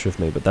sounds selfish of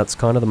me, but that's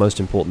kind of the most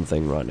important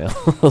thing right now.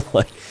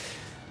 Like,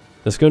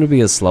 it's going to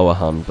be a slower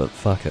hunt, but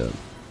fuck it.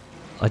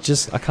 I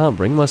can't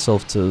bring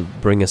myself to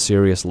bring a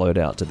serious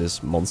loadout to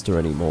this monster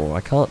anymore.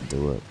 I can't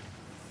do it.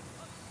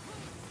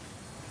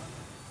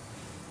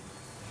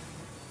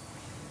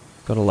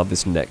 Gotta love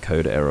this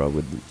netcode error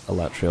with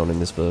Alatreon in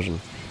this version.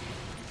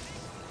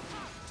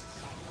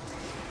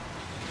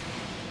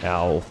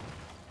 Ow.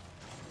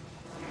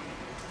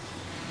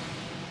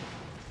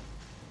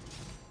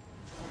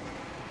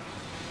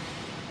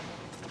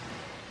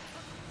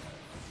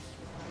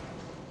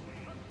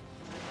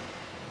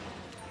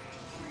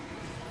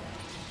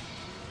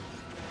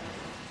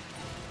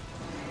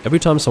 Every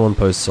time someone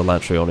posts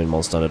Alatreon in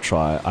Monster Hunter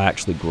Try, I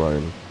actually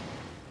groan.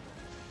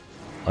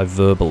 I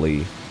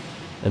verbally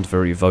and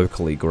very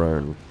vocally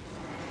groan.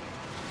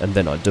 And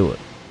then I do it,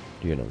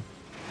 you know.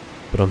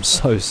 But I'm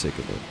so sick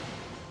of it.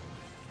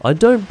 I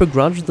don't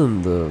begrudge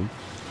them the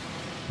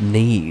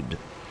need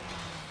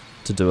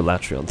to do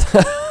Alatreon.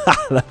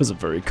 That was a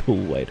very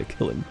cool way to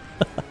kill him.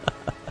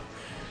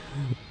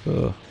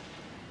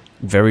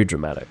 Very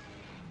dramatic.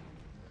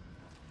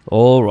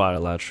 Alright,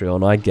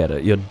 Alatreon, I get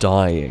it. You're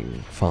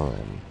dying.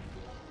 Fine.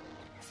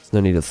 There's no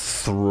need to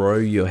throw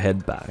your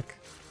head back.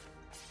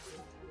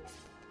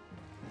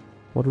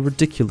 What a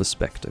ridiculous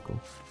spectacle.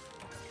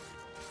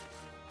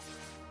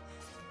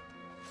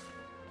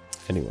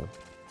 Anyway.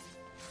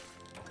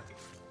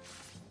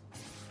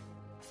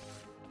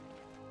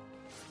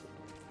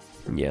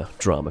 Yeah,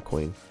 drama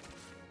queen.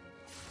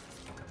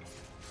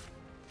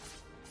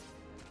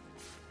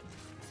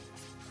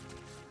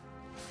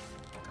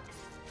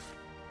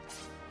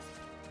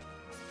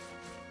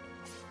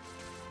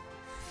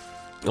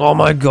 Oh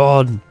my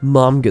god!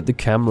 Mum, get the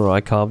camera,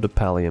 I carved a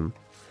pallium.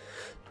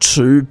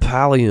 2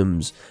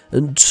 palliums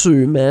and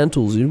 2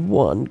 mantles in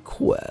one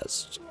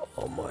quest.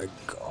 Oh my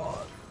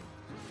god.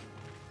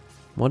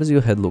 Why does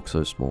your head look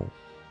so small?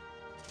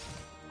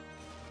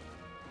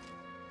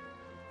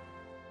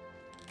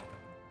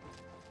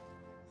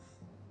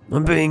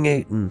 I'm being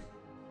eaten.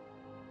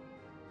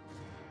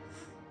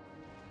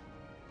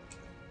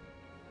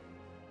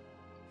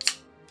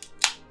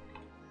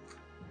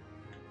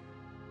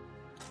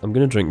 I'm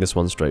gonna drink this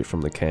one straight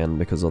from the can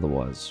because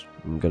otherwise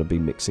I'm gonna be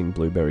mixing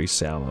blueberry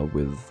sour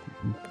with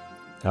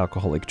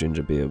alcoholic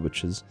ginger beer,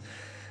 which is...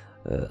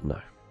 no.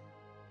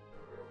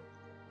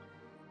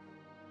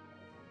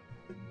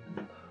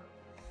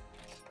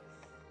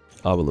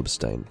 I will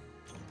abstain.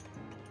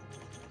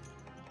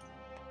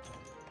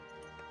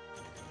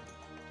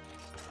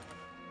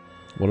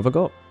 What have I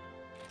got?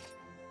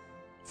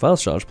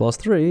 Fast charge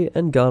 +3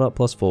 and guard up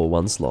 +4,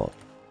 1 slot.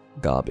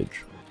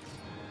 Garbage.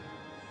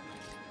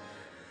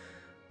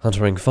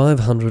 Huntering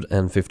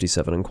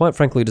 557, and quite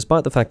frankly,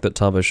 despite the fact that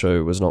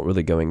Tarbosho was not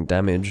really going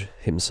damage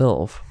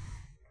himself,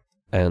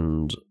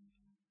 and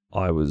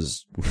I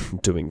was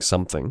doing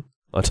something,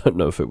 I don't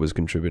know if it was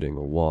contributing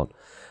or what,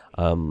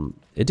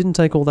 it didn't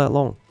take all that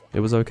long.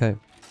 It was okay.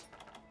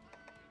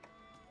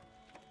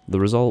 The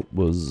result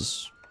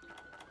was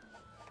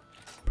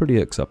pretty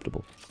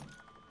acceptable.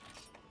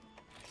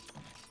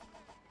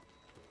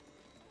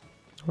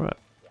 Alright.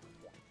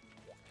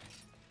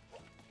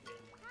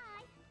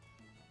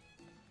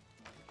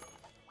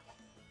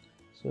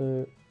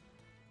 So,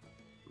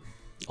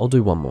 I'll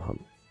do one more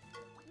hunt.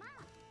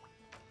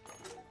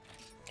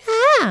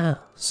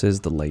 Ah, says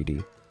the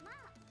lady.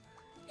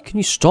 Can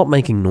you stop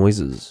making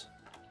noises?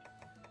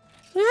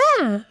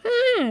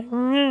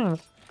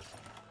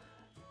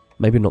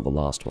 Maybe not the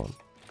last one,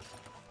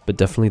 but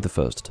definitely the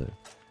first two.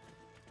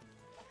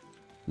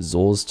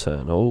 Zor's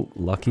turn. Oh,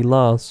 lucky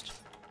last.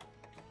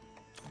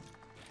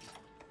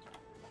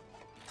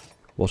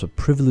 What a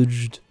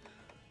privileged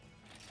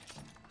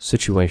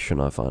situation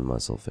I find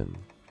myself in.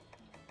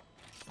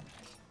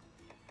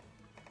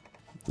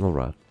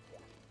 Alright.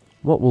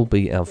 What will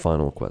be our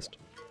final quest?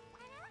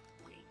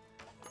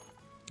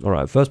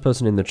 Alright, first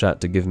person in the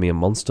chat to give me a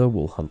monster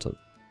will hunt it.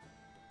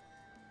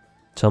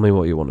 Tell me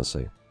what you want to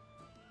see.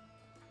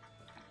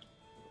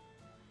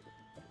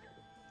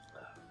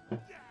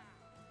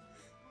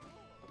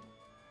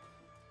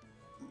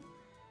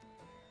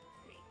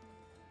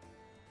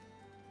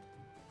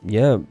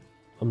 Yeah,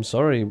 I'm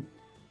sorry,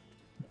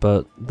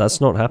 but that's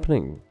not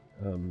happening.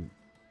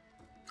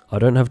 I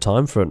don't have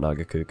time for it,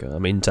 Nagakuka. I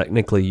mean,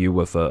 technically you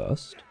were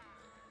first.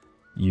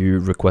 You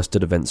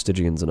requested event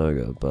Stygians and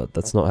Ogre, but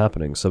that's not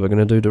happening, so we're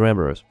gonna do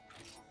Duramboros.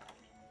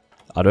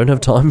 I don't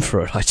have time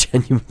for it, I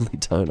genuinely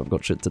don't. I've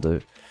got shit to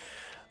do.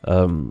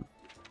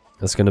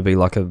 It's gonna be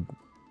like a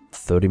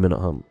 30-minute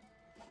hunt.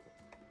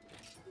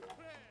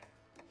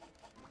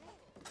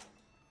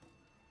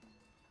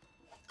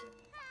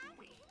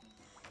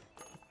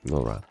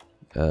 Alright.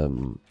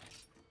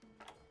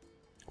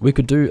 We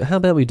could do... How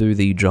about we do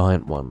the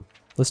giant one?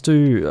 Let's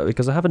do...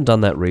 because I haven't done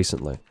that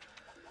recently.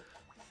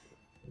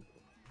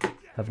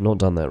 Have not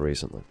done that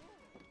recently.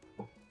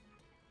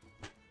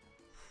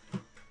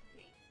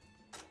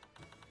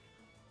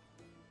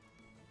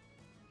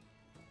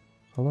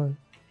 Hello?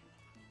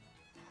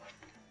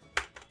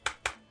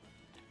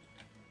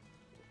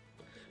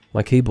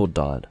 My keyboard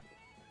died.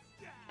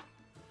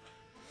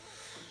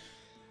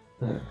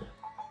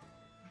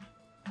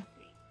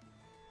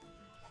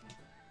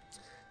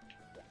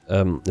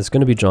 There's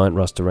going to be giant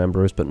Rust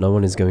Duramboros, but no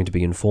one is going to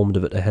be informed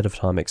of it ahead of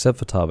time except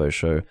for Tavo's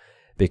show,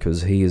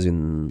 because he is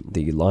in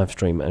the live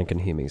stream and can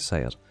hear me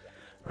say it.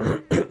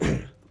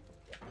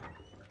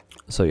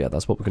 So yeah,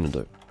 that's what we're going to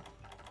do.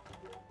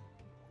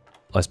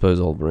 I suppose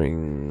I'll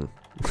bring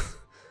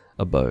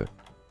a bow.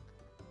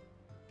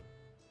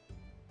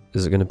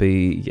 Is it going to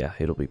be... yeah,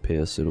 it'll be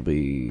Pierce, it'll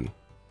be...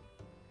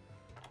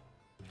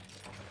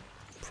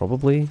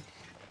 probably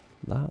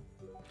that.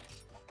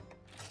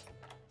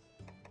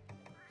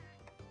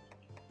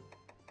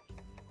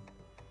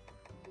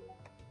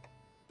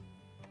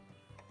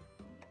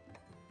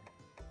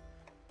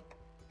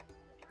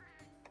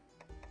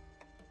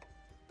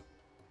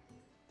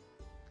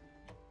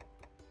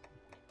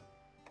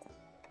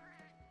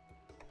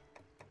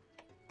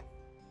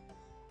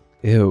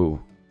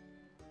 Ew.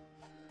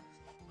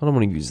 I don't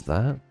want to use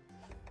that.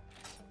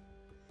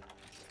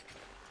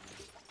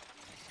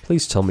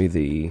 Please tell me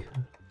the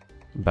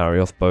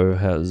Barioth bow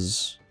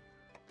has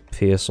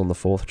Pierce on the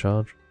 4th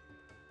charge.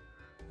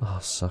 Oh,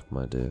 suck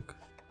my dick.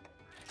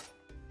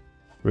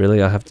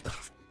 Really, I have to...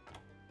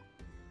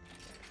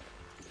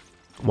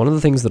 One of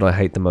the things that I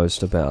hate the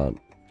most about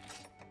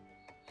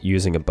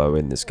using a bow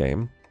in this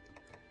game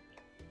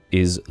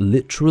is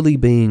literally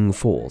being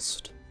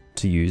forced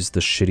to use the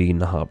shitty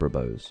Nahabra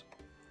bows.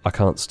 I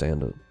can't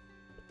stand it.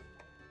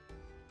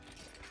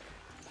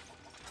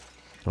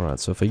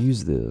 Alright, so if I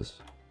use this,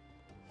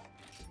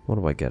 what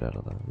do I get out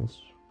of that?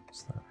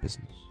 What's that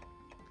business?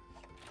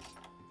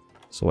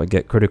 So I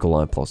get critical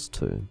eye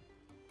 +2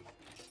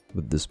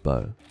 with this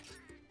bow.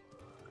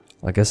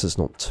 I guess it's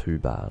not too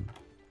bad.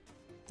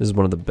 This is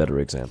one of the better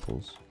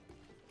examples.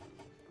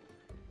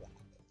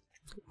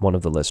 One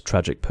of the less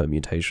tragic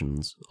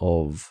permutations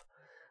of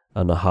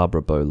a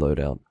Nahabra bow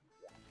loadout.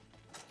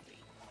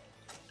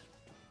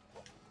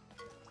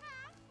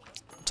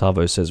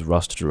 Tavo says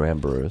Rust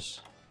Duramboros,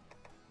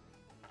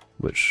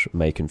 which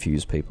may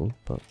confuse people,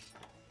 but...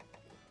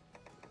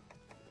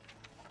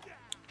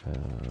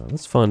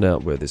 let's find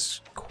out where this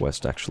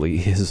quest actually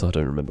is. I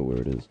don't remember where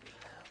it is.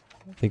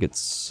 I think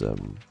it's...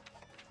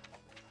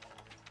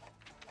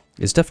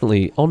 it's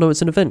definitely... oh no,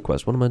 it's an event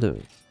quest. What am I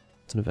doing?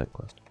 It's an event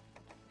quest.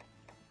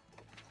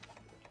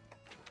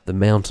 The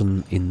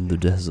mountain in the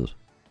desert.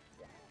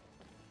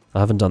 I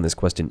haven't done this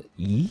quest in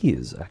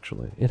years,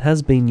 actually. It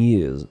has been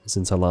years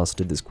since I last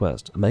did this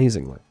quest,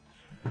 amazingly.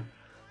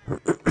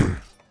 It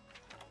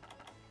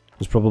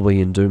was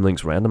probably in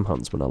Doomlink's random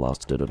hunts when I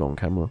last did it on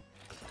camera.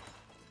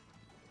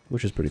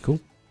 Which is pretty cool.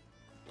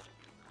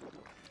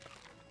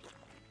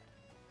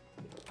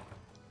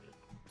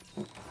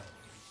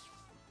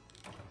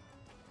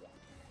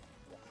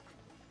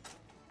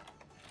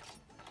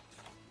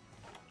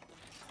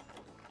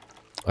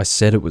 I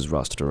said it was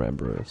Rust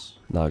Duramboros.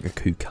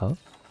 Nagakuka.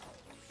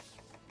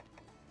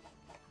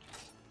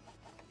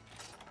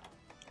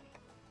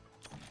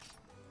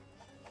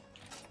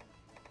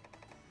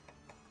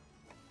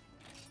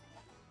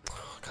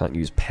 Can't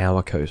use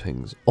power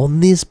coatings on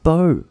this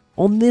bow.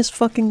 On this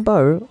fucking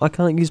bow, I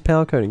can't use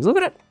power coatings. Look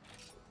at it.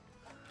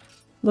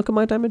 Look at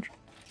my damage.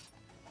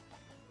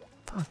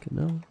 Fucking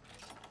hell.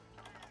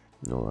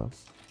 Alright.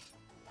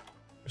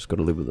 Just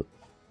gotta live with it.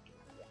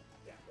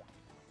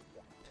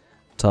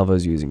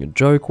 Tavo's using a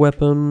joke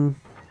weapon.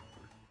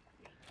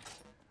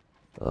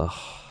 Ugh.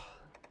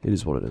 It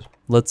is what it is.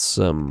 Let's,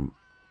 someone's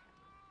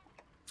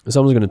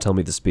going to tell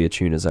me the spear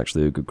tune is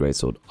actually a good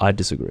greatsword. I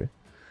disagree.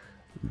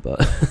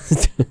 But,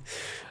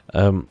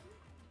 I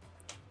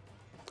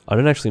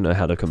don't actually know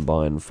how to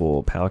combine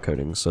for power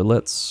coating, so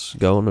let's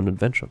go on an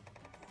adventure.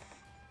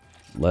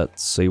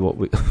 Let's see what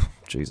we...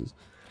 Jesus.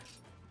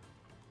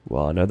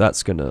 Well, I know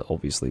that's going to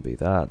obviously be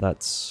that.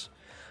 That's...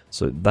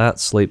 So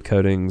that's sleep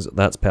coatings,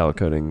 that's power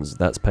coatings,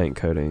 that's paint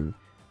coating,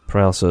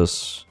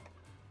 paralysis,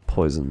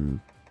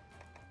 poison...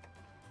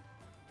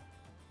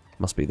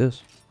 Must be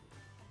this.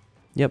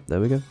 Yep, there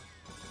we go.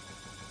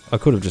 I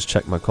could have just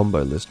checked my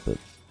combo list, but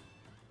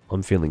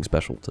I'm feeling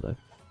special today.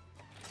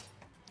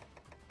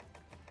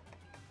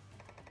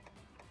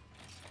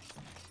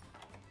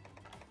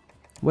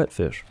 Wet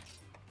fish.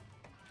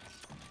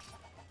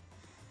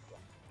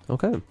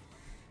 Okay.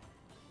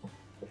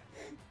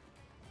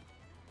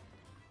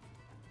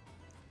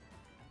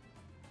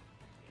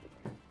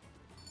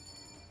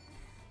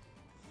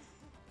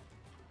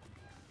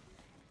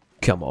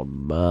 Come on,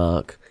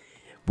 Mark.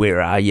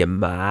 Where are you,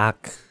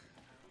 Mark?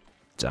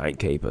 Don't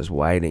keep us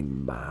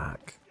waiting,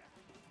 Mark.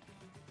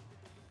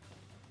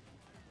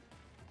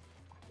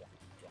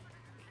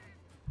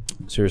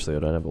 Seriously, I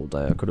don't have all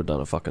day. I could have done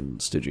a fucking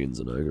Stygians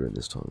and Ogre in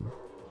this time.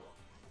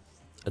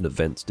 An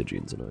event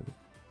Stygians and Ogre.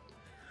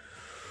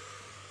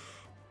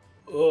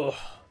 Ugh.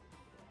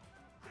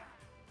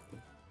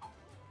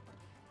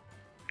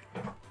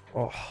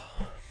 Oh.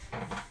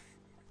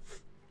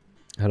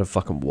 I had a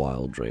fucking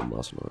wild dream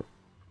last night.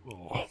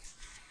 Oh.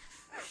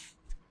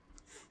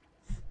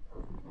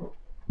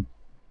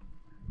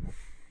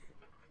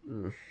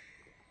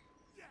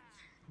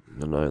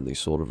 And I only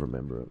sort of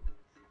remember it.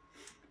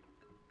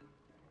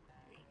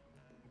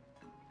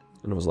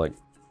 And I was like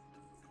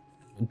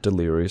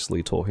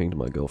deliriously talking to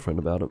my girlfriend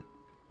about it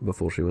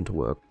before she went to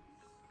work.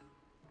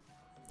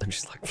 And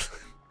she's like,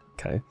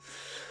 okay.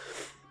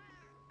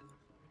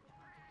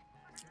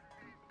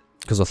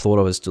 Because I thought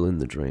I was still in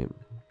the dream.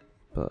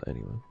 But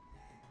anyway.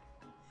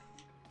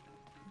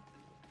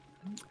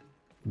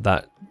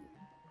 That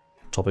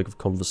topic of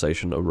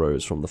conversation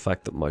arose from the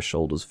fact that my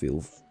shoulders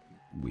feel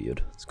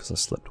weird. It's because I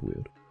slept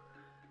weird.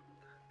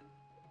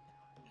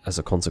 As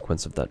a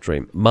consequence of that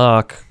dream.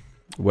 Mark!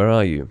 Where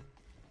are you?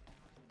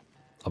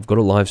 I've got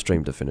a live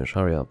stream to finish.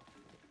 Hurry up.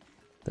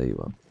 There you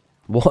are.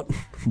 What?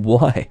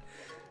 Why?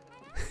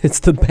 It's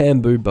the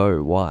bamboo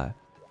bow. Why?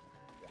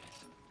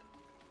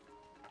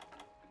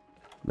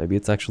 Maybe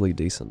it's actually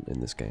decent in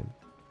this game.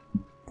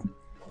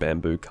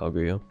 Bamboo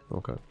Kaguya.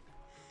 Okay.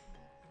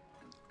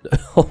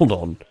 Hold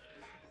on.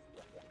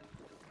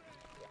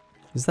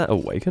 Is that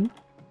Awaken?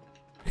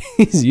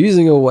 He's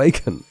using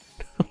Awaken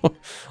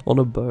on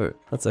a bow.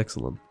 That's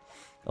excellent.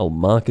 Oh,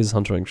 Mark is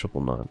huntering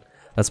 999.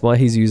 That's why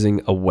he's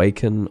using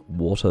Awaken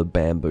Water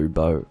Bamboo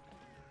Bow.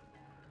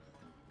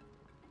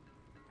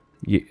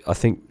 I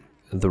think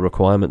the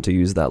requirement to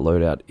use that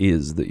loadout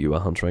is that you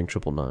are huntering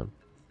 999.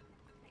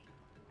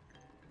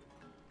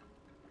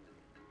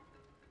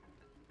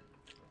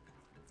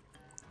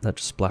 That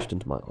just splashed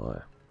into my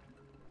eye.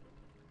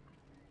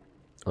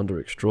 Under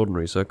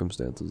extraordinary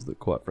circumstances that,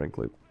 quite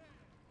frankly,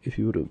 if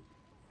you were to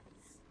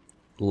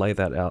lay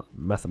that out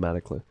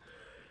mathematically,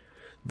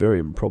 very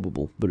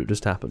improbable, but it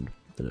just happened,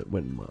 and it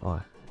went in my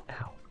eye.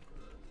 Ow.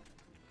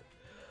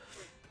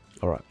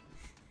 Alright.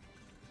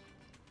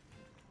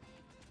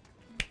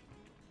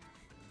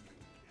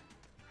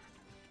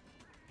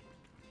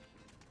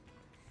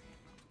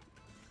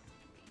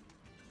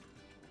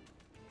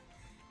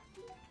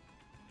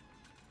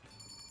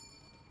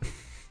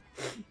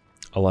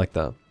 I like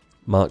that.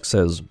 Mark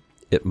says,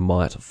 it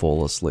might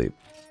fall asleep.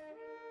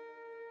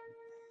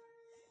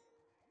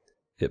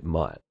 It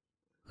might.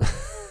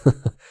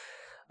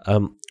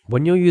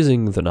 When you're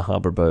using the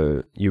Nahabra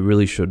bow, you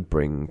really should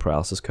bring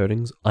paralysis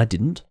coatings. I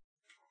didn't.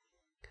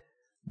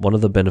 One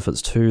of the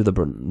benefits to the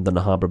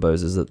Nahabra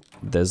bows is that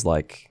there's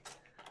like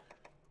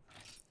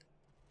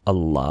a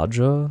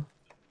larger...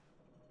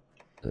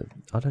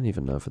 I don't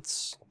even know if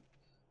it's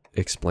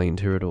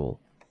explained here at all.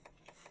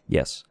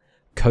 Yes.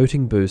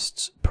 Coating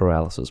boosts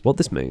paralysis. What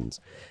this means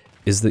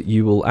is that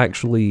you will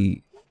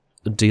actually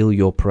deal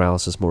your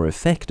paralysis more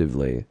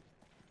effectively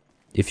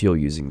if you're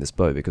using this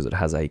bow because it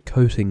has a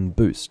coating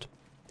boost.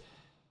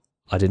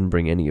 I didn't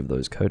bring any of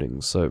those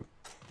coatings, so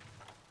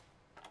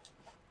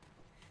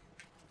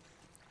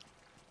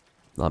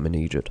I'm in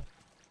Egypt.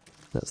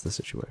 That's the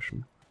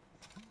situation.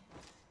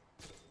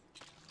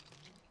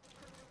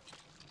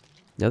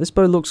 Now this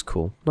bow looks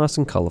cool, nice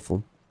and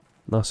colourful,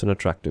 nice and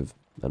attractive,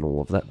 and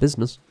all of that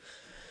business.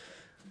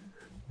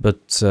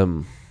 But,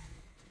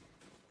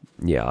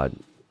 yeah,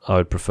 I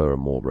would prefer a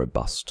more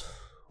robust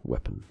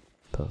weapon,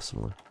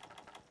 personally.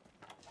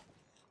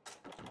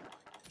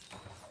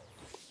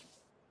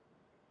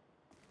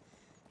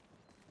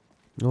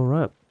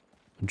 Alright.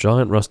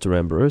 Giant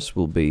Rusteramboros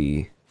will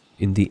be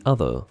in the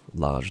other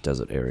large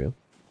desert area.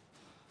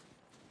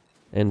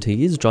 And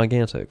he is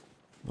gigantic.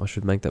 I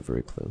should make that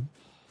very clear.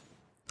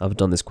 I've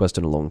done this quest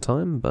in a long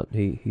time, but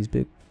he's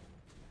big.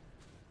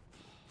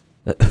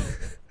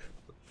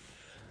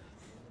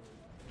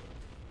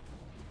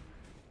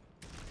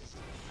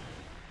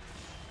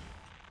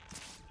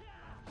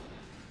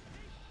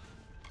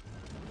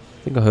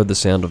 think I heard the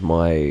sound of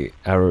my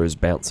arrows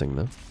bouncing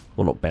there.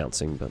 Well, not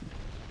bouncing, but...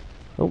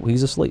 Oh,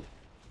 he's asleep.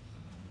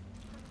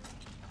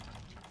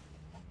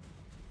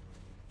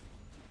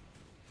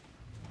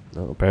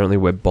 Oh, apparently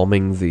we're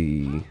bombing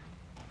the...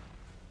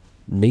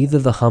 Neither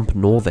the hump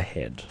nor the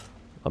head.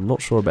 I'm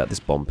not sure about this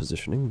bomb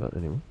positioning, but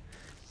anyway.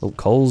 Oh,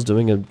 Cole's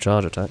doing a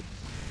charge attack.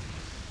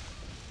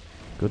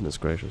 Goodness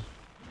gracious.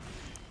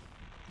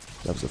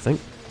 That was a thing.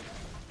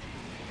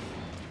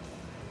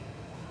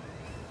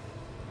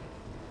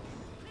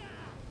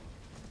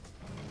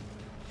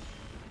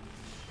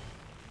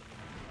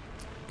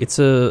 It's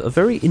a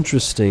very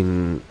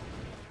interesting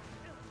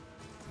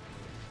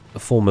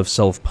form of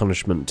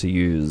self-punishment to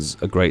use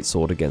a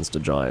greatsword against a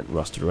giant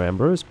rusted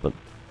Rambros, but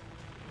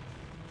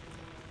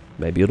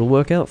maybe it'll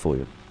work out for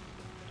you.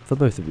 For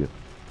both of you.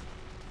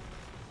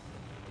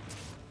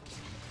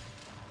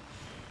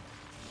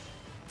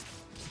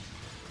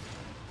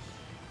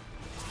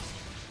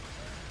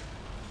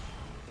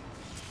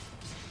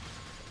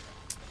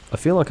 I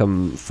feel like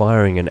I'm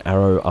firing an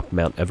arrow up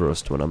Mount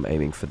Everest when I'm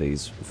aiming for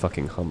these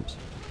fucking humps.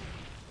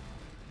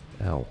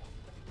 Ow.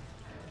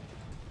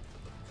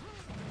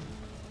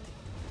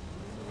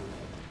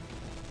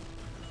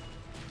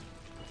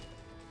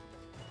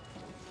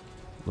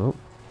 Well,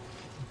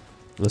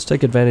 let's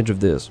take advantage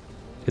of this.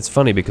 It's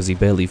funny because he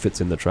barely fits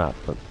in the trap,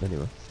 but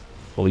anyway.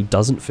 Well, he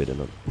doesn't fit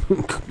in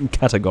it.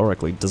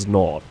 Categorically does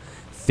not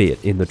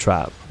fit in the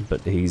trap,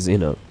 but he's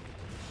in it.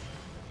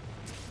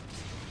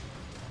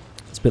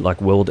 It's a bit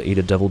like World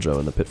Eater Devil Joe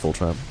in the Pitfall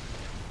Trap.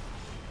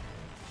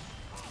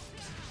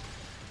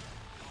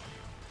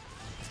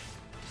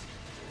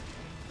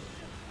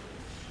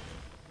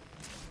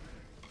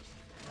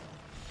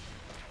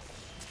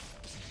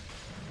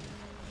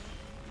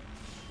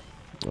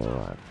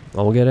 Alright,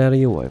 I'll get out of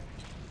your way.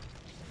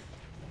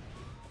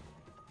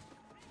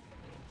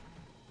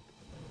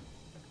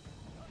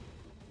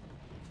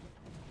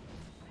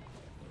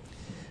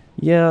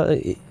 Yeah,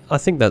 I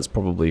think that's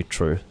probably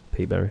true,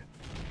 Peaberry.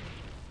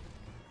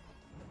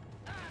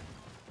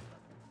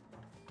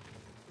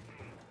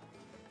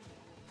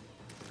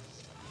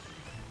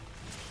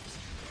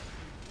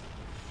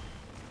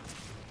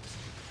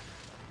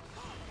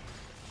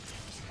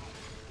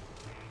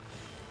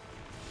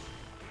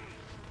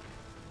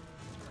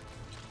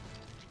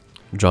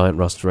 Giant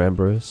Rust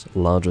Rambros,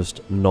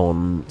 largest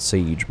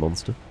non-siege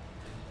monster.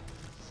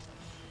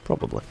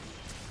 Probably.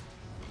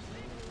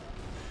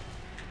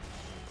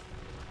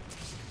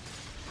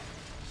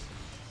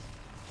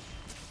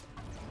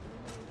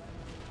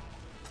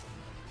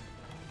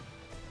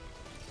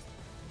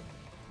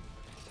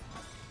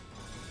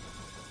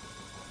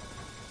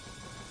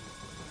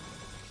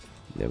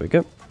 There we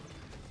go.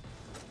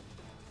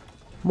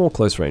 More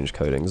close range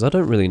coatings. I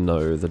don't really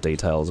know the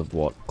details of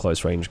what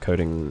close range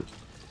coating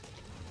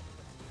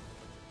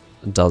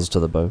does to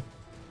the bow.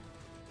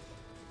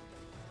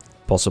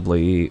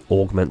 Possibly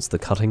augments the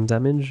cutting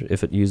damage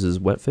if it uses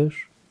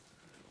wetfish.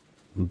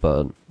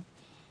 But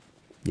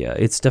yeah,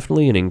 it's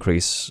definitely an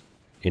increase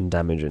in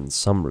damage in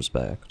some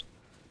respect.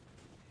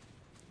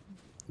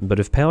 But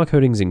if power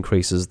coatings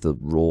increases the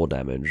raw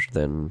damage,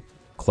 then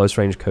close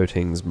range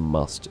coatings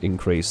must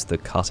increase the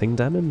cutting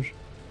damage.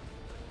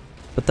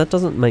 But that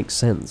doesn't make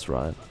sense,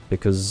 right?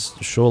 Because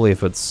surely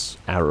if it's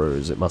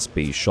arrows, it must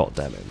be shot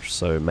damage.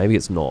 So maybe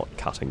it's not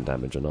cutting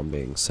damage and I'm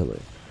being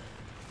silly.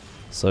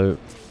 So,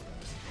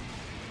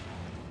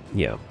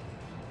 yeah.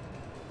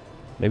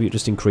 Maybe it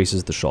just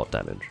increases the shot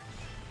damage.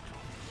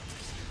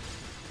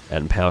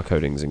 And power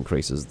coatings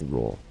increases the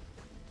raw.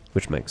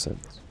 Which makes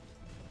sense.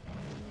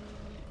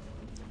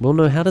 Well,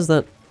 no, how does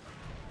that...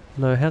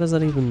 No, how does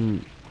that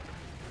even...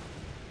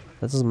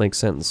 That doesn't make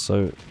sense.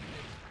 So,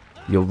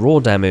 your raw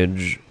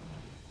damage...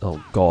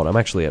 Oh god, I'm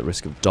actually at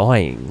risk of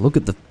dying. Look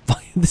at the...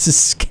 This is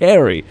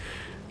scary.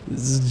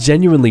 This is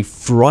genuinely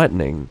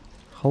frightening.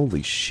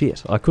 Holy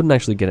shit. I couldn't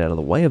actually get out of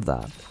the way of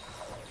that.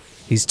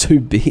 He's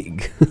too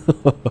big.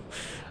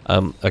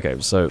 Okay,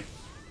 so...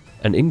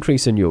 An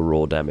increase in your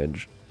raw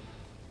damage...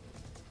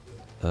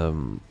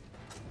 that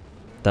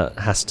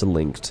has to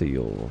link to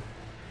your...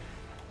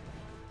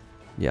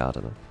 Yeah, I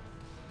don't know.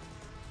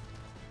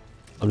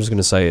 I'm just going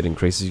to say it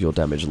increases your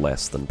damage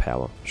less than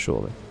power,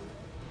 surely.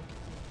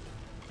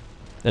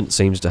 And it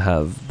seems to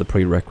have the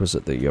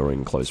prerequisite that you're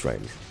in close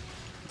range.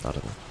 I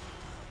don't know.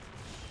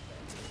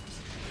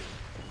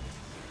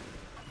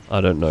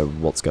 I don't know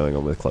what's going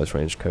on with close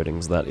range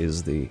coatings. That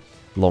is the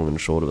long and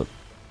short of it.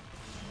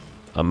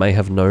 I may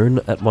have known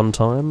at one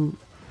time,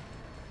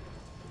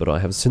 but I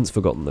have since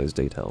forgotten those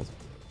details.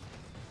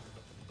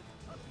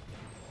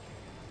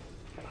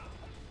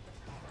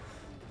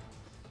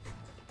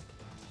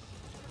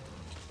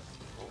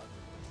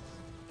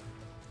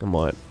 I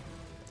might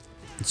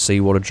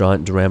see what a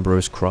giant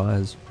Durambros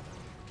cries.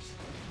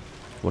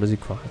 What does he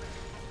cry?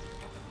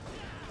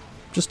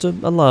 Just a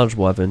large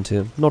wyvern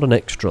tear. Not an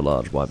extra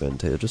large wyvern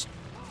tear, just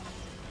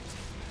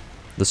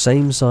the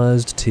same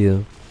sized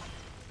tear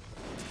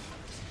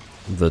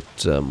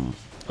that, I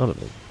don't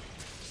know,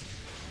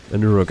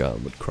 an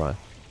Urugan would cry.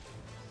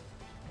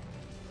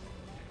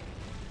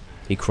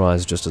 He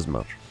cries just as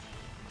much.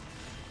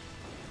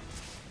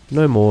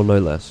 No more, no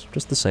less.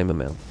 Just the same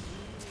amount.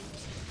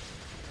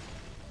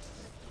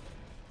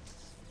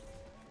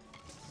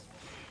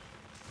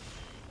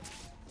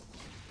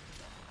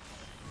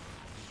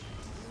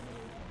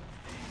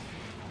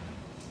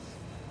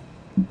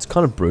 It's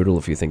kind of brutal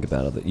if you think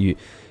about it, that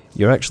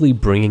you're actually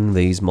bringing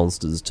these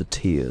monsters to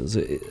tears.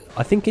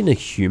 I think in a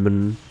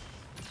human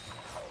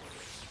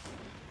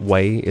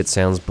way it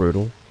sounds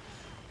brutal.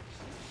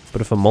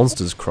 But if a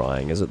monster's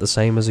crying, is it the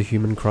same as a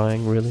human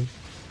crying, really?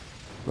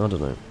 I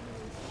don't know.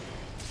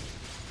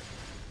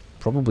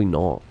 Probably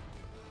not.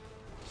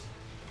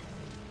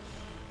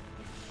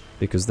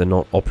 Because they're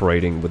not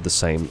operating with the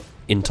same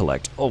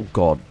intellect. Oh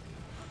god.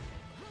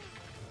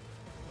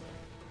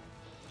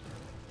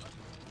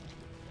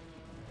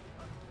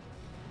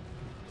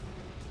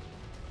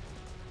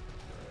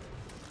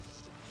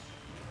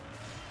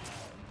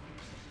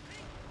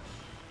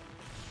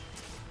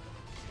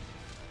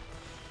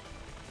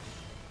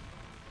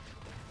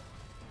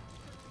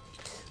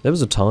 There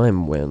was a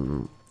time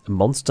when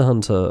Monster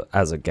Hunter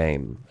as a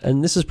game,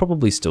 and this is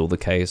probably still the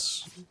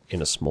case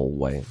in a small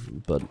way,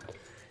 but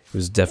it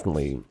was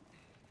definitely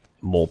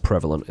more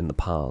prevalent in the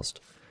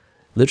past.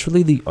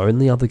 Literally the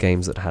only other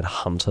games that had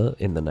Hunter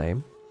in the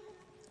name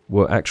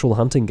were actual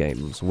hunting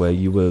games where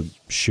you were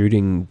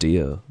shooting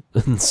deer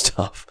and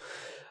stuff.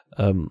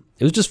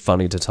 It was just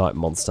funny to type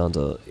Monster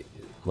Hunter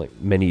like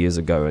many years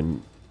ago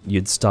and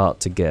you'd start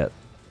to get,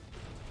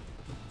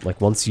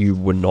 like once you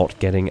were not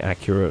getting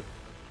accurate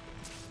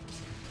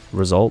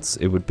results,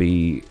 it would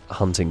be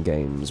hunting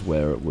games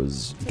where it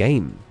was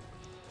game.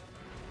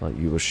 Like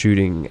you were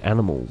shooting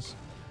animals.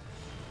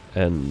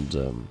 And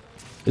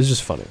it was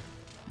just funny.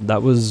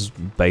 That was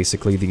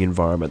basically the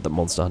environment that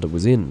Monster Hunter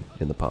was in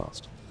the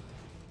past.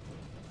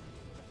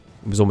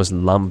 It was almost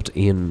lumped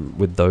in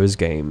with those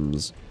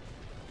games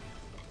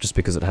just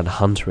because it had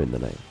Hunter in the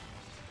name.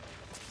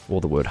 Or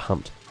the word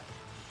hunt.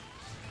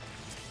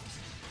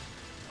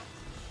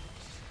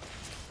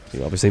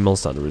 Yeah, obviously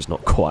Monster Hunter is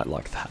not quite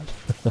like that.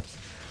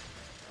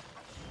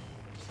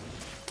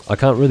 I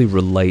can't really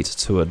relate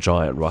to a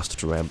giant rust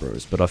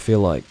Duramboros, but I feel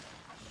like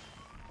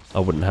I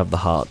wouldn't have the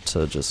heart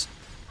to just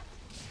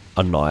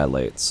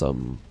annihilate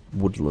some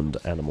woodland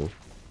animal.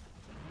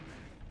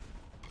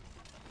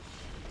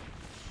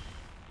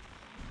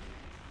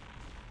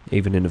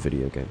 Even in a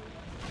video game.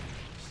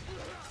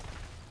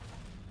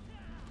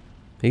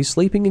 He's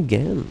sleeping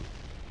again.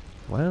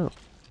 Wow.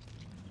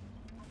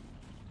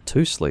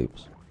 2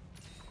 sleeps.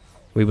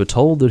 We were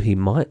told that he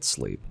might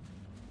sleep.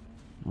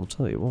 I'll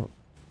tell you what.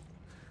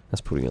 That's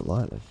putting it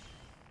lightly.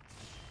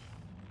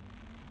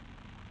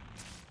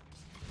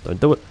 Don't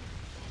do it.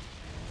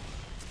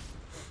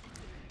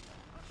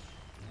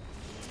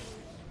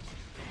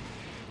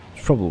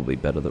 It's probably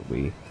better that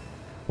we...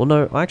 Well,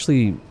 no, I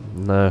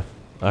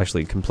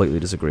actually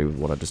completely disagree with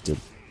what I just did.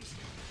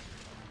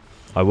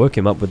 I woke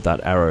him up with that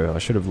arrow. I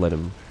should have let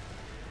him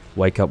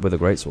wake up with a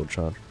greatsword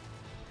charge.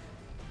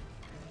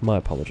 My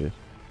apologies.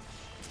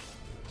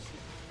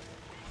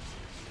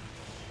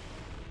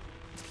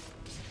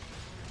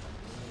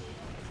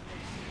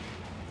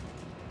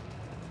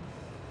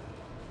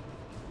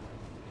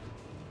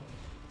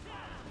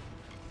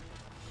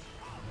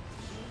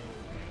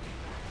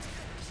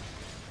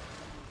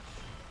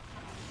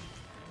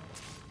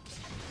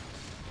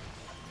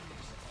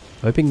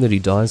 Hoping that he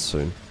dies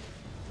soon.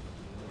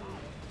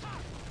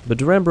 But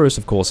Duramboros,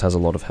 of course, has a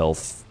lot of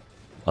health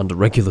under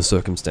regular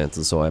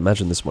circumstances, so I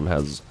imagine this one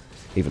has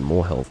even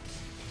more health.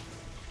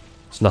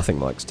 It's nothing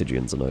like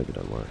Stygian Zenobia,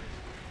 don't worry.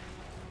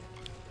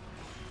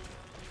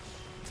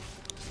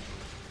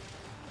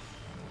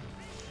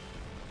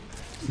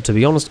 To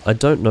be honest, I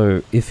don't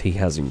know if he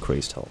has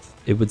increased health.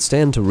 It would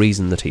stand to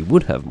reason that he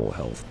would have more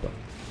health, but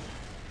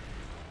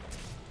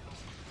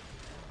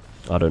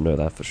I don't know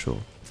that for sure.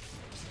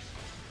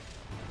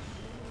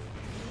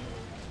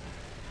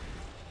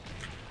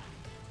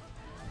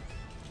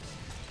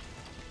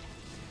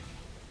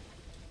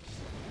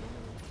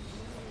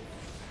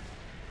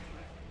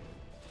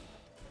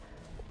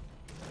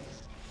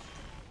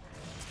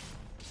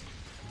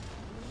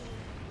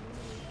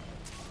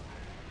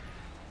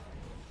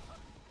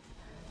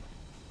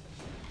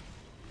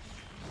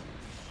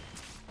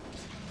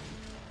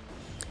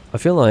 I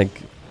feel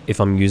like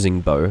if I'm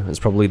using bow, it's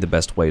probably the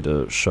best way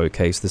to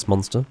showcase this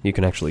monster. You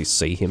can actually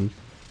see him.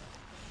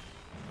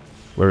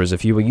 Whereas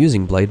if you were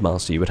using Blade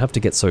Master, you would have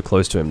to get so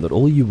close to him that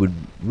all you would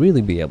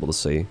really be able to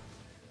see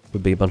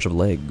would be a bunch of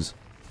legs.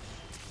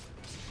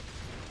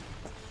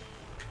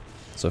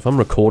 So if I'm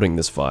recording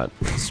this fight,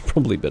 it's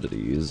probably better to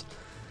use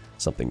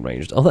something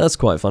ranged. Oh, that's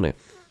quite funny.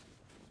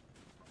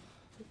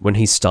 When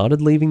he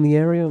started leaving the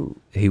area,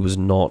 he was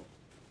not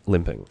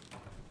limping.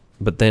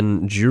 But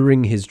then,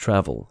 during his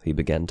travel, he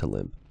began to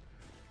limp.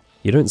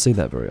 You don't see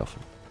that very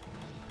often.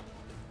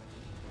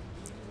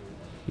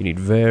 You need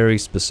very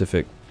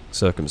specific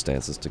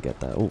circumstances to get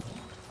that. Oh,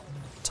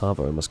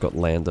 Tavo almost got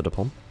landed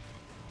upon.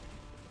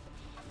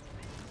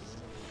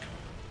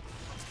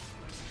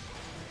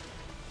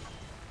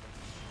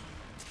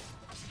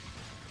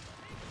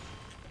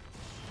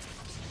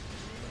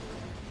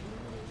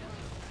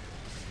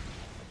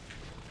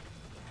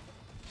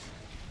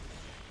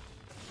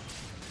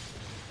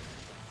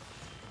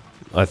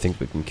 I think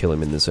we can kill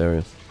him in this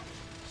area.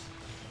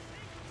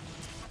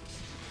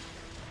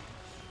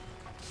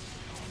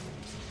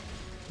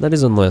 That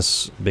is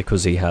unless,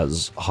 because he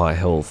has high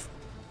health,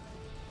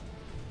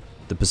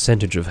 the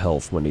percentage of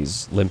health when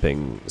he's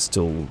limping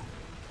still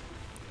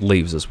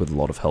leaves us with a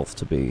lot of health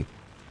to be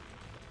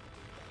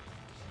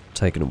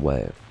taken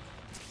away.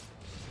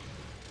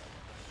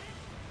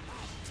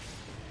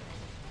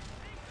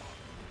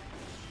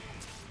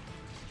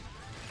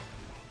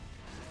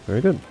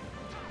 Very good.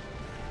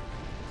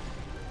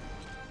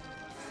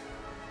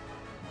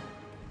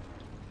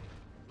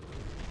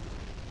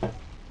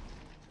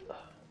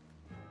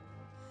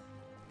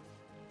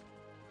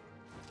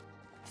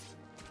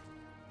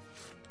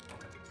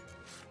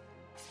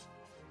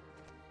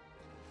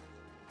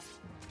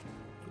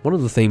 One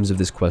of the themes of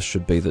this quest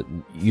should be that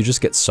you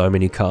just get so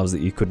many cards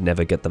that you could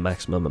never get the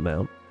maximum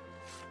amount.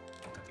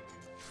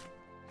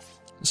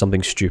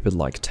 Something stupid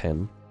like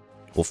 10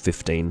 or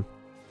 15.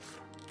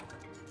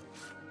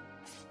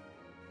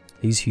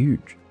 He's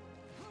huge.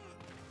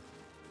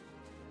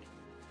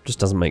 Just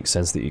doesn't make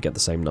sense that you get the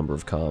same number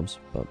of carbs,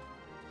 but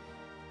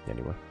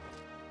anyway.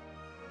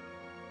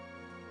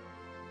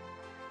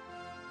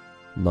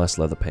 Nice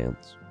leather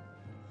pants.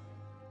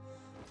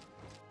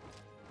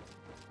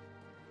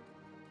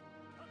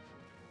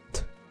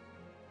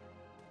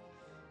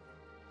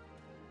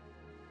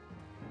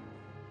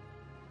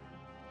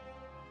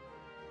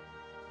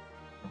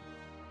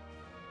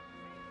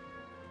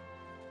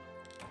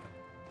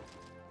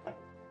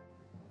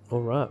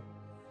 Alright.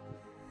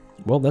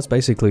 Well, that's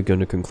basically going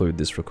to conclude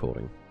this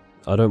recording.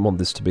 I don't want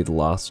this to be the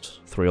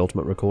last 3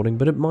 Ultimate recording,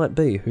 but it might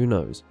be, who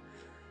knows.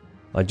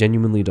 I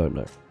genuinely don't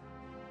know.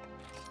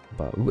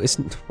 But it's,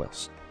 well,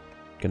 it's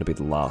going to be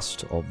the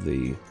last of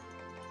the...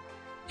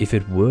 If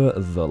it were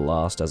the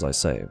last, as I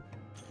say,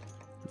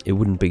 it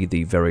wouldn't be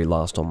the very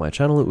last on my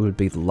channel, it would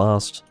be the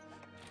last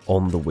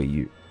on the Wii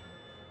U.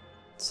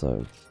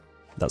 So,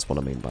 that's what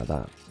I mean by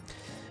that.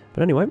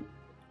 But anyway,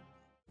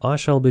 I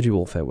shall bid you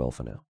all farewell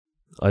for now.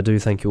 I do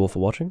thank you all for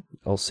watching.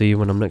 I'll see you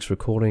when I'm next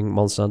recording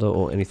Monster Hunter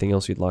or anything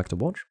else you'd like to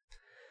watch.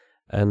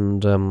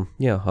 And,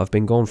 yeah, I've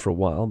been gone for a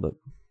while, but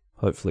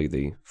hopefully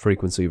the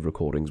frequency of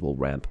recordings will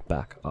ramp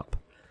back up.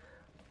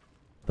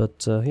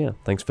 But, yeah,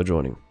 thanks for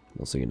joining.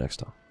 I'll see you next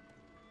time.